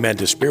 building men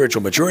to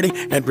spiritual maturity,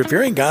 and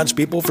preparing God's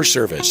people for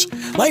service.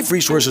 Life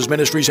Resources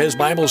Ministries has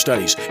Bible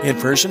studies in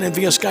person and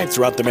via Skype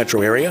throughout the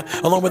metro area,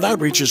 along with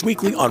outreaches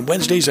weekly on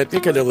Wednesdays at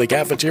Piccadilly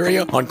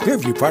Cafeteria on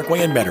Clearview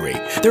Parkway in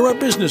Metairie. There are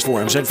business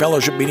forums and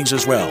fellowship meetings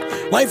as well.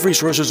 Life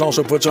Resources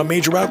also puts on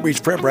major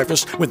outreach prayer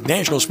breakfasts with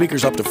national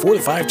speakers up to 4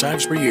 to 5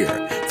 times per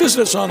year.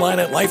 Visit us online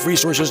at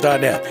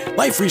liferesources.net.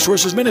 Life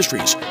Resources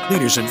Ministries,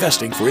 leaders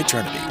investing for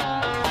eternity.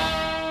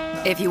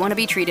 If you want to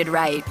be treated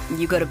right,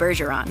 you go to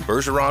Bergeron.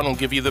 Bergeron will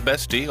give you the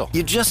best deal.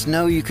 You just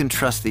know you can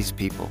trust these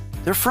people.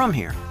 They're from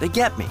here. They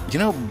get me. You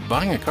know,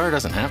 buying a car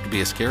doesn't have to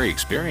be a scary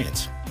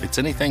experience. It's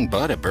anything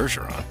but at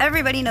Bergeron.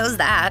 Everybody knows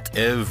that.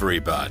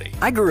 Everybody.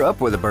 I grew up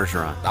with a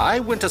Bergeron.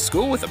 I went to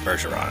school with a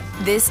Bergeron.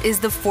 This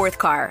is the 4th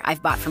car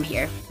I've bought from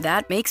here.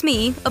 That makes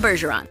me a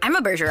Bergeron. I'm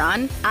a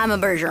Bergeron. I'm a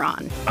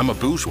Bergeron. I'm a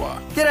bourgeois.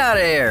 Get out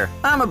of here.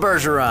 I'm a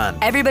Bergeron.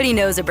 Everybody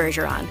knows a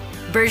Bergeron.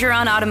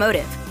 Bergeron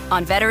Automotive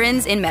on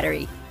Veterans in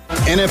Metairie.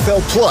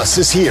 NFL Plus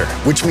is here,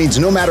 which means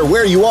no matter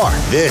where you are,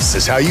 this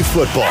is how you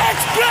football.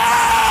 Let's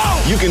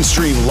go! You can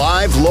stream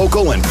live,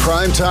 local, and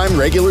primetime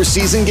regular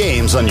season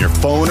games on your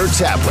phone or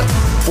tablet.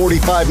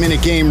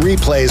 45-minute game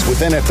replays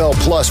with NFL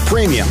Plus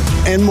Premium,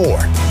 and more.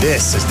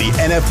 This is the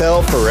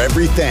NFL for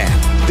every fan.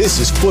 This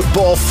is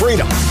football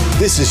freedom.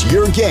 This is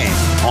your game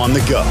on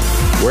the go.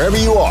 Wherever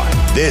you are,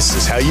 this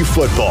is how you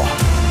football.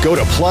 Go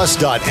to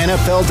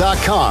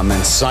plus.nfl.com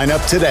and sign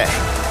up today.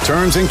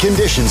 Terms and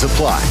conditions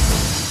apply.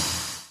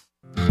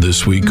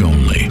 This week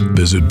only,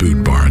 visit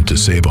Boot Barn to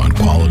save on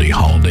quality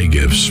holiday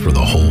gifts for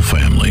the whole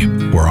family.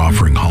 We're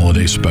offering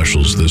holiday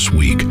specials this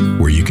week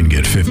where you can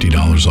get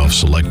 $50 off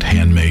select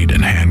handmade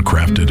and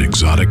handcrafted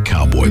exotic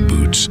cowboy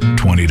boots,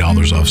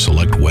 $20 off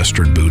select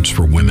Western boots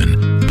for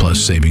women, plus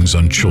savings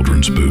on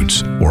children's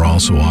boots. We're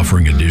also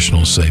offering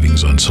additional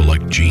savings on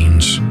select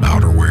jeans,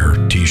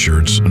 outerwear,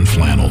 t-shirts, and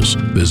flannels.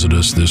 Visit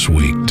us this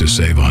week to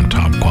save on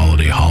top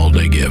quality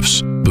holiday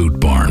gifts.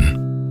 Boot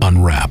Barn.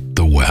 Unwrap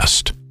the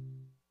West.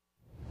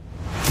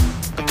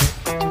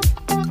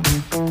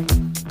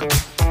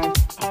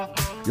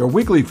 Your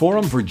weekly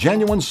forum for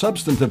genuine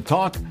substantive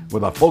talk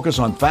with a focus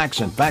on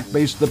facts and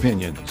fact-based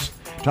opinions.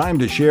 Time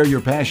to share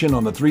your passion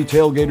on the Three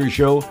Tailgater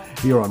Show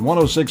here on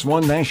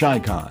 106.1 Nash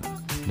Icon,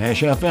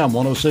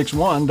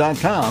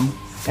 NashFM1061.com,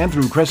 and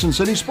through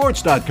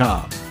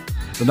CrescentCitySports.com.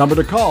 The number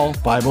to call,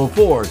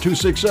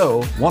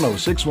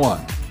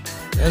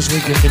 504-260-1061. As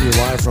we continue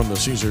live from the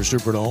Caesars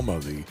Superdome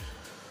of the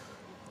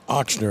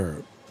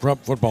Ochsner Prep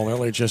Football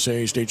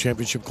LHSA State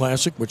Championship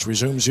Classic, which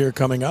resumes here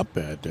coming up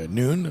at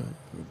noon.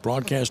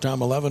 Broadcast time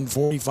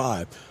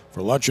 11:45.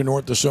 For Lutcher,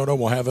 North DeSoto,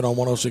 we'll have it on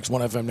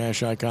 106.1 FM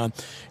Nash Icon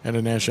and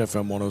at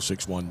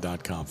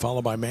NashFM1061.com.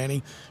 Followed by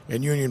Manny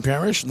and Union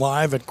Parish,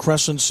 live at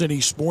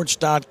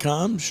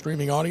CrescentCitySports.com,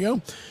 streaming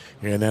audio.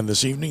 And then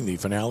this evening, the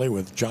finale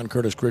with John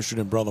Curtis Christian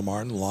and Brother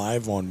Martin,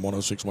 live on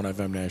 106.1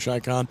 FM Nash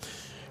Icon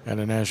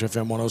and at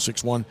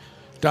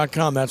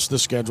NashFM1061.com. That's the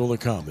schedule to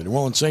come. The New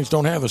Orleans Saints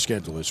don't have a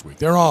schedule this week.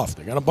 They're off.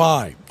 They got a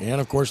bye.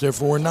 And, of course, they're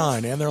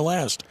 4-9, and they're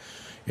last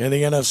in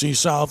the NFC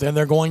South, and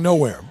they're going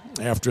nowhere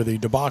after the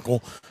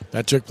debacle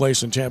that took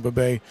place in Tampa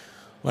Bay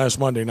last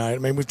Monday night. I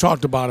mean, we've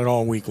talked about it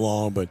all week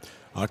long, but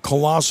a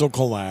colossal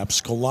collapse,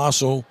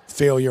 colossal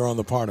failure on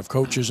the part of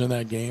coaches in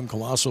that game,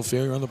 colossal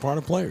failure on the part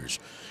of players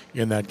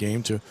in that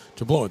game to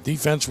blow it.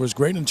 Defense was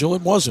great until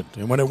it wasn't,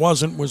 and when it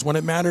wasn't was when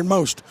it mattered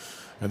most.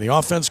 And the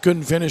offense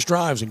couldn't finish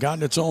drives and got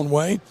in its own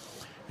way.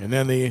 And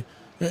then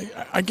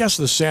I guess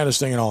the saddest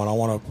thing and all, and I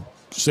want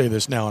to say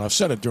this now, and I've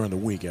said it during the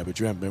week, but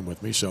you haven't been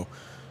with me, so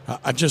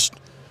I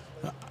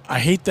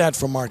hate that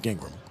for Mark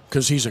Ingram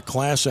because he's a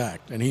class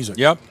act, and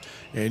Yep.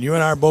 And you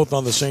and I are both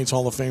on the Saints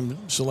Hall of Fame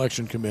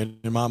selection committee.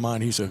 In my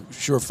mind, he's a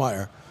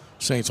surefire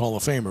Saints Hall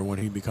of Famer when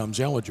he becomes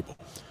eligible.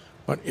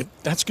 But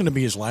that's going to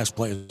be his last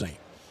play as a Saint.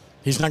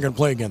 He's not going to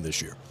play again this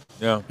year.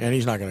 Yeah. And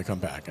he's not going to come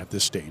back at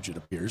this stage, it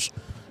appears.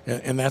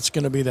 And that's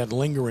going to be that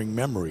lingering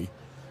memory.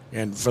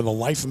 And for the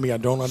life of me, I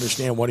don't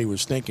understand what he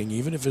was thinking.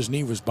 Even if his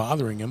knee was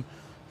bothering him,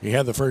 he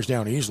had the first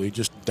down easily.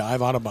 Just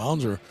dive out of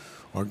bounds or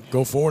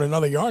go forward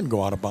another yard and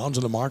go out of bounds,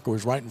 and the marker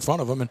was right in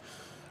front of him. And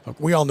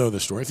we all know the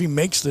story. If he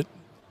makes the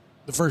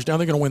first down,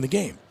 they're going to win the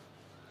game.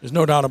 There's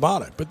no doubt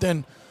about it. But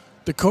then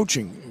the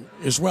coaching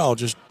as well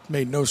just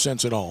made no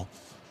sense at all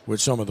with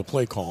some of the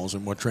play calls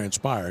and what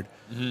transpired.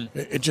 Mm-hmm.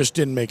 It just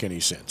didn't make any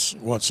sense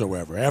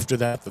whatsoever. After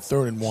that, the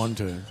 3rd and 1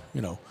 to,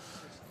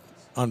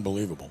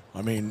 unbelievable.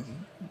 I mean,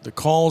 the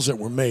calls that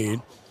were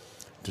made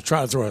to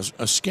try to throw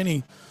a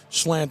skinny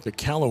slant to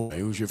Callaway,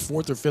 who's your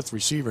 4th or 5th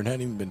receiver and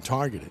hadn't even been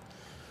targeted.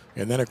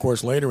 And then, of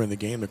course, later in the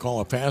game to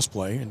call a pass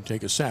play and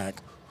take a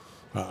sack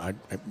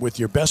with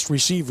your best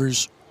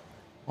receivers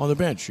on the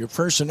bench. Your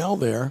personnel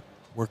there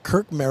were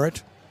Kirk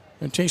Merritt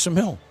and Taysom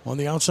Hill on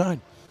the outside.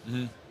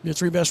 Mm-hmm. Your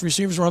 3 best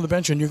receivers are on the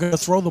bench, and you're going to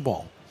throw the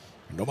ball.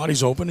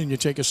 Nobody's open, and you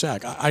take a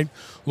sack.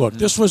 Look,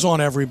 this was on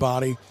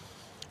everybody,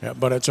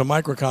 but it's a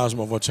microcosm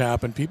of what's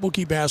happened. People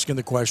keep asking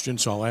the question,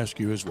 so I'll ask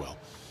you as well.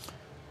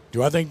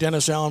 Do I think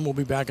Dennis Allen will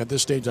be back at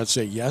this stage? I'd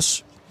say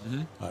yes.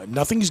 Mm-hmm.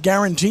 Nothing's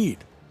guaranteed.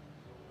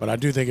 But I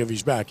do think if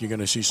he's back, you're going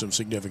to see some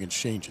significant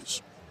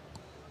changes.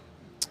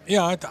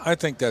 Yeah, I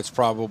think that's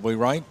probably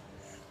right.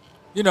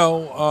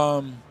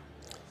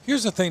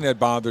 Here's the thing that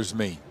bothers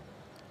me.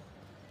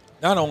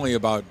 Not only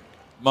about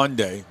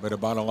Monday, but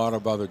about a lot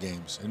of other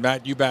games. And,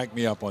 Matt, you back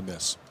me up on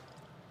this.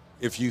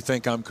 If you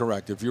think I'm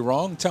correct. If you're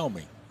wrong, tell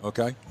me,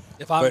 okay?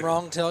 If I'm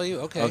wrong, tell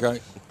you? Okay.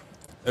 Okay.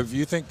 If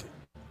you think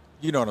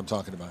 – you know what I'm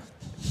talking about.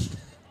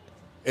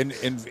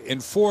 In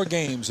 4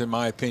 games, in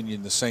my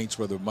opinion, the Saints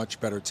were the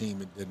much better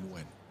team and didn't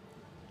win.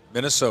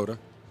 Minnesota,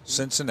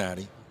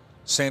 Cincinnati,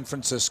 San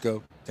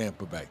Francisco,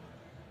 Tampa Bay.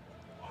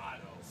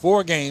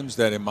 4 games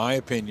that, in my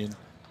opinion,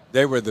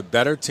 they were the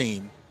better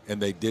team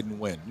and they didn't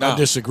win. Now, I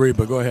disagree,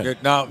 but go ahead.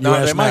 Now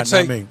they might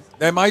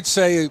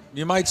say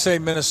you might say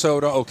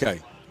Minnesota. Okay,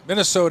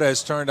 Minnesota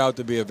has turned out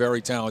to be a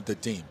very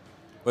talented team,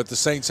 but the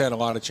Saints had a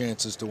lot of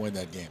chances to win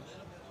that game.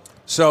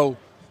 So,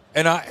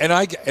 and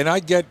I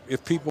get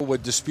if people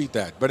would dispute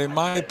that, but in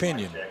my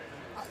opinion,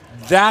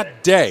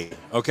 that day,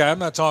 okay, I'm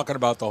not talking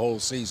about the whole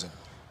season.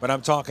 But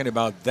I'm talking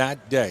about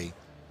that day.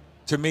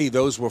 To me,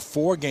 those were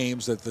 4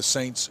 games that the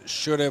Saints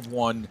should have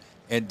won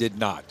and did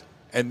not.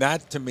 And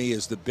that, to me,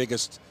 is the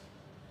biggest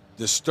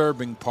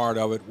disturbing part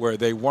of it, where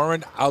they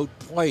weren't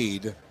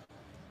outplayed,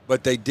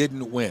 but they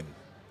didn't win.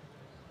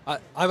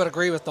 I would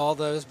agree with all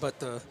those, but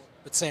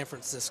San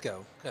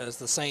Francisco, because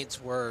the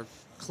Saints were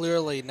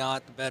clearly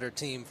not the better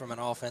team from an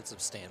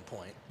offensive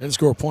standpoint. Didn't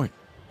score a point.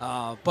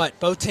 But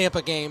both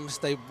Tampa games,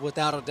 they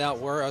without a doubt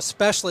were,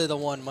 especially the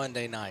one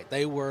Monday night,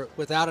 they were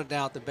without a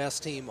doubt the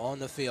best team on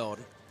the field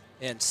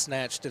and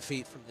snatched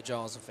defeat from the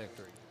jaws of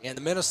victory. And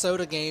the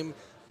Minnesota game,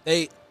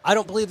 I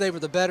don't believe they were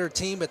the better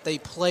team, but they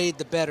played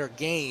the better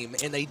game,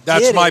 and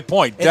That's my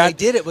point. And they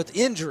did it with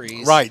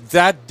injuries. Right.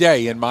 That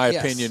day, in my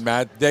opinion,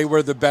 Matt, they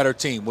were the better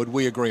team. Would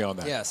we agree on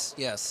that?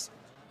 Yes.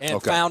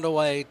 And found a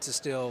way to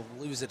still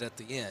lose it at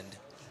the end.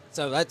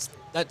 So that's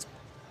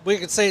we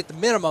could say at the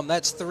minimum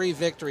that's 3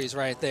 victories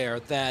right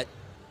there that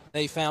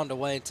they found a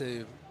way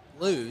to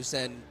lose,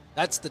 and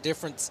that's the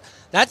difference.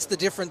 That's the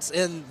difference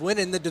in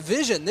winning the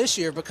division this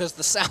year because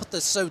the South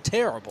is so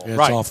terrible. Yeah,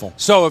 it's awful.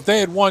 So if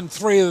they had won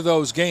 3 of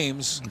those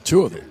games,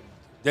 2 of them,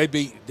 they'd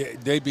be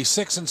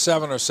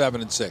 6-7 or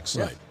 7-6,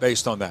 right?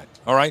 Based on that.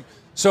 All right.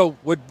 So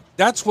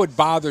that's what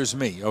bothers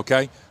me.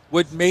 Okay,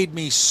 what made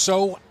me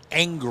so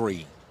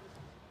angry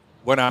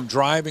when I'm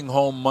driving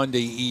home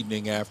Monday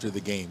evening after the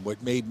game,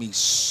 what made me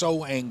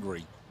so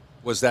angry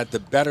was that the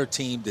better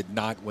team did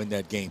not win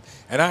that game.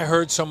 And I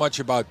heard so much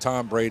about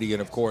Tom Brady,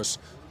 and of course,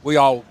 we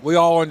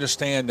all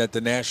understand that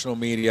the national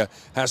media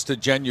has to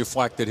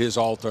genuflect at his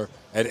altar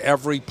at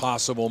every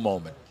possible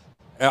moment.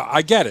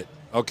 I get it,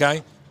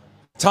 okay?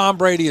 Tom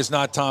Brady is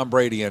not Tom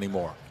Brady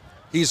anymore.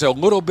 He's a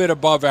little bit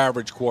above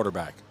average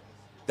quarterback.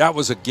 That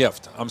was a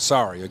gift. I'm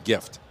sorry, a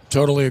gift.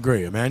 Totally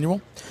agree.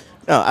 Emmanuel?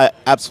 No,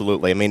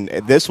 absolutely. I mean,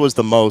 this was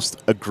the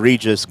most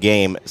egregious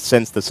game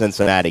since the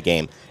Cincinnati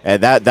game.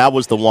 And that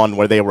was the one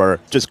where they were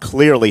just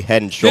clearly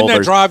head and shoulders.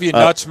 Didn't that drive you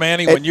nuts,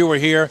 Manny, when you were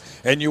here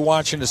and you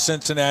watching the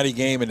Cincinnati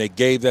game and they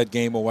gave that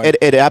game away?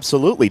 It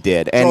absolutely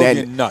did. Drove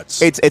you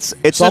nuts. It's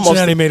Cincinnati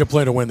almost made a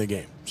play to win the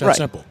game. It's that Right.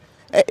 simple.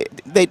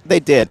 They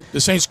did.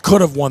 The Saints could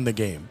have won the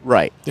game.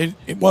 Right.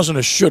 It wasn't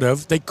a should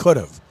have. They could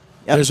have.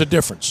 Yep. There's a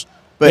difference.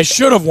 But- They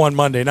should have won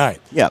Monday night.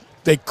 Yeah.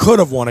 They could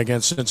have won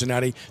against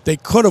Cincinnati. They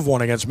could have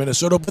won against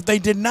Minnesota, but they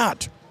did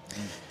not.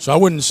 So I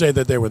wouldn't say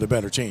that they were the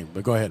better team.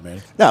 But go ahead,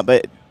 man. No,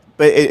 but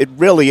it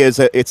really is.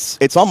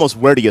 It's almost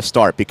where do you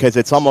start? Because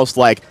it's almost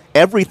like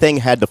everything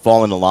had to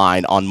fall in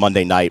line on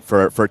Monday night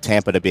for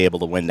Tampa to be able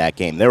to win that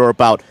game. There were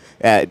about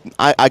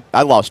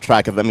I lost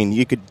track of. I mean,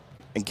 you could,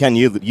 and Ken,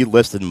 you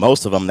listed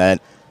most of them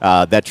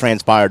that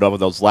transpired over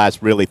those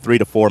last really 3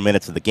 to 4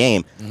 minutes of the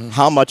game. Mm-hmm.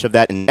 How much of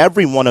that and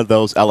every one of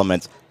those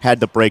elements had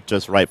to break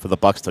just right for the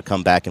Bucs to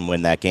come back and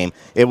win that game.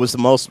 It was the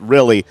most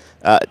really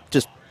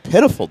just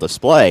pitiful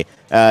display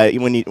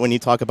when you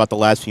talk about the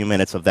last few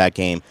minutes of that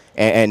game,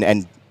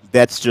 and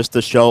that's just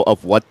the show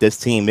of what this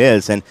team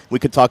is. And we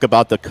could talk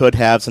about the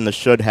could-haves and the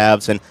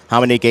should-haves and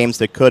how many games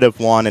they could have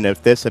won and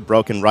if this had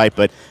broken right,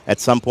 but at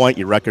some point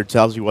your record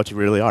tells you what you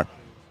really are.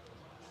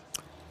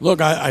 Look,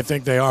 I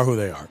think they are who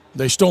they are.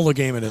 They stole the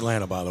game in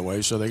Atlanta, by the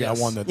way, so they got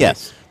one that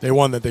they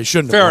won that they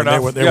shouldn't Fair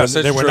have won. enough.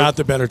 They were True. not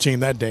the better team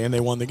that day, and they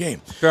won the game.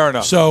 Fair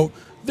enough. So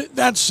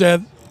that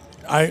said,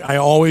 I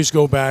always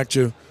go back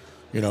to,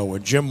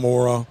 with Jim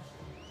Mora,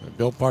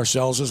 Bill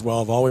Parcells as well.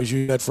 I've always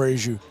used that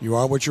phrase, you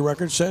are what your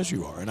record says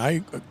you are.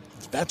 And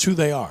that's who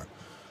they are.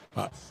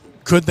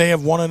 Could they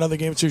have won another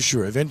game?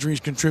 Sure. If injuries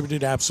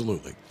contributed,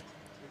 absolutely.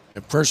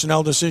 If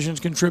personnel decisions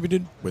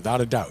contributed,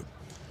 without a doubt.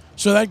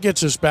 So that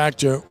gets us back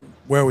to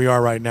where we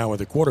are right now with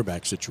the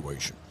quarterback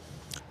situation.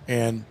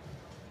 And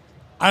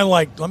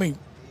let me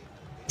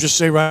just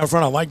say right up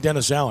front, I like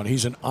Dennis Allen.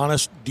 He's an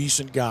honest,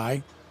 decent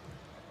guy.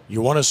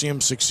 You want to see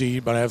him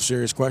succeed, but I have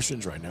serious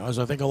questions right now, as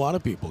I think a lot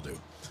of people do.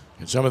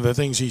 And some of the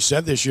things he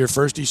said this year,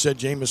 first he said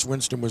Jameis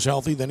Winston was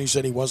healthy, then he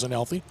said he wasn't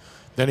healthy,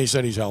 then he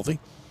said he's healthy.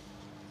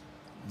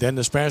 Then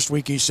this past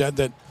week he said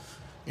that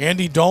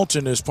Andy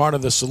Dalton is part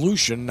of the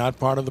solution, not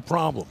part of the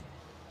problem.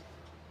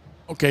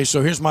 Okay,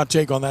 so here's my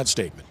take on that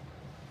statement.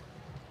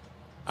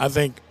 I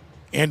think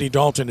Andy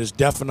Dalton is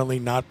definitely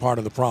not part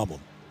of the problem.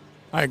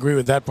 I agree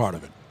with that part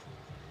of it.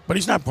 But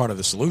he's not part of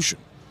the solution.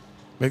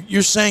 If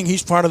you're saying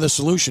he's part of the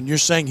solution, you're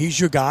saying he's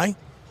your guy?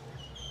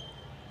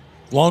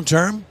 Long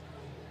term?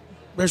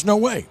 There's no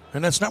way.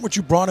 And that's not what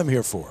you brought him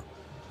here for.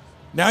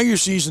 Now your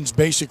season's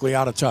basically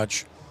out of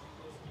touch.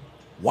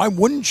 Why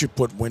wouldn't you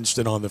put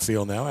Winston on the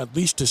field now, at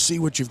least to see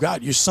what you've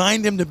got? You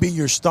signed him to be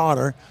your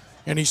starter,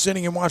 and he's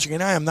sitting and watching.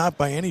 And I am not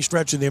by any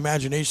stretch of the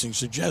imagination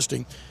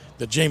suggesting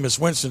that Jameis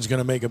Winston's going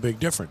to make a big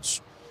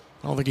difference.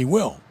 I don't think he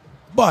will.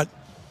 But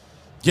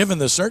given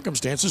the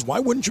circumstances, why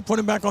wouldn't you put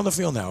him back on the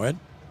field now, Ed?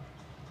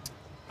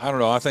 I don't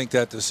know. I think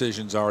that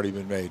decision's already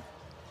been made.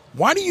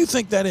 Why do you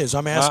think that is?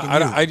 I'm asking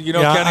you.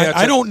 Kenny,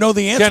 I don't know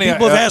the answer. Kenny,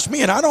 People have asked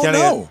me, and I don't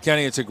know.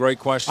 Kenny, it's a great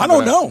question. I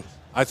don't know.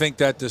 I think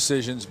that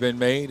decision's been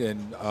made,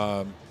 and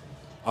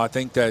I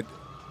think that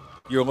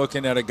you're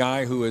looking at a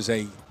guy who is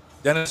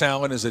Dennis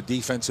Allen is a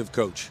defensive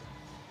coach.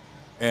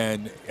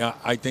 And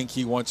I think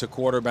he wants a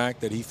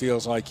quarterback that he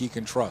feels like he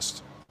can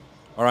trust.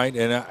 All right,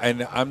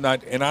 and I'm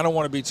not, and I don't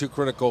want to be too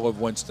critical of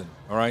Winston.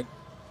 All right,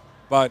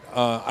 but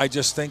I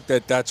just think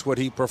that that's what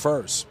he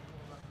prefers.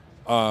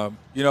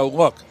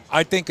 Look,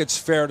 I think it's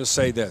fair to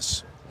say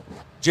this: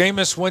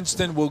 Jameis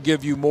Winston will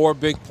give you more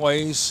big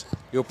plays.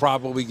 He'll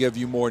probably give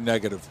you more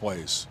negative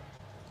plays.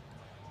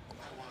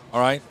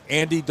 All right,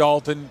 Andy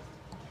Dalton,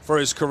 for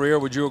his career,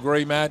 would you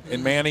agree, Matt?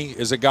 And Manny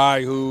is a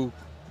guy who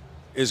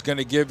is going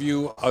to give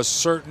you a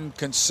certain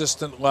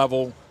consistent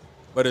level,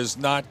 but is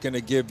not going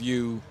to give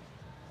you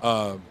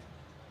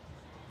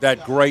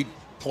that great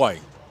play.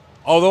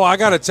 Although I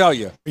got to tell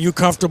you, are you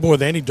comfortable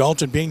with Andy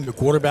Dalton being the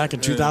quarterback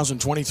in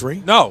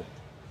 2023? No,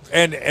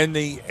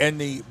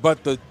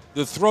 but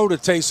the throw to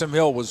Taysom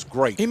Hill was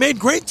great. He made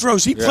great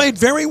throws. He played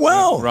very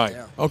well. Right.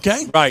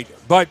 Okay. Right.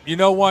 But you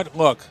know what?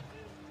 Look.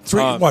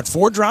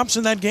 4 drops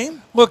in that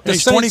game? Look,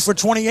 he's 20 for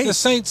 28.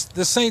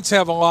 The Saints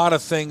have a lot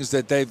of things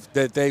that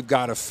they've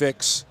got to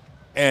fix,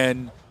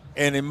 and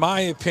in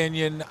my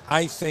opinion,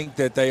 I think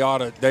that they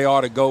ought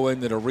to go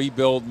into the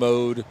rebuild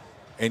mode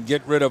and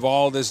get rid of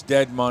all this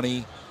dead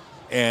money,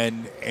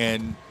 and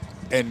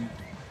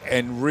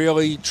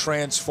really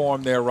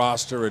transform their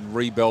roster and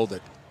rebuild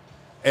it.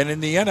 And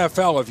in the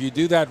NFL, if you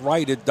do that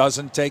right, it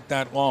doesn't take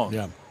that long.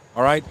 Yeah.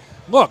 All right?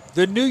 Look,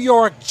 the New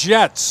York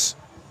Jets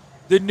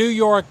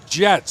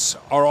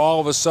are all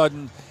of a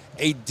sudden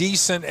a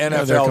decent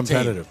NFL they're team.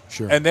 competitive,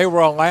 sure. And they were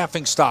a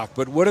laughing stock.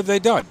 But what have they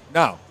done?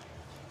 Now,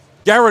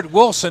 Garrett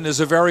Wilson is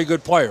a very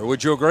good player.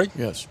 Would you agree?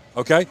 Yes.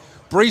 Okay?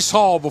 Breece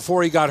Hall,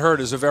 before he got hurt,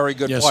 is a very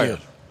good Yes, player. he is.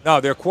 Now,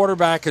 their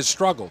quarterback has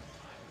struggled.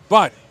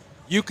 But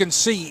you can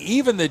see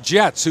even the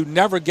Jets, who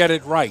never get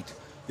it right,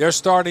 they're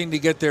starting to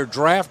get their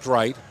draft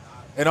right,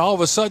 and all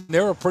of a sudden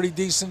they're a pretty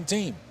decent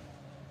team.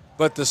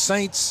 But the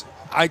Saints,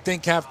 I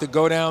think, have to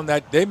go down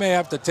that. They may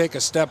have to take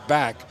a step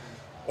back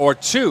or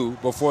two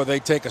before they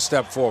take a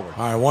step forward.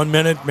 All right, 1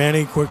 minute.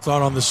 Manny, quick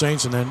thought on the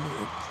Saints, and then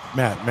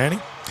Matt. Manny?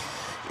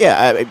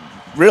 Yeah,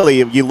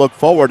 really, you look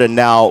forward, and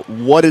now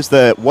what is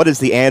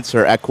the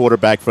answer at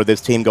quarterback for this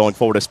team going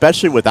forward,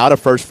 especially without a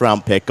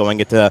first-round pick going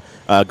into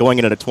the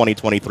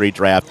 2023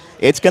 draft?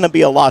 It's going to be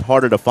a lot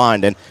harder to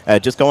find.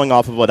 And just going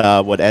off of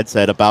what Ed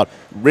said about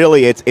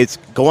really it's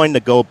going to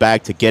go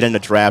back to getting the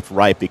draft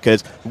right,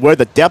 because where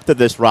the depth of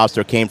this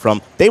roster came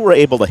from, they were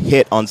able to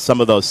hit on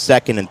some of those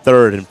second and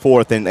third and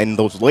fourth and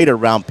those later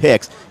round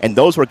picks, and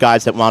those were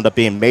guys that wound up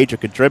being major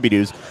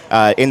contributors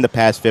in the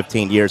past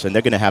 15 years, and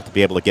they're going to have to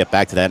be able to get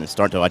back to that and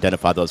start to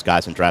identify those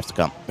guys in drafts to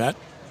come. Matt?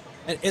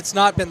 It's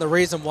not been the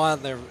reason why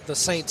the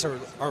Saints are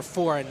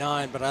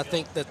 4-9, but I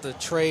think that the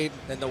trade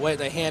and the way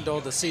they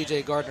handled the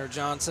C.J.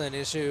 Gardner-Johnson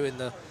issue in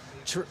the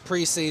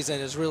preseason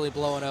is really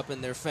blowing up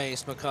in their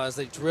face, because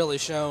they've really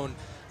shown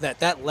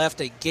that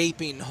left a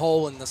gaping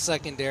hole in the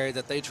secondary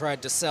that they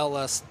tried to sell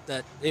us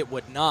that it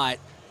would not.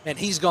 And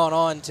he's gone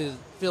on to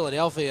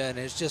Philadelphia, and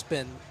it's just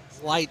been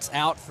lights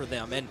out for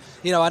them. And,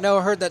 I know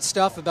I heard that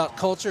stuff about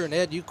culture, and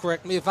Ed, you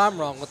correct me if I'm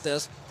wrong with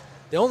this.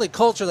 The only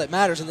culture that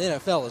matters in the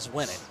NFL is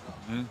winning.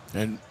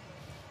 And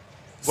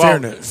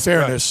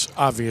fairness,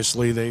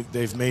 obviously,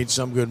 they've made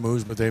some good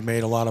moves, but they've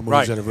made a lot of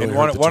moves that have really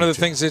hurt the one of the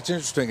team, things that's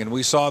interesting, and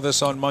we saw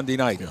this on Monday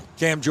night,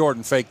 Cam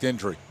Jordan faked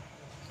injury.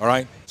 All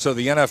right? So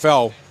the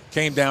NFL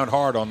came down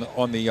hard on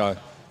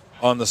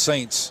the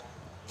Saints.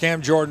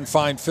 Cam Jordan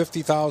fined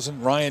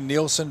 $50,000. Ryan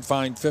Nielsen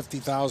fined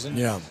 $50,000.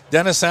 Yeah.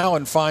 Dennis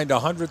Allen fined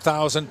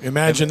 $100,000.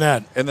 Imagine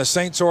that. And the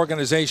Saints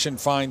organization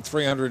fined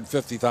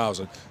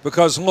 $350,000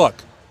 because, look,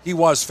 he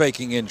was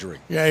faking injury.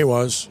 Yeah, he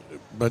was,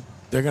 but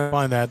they're going to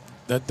find that.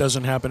 That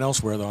doesn't happen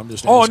elsewhere, though. I'm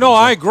just Oh, asking. no,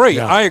 I agree.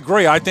 Yeah. I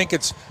agree. I think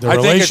it's the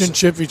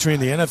relationship between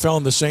the NFL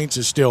and the Saints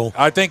is still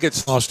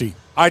frosty.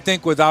 I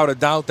think without a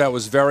doubt that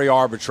was very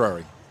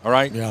arbitrary, all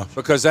right? Yeah.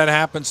 Because that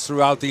happens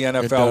throughout the It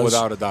NFL does.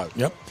 without a doubt.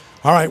 Yep.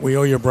 All right, we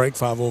owe you a break,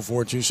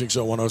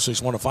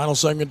 504-260-1061. A final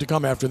segment to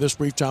come after this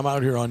brief time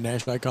out here on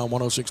Nash.com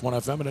 106.1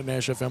 FM and at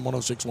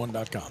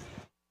NashFM1061.com.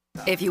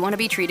 If you want to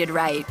be treated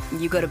right,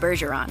 you go to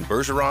Bergeron.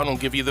 Bergeron will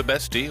give you the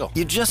best deal.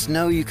 You just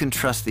know you can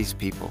trust these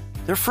people.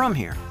 They're from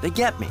here. They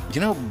get me.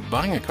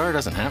 Buying a car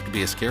doesn't have to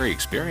be a scary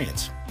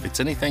experience. It's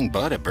anything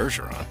but at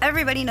Bergeron.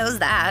 Everybody knows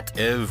that.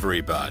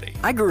 Everybody.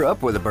 I grew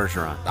up with a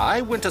Bergeron.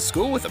 I went to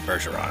school with a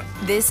Bergeron.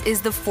 This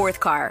is the fourth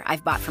car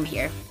I've bought from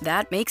here.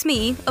 That makes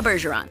me a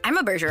Bergeron. I'm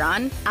a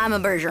Bergeron. I'm a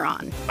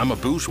Bergeron. I'm a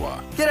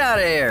bourgeois. Get out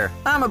of here.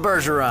 I'm a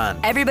Bergeron.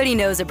 Everybody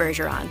knows a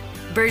Bergeron.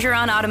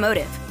 Bergeron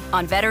Automotive.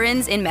 On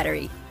Veterans in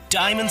Metairie.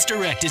 Diamonds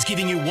Direct is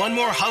giving you one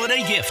more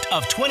holiday gift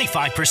of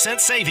 25%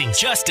 savings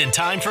just in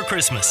time for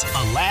Christmas.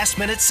 A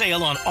last-minute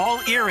sale on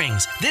all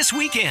earrings this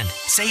weekend.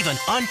 Save an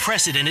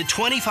unprecedented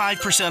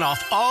 25%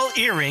 off all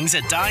earrings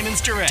at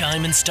Diamonds Direct.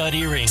 Diamond stud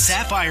earrings,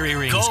 sapphire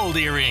earrings, gold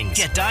earrings.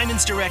 Get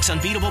Diamonds Direct's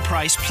unbeatable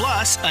price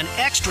plus an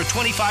extra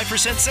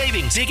 25%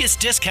 savings. Biggest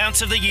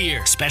discounts of the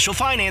year. Special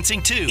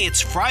financing too. It's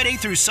Friday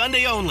through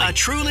Sunday only. A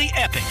truly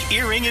epic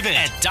earring event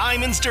at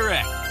Diamonds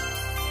Direct.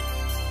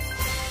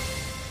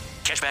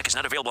 Cashback is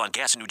not available on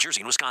gas in New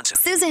Jersey and Wisconsin.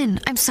 Susan,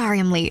 I'm sorry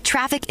I'm late.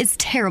 Traffic is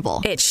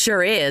terrible. It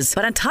sure is.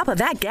 But on top of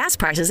that, gas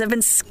prices have been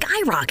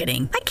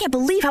skyrocketing. I can't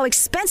believe how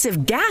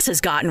expensive gas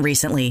has gotten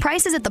recently.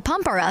 Prices at the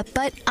pump are up,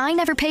 but I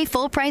never pay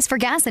full price for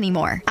gas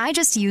anymore. I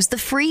just use the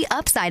free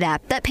Upside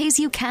app that pays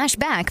you cash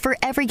back for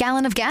every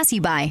gallon of gas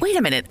you buy. Wait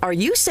a minute. Are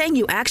you saying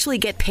you actually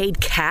get paid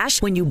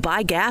cash when you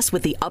buy gas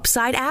with the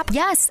Upside app?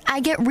 Yes,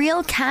 I get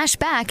real cash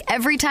back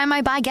every time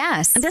I buy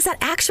gas. And does that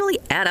actually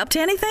add up to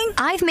anything?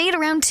 I've made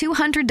around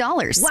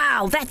 $200.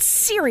 Wow, that's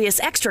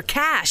serious extra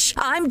cash.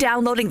 I'm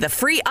downloading the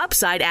free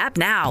Upside app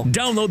now.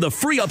 Download the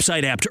free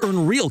Upside app to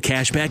earn real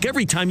cash back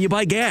every time you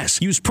buy gas.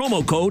 Use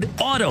promo code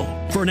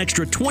AUTO for an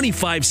extra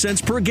 25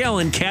 cents per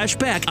gallon cash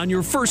back on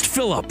your first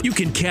fill-up. You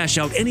can cash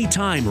out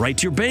anytime right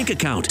to your bank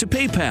account, to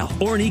PayPal,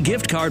 or an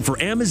e-gift card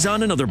for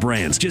Amazon and other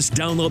brands. Just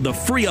download the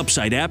free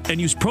Upside app and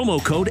use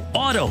promo code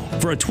AUTO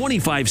for a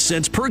 25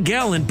 cents per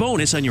gallon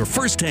bonus on your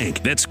first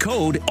tank. That's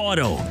code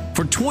AUTO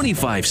for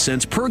 25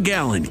 cents per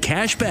gallon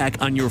cash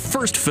back on your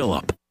first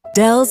fill-up.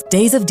 Dell's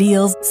Days of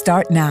Deals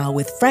start now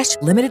with fresh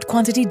limited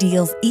quantity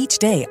deals each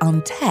day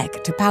on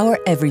tech to power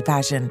every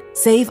passion.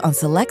 Save on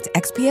select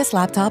XPS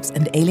laptops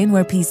and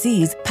Alienware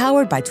PCs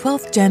powered by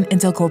 12th gen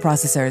Intel Core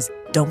processors.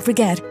 Don't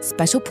forget,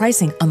 special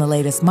pricing on the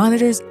latest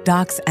monitors,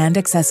 docks, and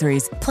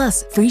accessories,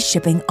 plus free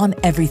shipping on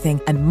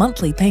everything and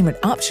monthly payment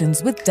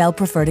options with Dell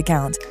Preferred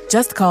Account.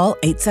 Just call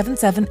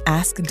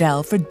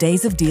 877-ASK-DELL for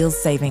days of deals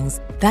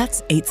savings.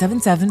 That's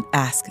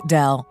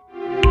 877-ASK-DELL.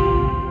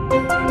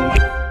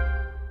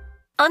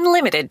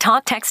 Unlimited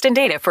talk, text, and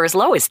data for as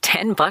low as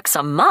 $10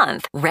 a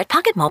month. Red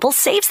Pocket Mobile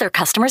saves their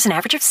customers an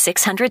average of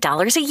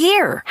 $600 a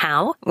year.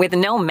 How? With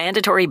no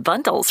mandatory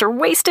bundles or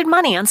wasted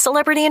money on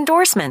celebrity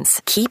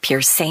endorsements. Keep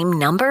your same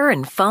number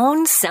and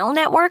phone, cell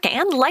network,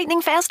 and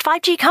lightning fast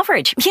 5G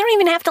coverage. You don't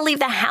even have to leave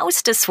the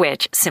house to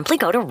switch. Simply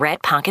go to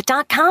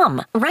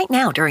redpocket.com. Right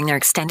now, during their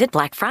extended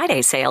Black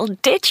Friday sale,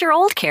 ditch your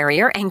old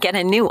carrier and get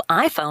a new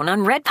iPhone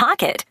on Red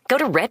Pocket. Go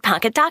to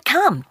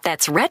redpocket.com.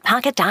 That's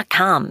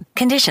redpocket.com.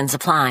 Conditions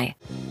apply.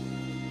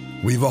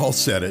 We've all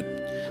said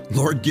it.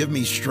 Lord, give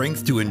me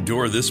strength to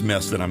endure this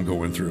mess that I'm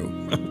going through.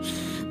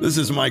 This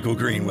is Michael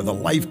Green with a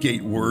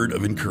LifeGate word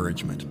of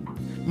encouragement.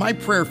 My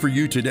prayer for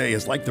you today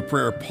is like the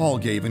prayer Paul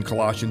gave in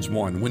Colossians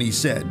 1 when he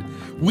said,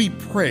 "We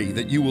pray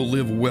that you will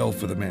live well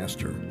for the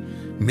Master,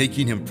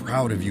 making him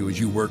proud of you as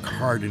you work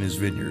hard in his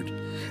vineyard.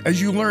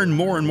 As you learn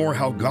more and more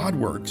how God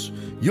works,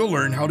 you'll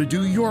learn how to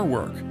do your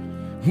work.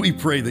 We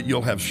pray that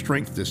you'll have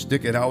strength to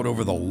stick it out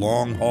over the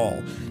long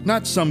haul,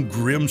 not some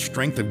grim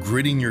strength of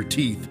gritting your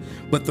teeth,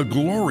 but the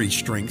glory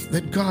strength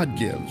that God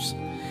gives.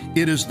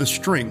 It is the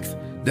strength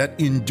that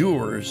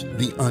endures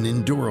the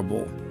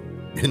unendurable."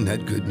 Isn't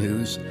that good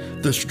news?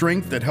 The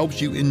strength that helps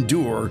you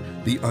endure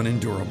the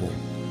unendurable.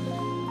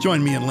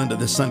 Join me and Linda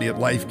this Sunday at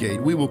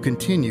LifeGate. We will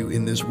continue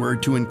in this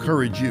word to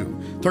encourage you.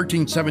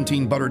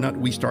 1317 Butternut,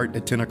 we start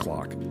at 10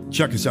 o'clock.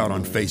 Check us out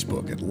on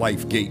Facebook at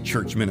LifeGate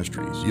Church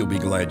Ministries. You'll be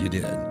glad you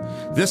did.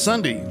 This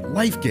Sunday,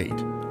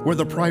 LifeGate, where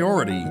the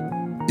priority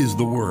is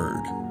the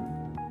Word.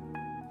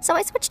 So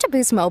I switched to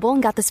Boost Mobile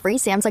and got this free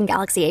Samsung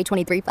Galaxy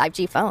A23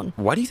 5G phone.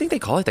 Why do you think they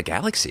call it the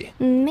Galaxy?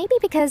 Maybe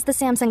because the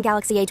Samsung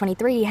Galaxy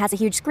A23 has a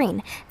huge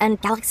screen,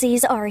 and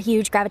galaxies are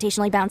huge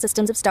gravitationally bound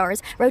systems of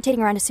stars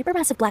rotating around a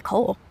supermassive black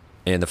hole.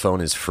 And the phone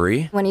is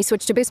free? When you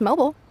switch to Boost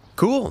Mobile.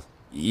 Cool.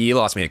 You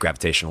lost me at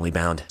gravitationally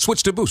bound.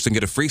 Switch to Boost and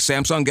get a free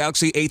Samsung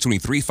Galaxy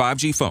A23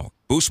 5G phone.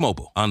 Boost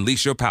Mobile.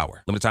 Unleash your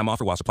power. Limited time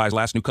offer while supplies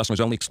last. New customers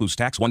only. Excludes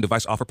tax. One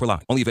device offer per line.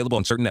 Only available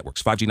on certain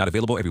networks. 5G not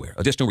available everywhere.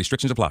 Additional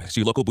restrictions apply.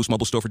 See your local Boost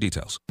Mobile store for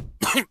details.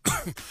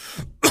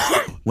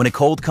 When a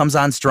cold comes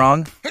on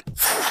strong,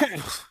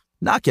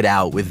 knock it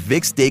out with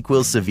Vicks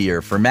DayQuil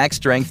Severe for max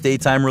strength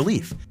daytime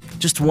relief.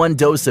 Just one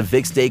dose of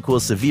Vicks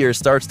DayQuil Severe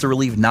starts to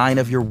relieve 9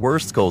 of your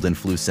worst cold and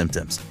flu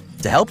symptoms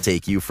to help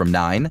take you from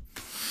 9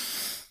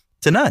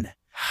 to none.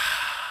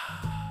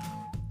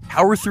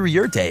 Power through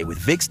your day with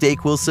Vicks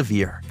DayQuil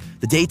Severe,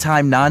 the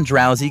daytime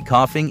non-drowsy,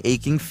 coughing,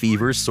 aching,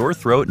 fever, sore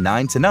throat,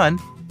 9 to none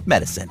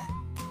medicine.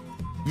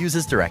 Use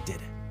as directed.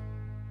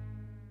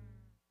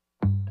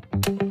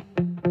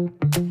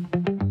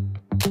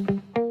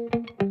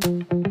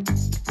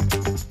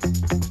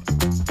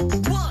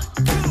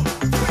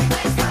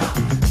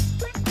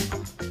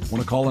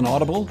 Want to call an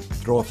audible?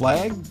 Throw a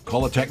flag?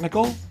 Call a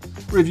technical?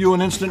 Review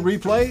an instant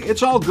replay?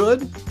 It's all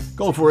good.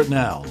 Go for it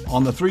now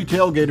on the Three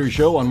Tailgaters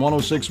Show on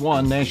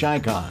 106.1 Nash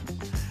Icon,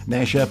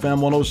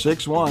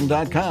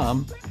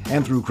 NashFM1061.com,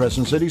 and through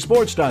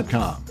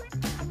CrescentCitySports.com.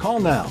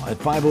 Call now at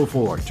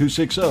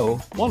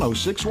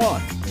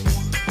 504-260-1061.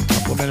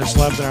 Couple of minutes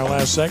left in our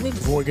last segment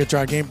before we get to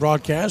our game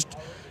broadcast.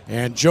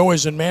 And Joe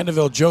is in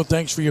Mandeville. Joe,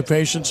 thanks for your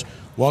patience.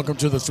 Welcome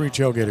to the Three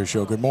Tailgaters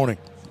Show. Good morning.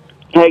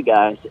 Hey,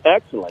 guys.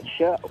 Excellent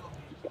show.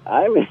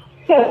 I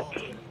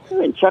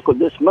haven't chuckled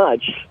this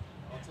much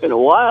in a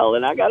while,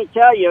 and I got to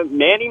tell you,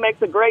 Manny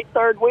makes a great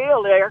third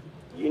wheel there.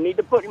 You need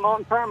to put him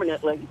on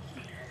permanently.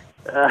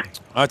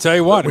 I'll tell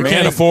you what, we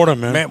can't afford him,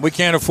 man. We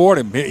can't afford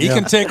him. He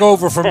can take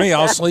over for me.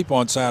 I'll sleep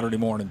on Saturday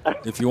morning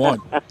if you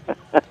want. What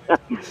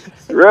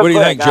do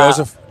you think,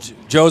 Joseph?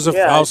 Joseph,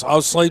 yeah.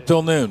 I'll sleep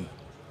till noon.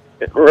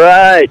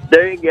 Right.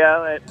 There you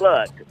go.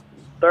 Look,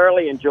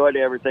 thoroughly enjoyed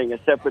everything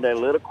except for that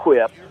little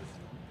quip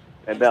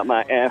about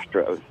my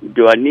Astros.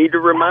 Do I need to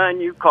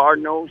remind you,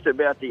 Cardinals,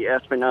 about the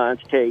Espinaz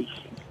case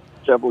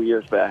several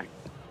years back?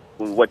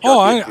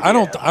 I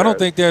don't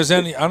think there's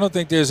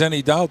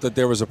any doubt that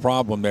there was a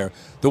problem there.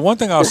 The one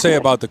thing I'll say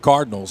about the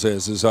Cardinals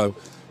is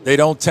they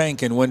don't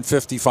tank and win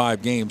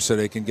 55 games so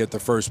they can get the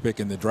first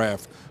pick in the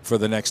draft for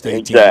the next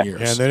 18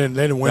 years. Yeah, they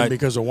didn't win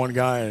because of one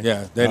guy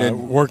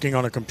working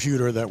on a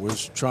computer that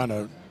was trying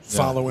to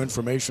follow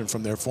information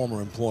from their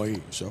former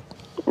employee. So.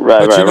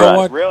 Right, but you know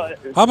what? Really,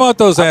 how about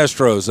those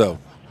Astros, though?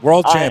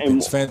 World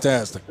champions.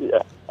 Fantastic.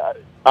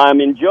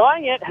 I'm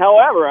enjoying it.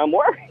 However, I'm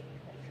worried.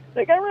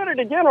 They got rid of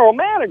the general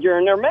manager,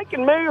 and they're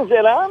making moves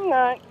that I'm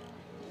not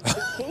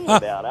keen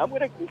about. I'm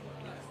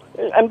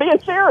being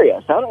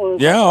serious. I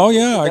don't.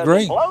 I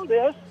agree. Blow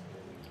this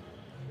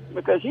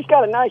because he's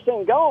got a nice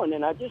thing going,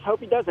 and I just hope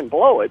he doesn't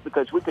blow it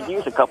because we could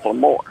use a couple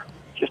more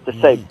just to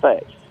save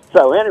face.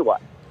 So anyway,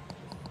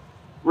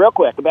 real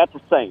quick about the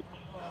Saints.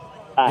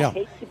 I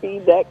hate to be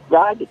that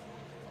guy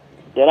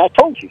that I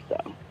told you so,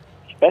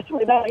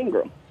 especially about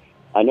Ingram.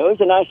 I know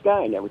he's a nice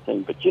guy and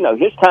everything, but,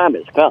 his time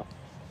has come,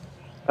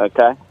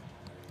 okay?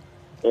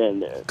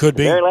 And Could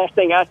be. The very last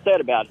thing I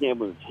said about him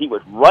was he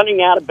was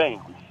running out of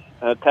bounds,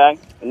 okay?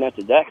 And that's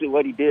exactly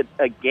what he did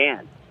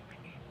again.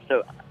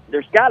 So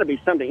there's got to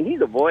be something.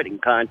 He's avoiding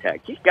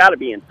contact. He's got to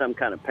be in some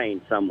kind of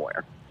pain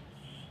somewhere,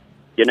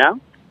 you know?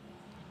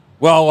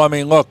 Well, I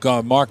mean, look,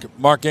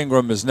 Mark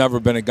Ingram has never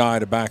been a guy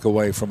to back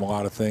away from a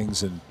lot of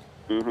things. And,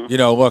 you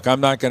know, look,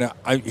 I'm not going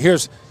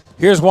to –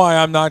 here's why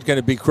I'm not going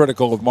to be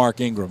critical of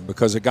Mark Ingram,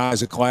 because the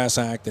guy's a class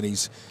act and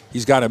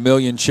he's got a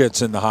million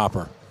chits in the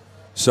hopper.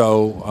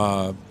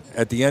 So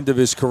at the end of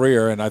his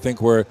career, and I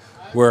think we're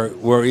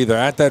either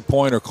at that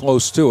point or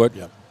close to it,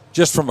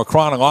 just from a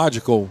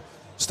chronological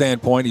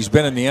standpoint, he's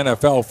been in the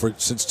NFL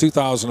since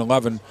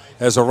 2011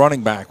 as a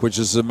running back, which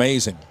is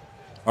amazing.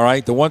 All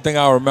right, the one thing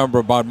I remember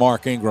about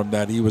Mark Ingram,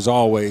 that he was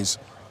always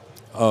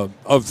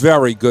a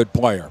very good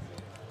player.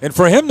 And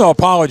for him to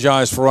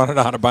apologize for running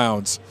out of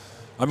bounds,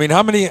 I mean,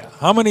 how many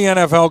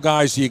NFL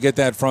guys do you get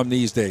that from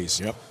these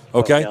days? Yep.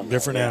 Okay?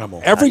 Different animal.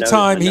 Every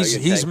time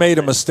he's made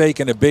a mistake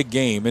in a big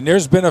game, and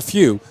there's been a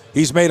few,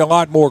 he's made a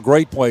lot more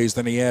great plays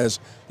than he has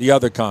the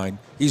other kind.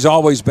 He's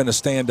always been a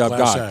stand-up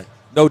Class guy. act.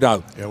 No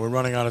doubt. Yeah, we're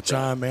running out of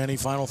time. Manny,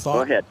 final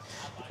thought? Go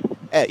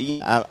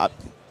ahead.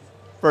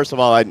 First of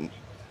all,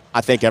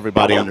 I think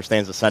everybody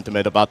understands the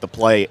sentiment about the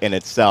play in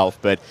itself.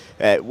 But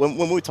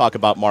when we talk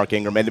about Mark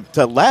Ingram, and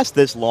to last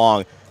this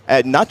long,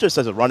 not just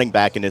as a running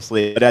back in this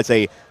league, but as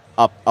a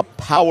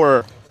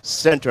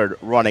power-centered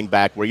running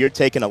back, where you're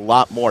taking a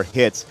lot more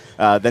hits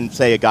than,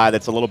 say, a guy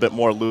that's a little bit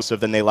more elusive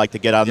than they like to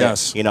get on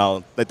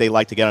that they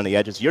like to get on the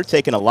edges. You're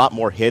taking a lot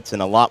more hits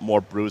and a lot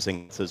more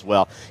bruising as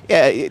well.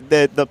 Yeah,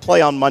 the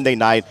play on Monday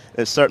night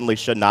certainly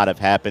should not have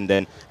happened,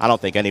 and I don't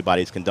think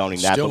anybody's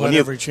condoning that. Still but had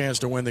every chance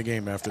to win the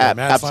game after that.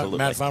 Absolutely.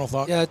 Matt, final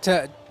thought?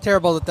 Yeah,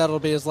 terrible that'll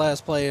be his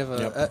last play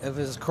of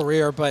his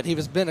career, but he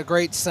has been a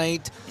great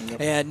Saint,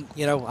 and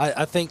you know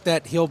I think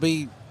that he'll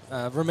be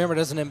remembered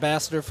as an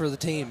ambassador for the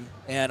team.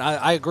 And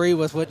I agree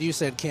with what you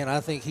said, Ken.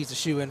 I think he's a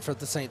shoo-in for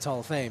the Saints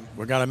Hall of Fame.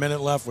 We got a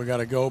minute left. We got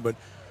to go, but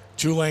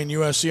Tulane,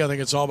 USC, I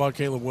think it's all about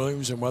Caleb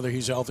Williams and whether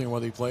he's healthy and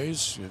whether he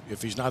plays.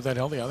 If he's not that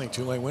healthy, I think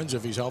Tulane wins.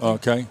 If he's healthy,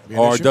 Okay.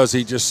 Or does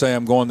he just say,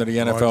 I'm going to the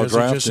NFL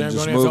draft and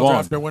just move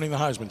on? They're winning the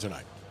Heisman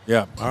tonight.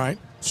 Yeah. All right.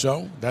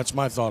 So that's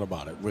my thought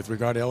about it. With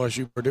regard to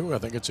LSU Purdue, I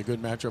think it's a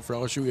good matchup for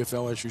LSU if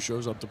LSU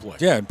shows up to play.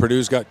 Yeah, and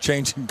Purdue's got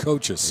changing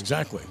coaches.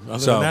 Exactly.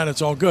 Other than that,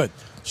 it's all good.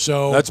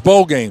 So that's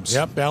bowl games.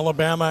 Yep,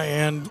 Alabama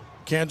and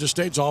Kansas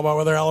State's all about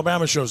whether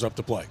Alabama shows up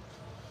to play.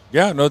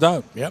 Yeah, no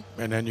doubt. Yep,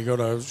 and then you go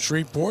to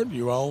Shreveport,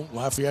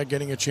 Lafayette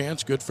getting a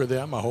chance. Good for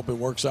them. I hope it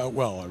works out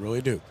well. I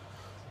really do.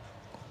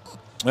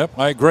 Yep,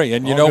 I agree.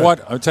 And you know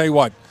what? I'll tell you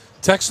what.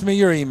 Text me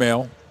your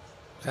email.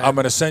 Okay. I'm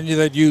going to send you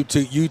that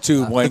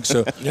YouTube link.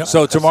 So,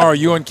 so tomorrow,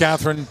 you and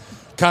Catherine,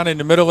 kind of in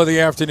the middle of the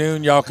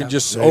afternoon, y'all can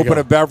just open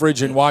a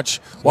beverage and watch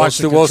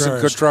the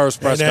Wilson Contreras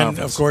press conference. And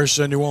then, of course,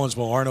 New Orleans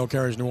Bowl. Arno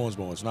Carey's New Orleans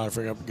Bowl. Let's not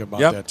forget about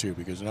that, too,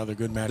 because another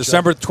good matchup.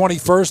 December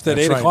 21st at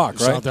 8 o'clock,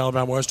 right? South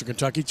Alabama, Western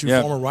Kentucky, two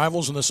former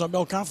rivals in the Sun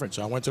Belt Conference.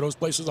 I went to those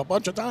places a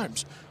bunch of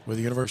times with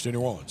the University of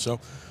New Orleans. So,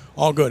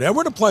 all good.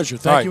 Edward, a pleasure.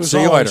 Thank you as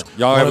always. See you later.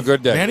 Y'all have a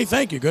good day. Manny,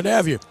 thank you. Good to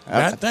have you.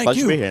 Matt, thank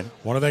you. To be here.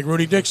 Want to thank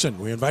Rudy Dixon.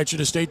 We invite you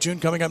to stay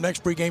tuned. Coming up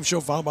next, pregame show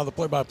followed by the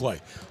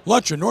play-by-play.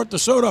 Lutcher, North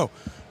DeSoto,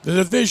 the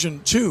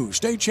Division II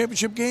State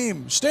Championship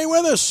game. Stay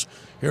with us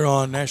here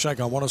on Nash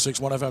Icon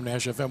 106.1 FM,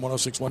 Nash FM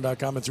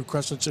 106.1.com, and through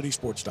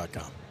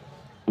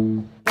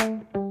CrescentCitySports.com.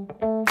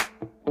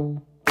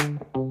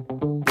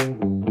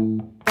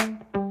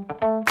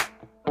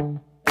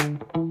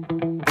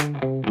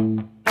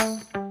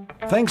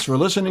 Thanks for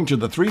listening to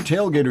the Three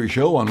Tailgaters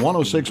Show on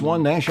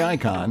 106.1 Nash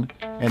Icon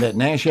and at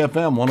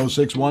NashFM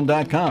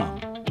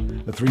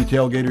 106.1.com. The Three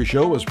Tailgaters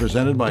Show is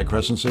presented by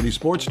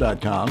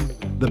CrescentCitySports.com,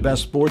 the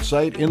best sports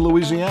site in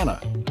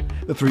Louisiana.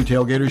 The Three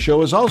Tailgaters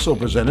Show is also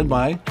presented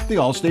by the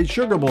All-State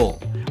Sugar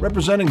Bowl,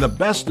 representing the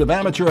best of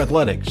amateur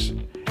athletics,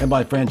 and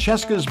by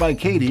Francesca's by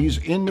Katie's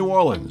in New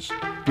Orleans,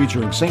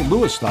 featuring St.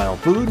 Louis-style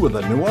food with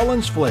a New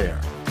Orleans flair.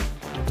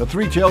 The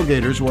Three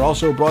Tailgaters were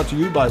also brought to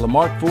you by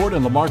Lamarck Ford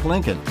and Lamarck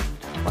Lincoln,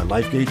 by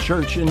Lifegate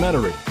Church in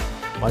Metairie,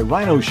 by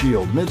Rhino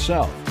Shield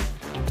Mid-South,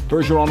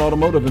 Bergeron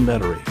Automotive in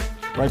Metairie,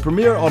 by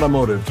Premier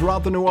Automotive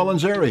throughout the New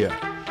Orleans area,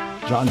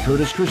 John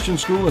Curtis Christian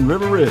School in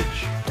River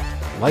Ridge,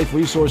 Life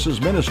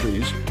Resources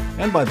Ministries,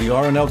 and by the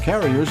R&L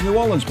Carriers New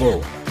Orleans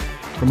Bowl.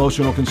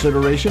 Promotional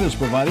consideration is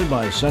provided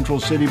by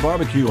Central City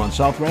Barbecue on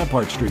South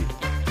Rampart Street,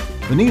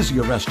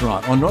 Venezia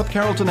Restaurant on North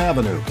Carrollton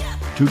Avenue,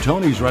 Two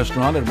Tony's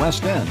Restaurant at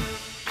West End,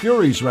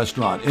 Fury's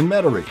Restaurant in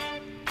Metairie,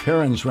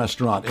 Perrin's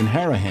Restaurant in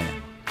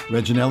Harahan,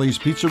 Reginelli's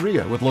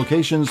Pizzeria with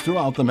locations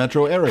throughout the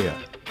metro area,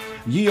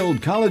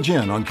 Yield College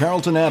Inn on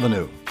Carrollton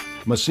Avenue,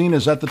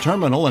 Messina's at the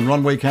Terminal and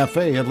Runway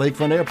Cafe at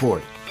Lakefront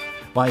Airport,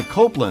 by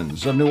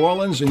Copeland's of New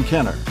Orleans in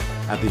Kenner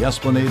at the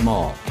Esplanade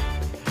Mall,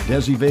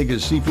 Desi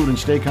Vega's Seafood and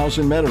Steakhouse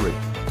in Metairie,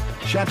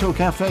 Chateau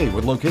Cafe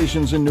with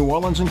locations in New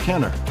Orleans and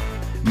Kenner,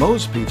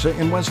 Moe's Pizza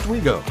in West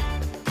Wego,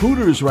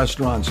 Hooters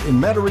Restaurants in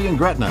Metairie and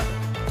Gretna,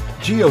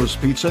 Gio's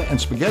Pizza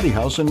and Spaghetti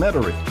House in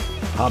Metairie,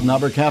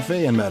 Hobnobber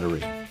Cafe in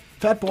Metairie,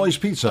 Fat Boy's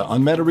Pizza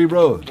on Metairie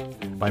Road,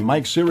 By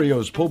Mike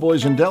Cirio's Po'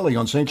 Boys and Deli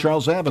on St.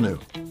 Charles Avenue.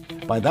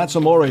 By That's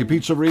Amore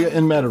Pizzeria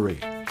in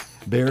Metairie.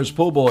 Bear's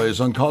Po'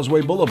 Boys on Causeway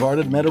Boulevard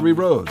at Metairie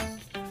Road.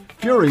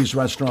 Fury's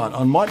Restaurant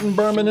on Martin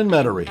Berman in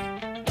Metairie.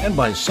 And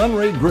by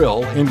Sunray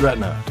Grill in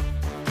Gretna.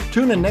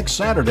 Tune in next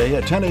Saturday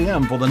at 10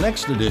 a.m. for the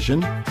next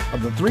edition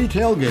of the Three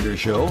Tailgaters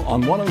Show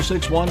on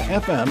 106.1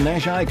 FM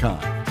Nash Icon,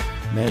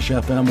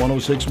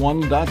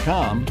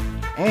 NashFM1061.com,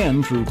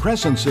 and through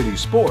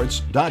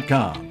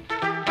CrescentCitySports.com.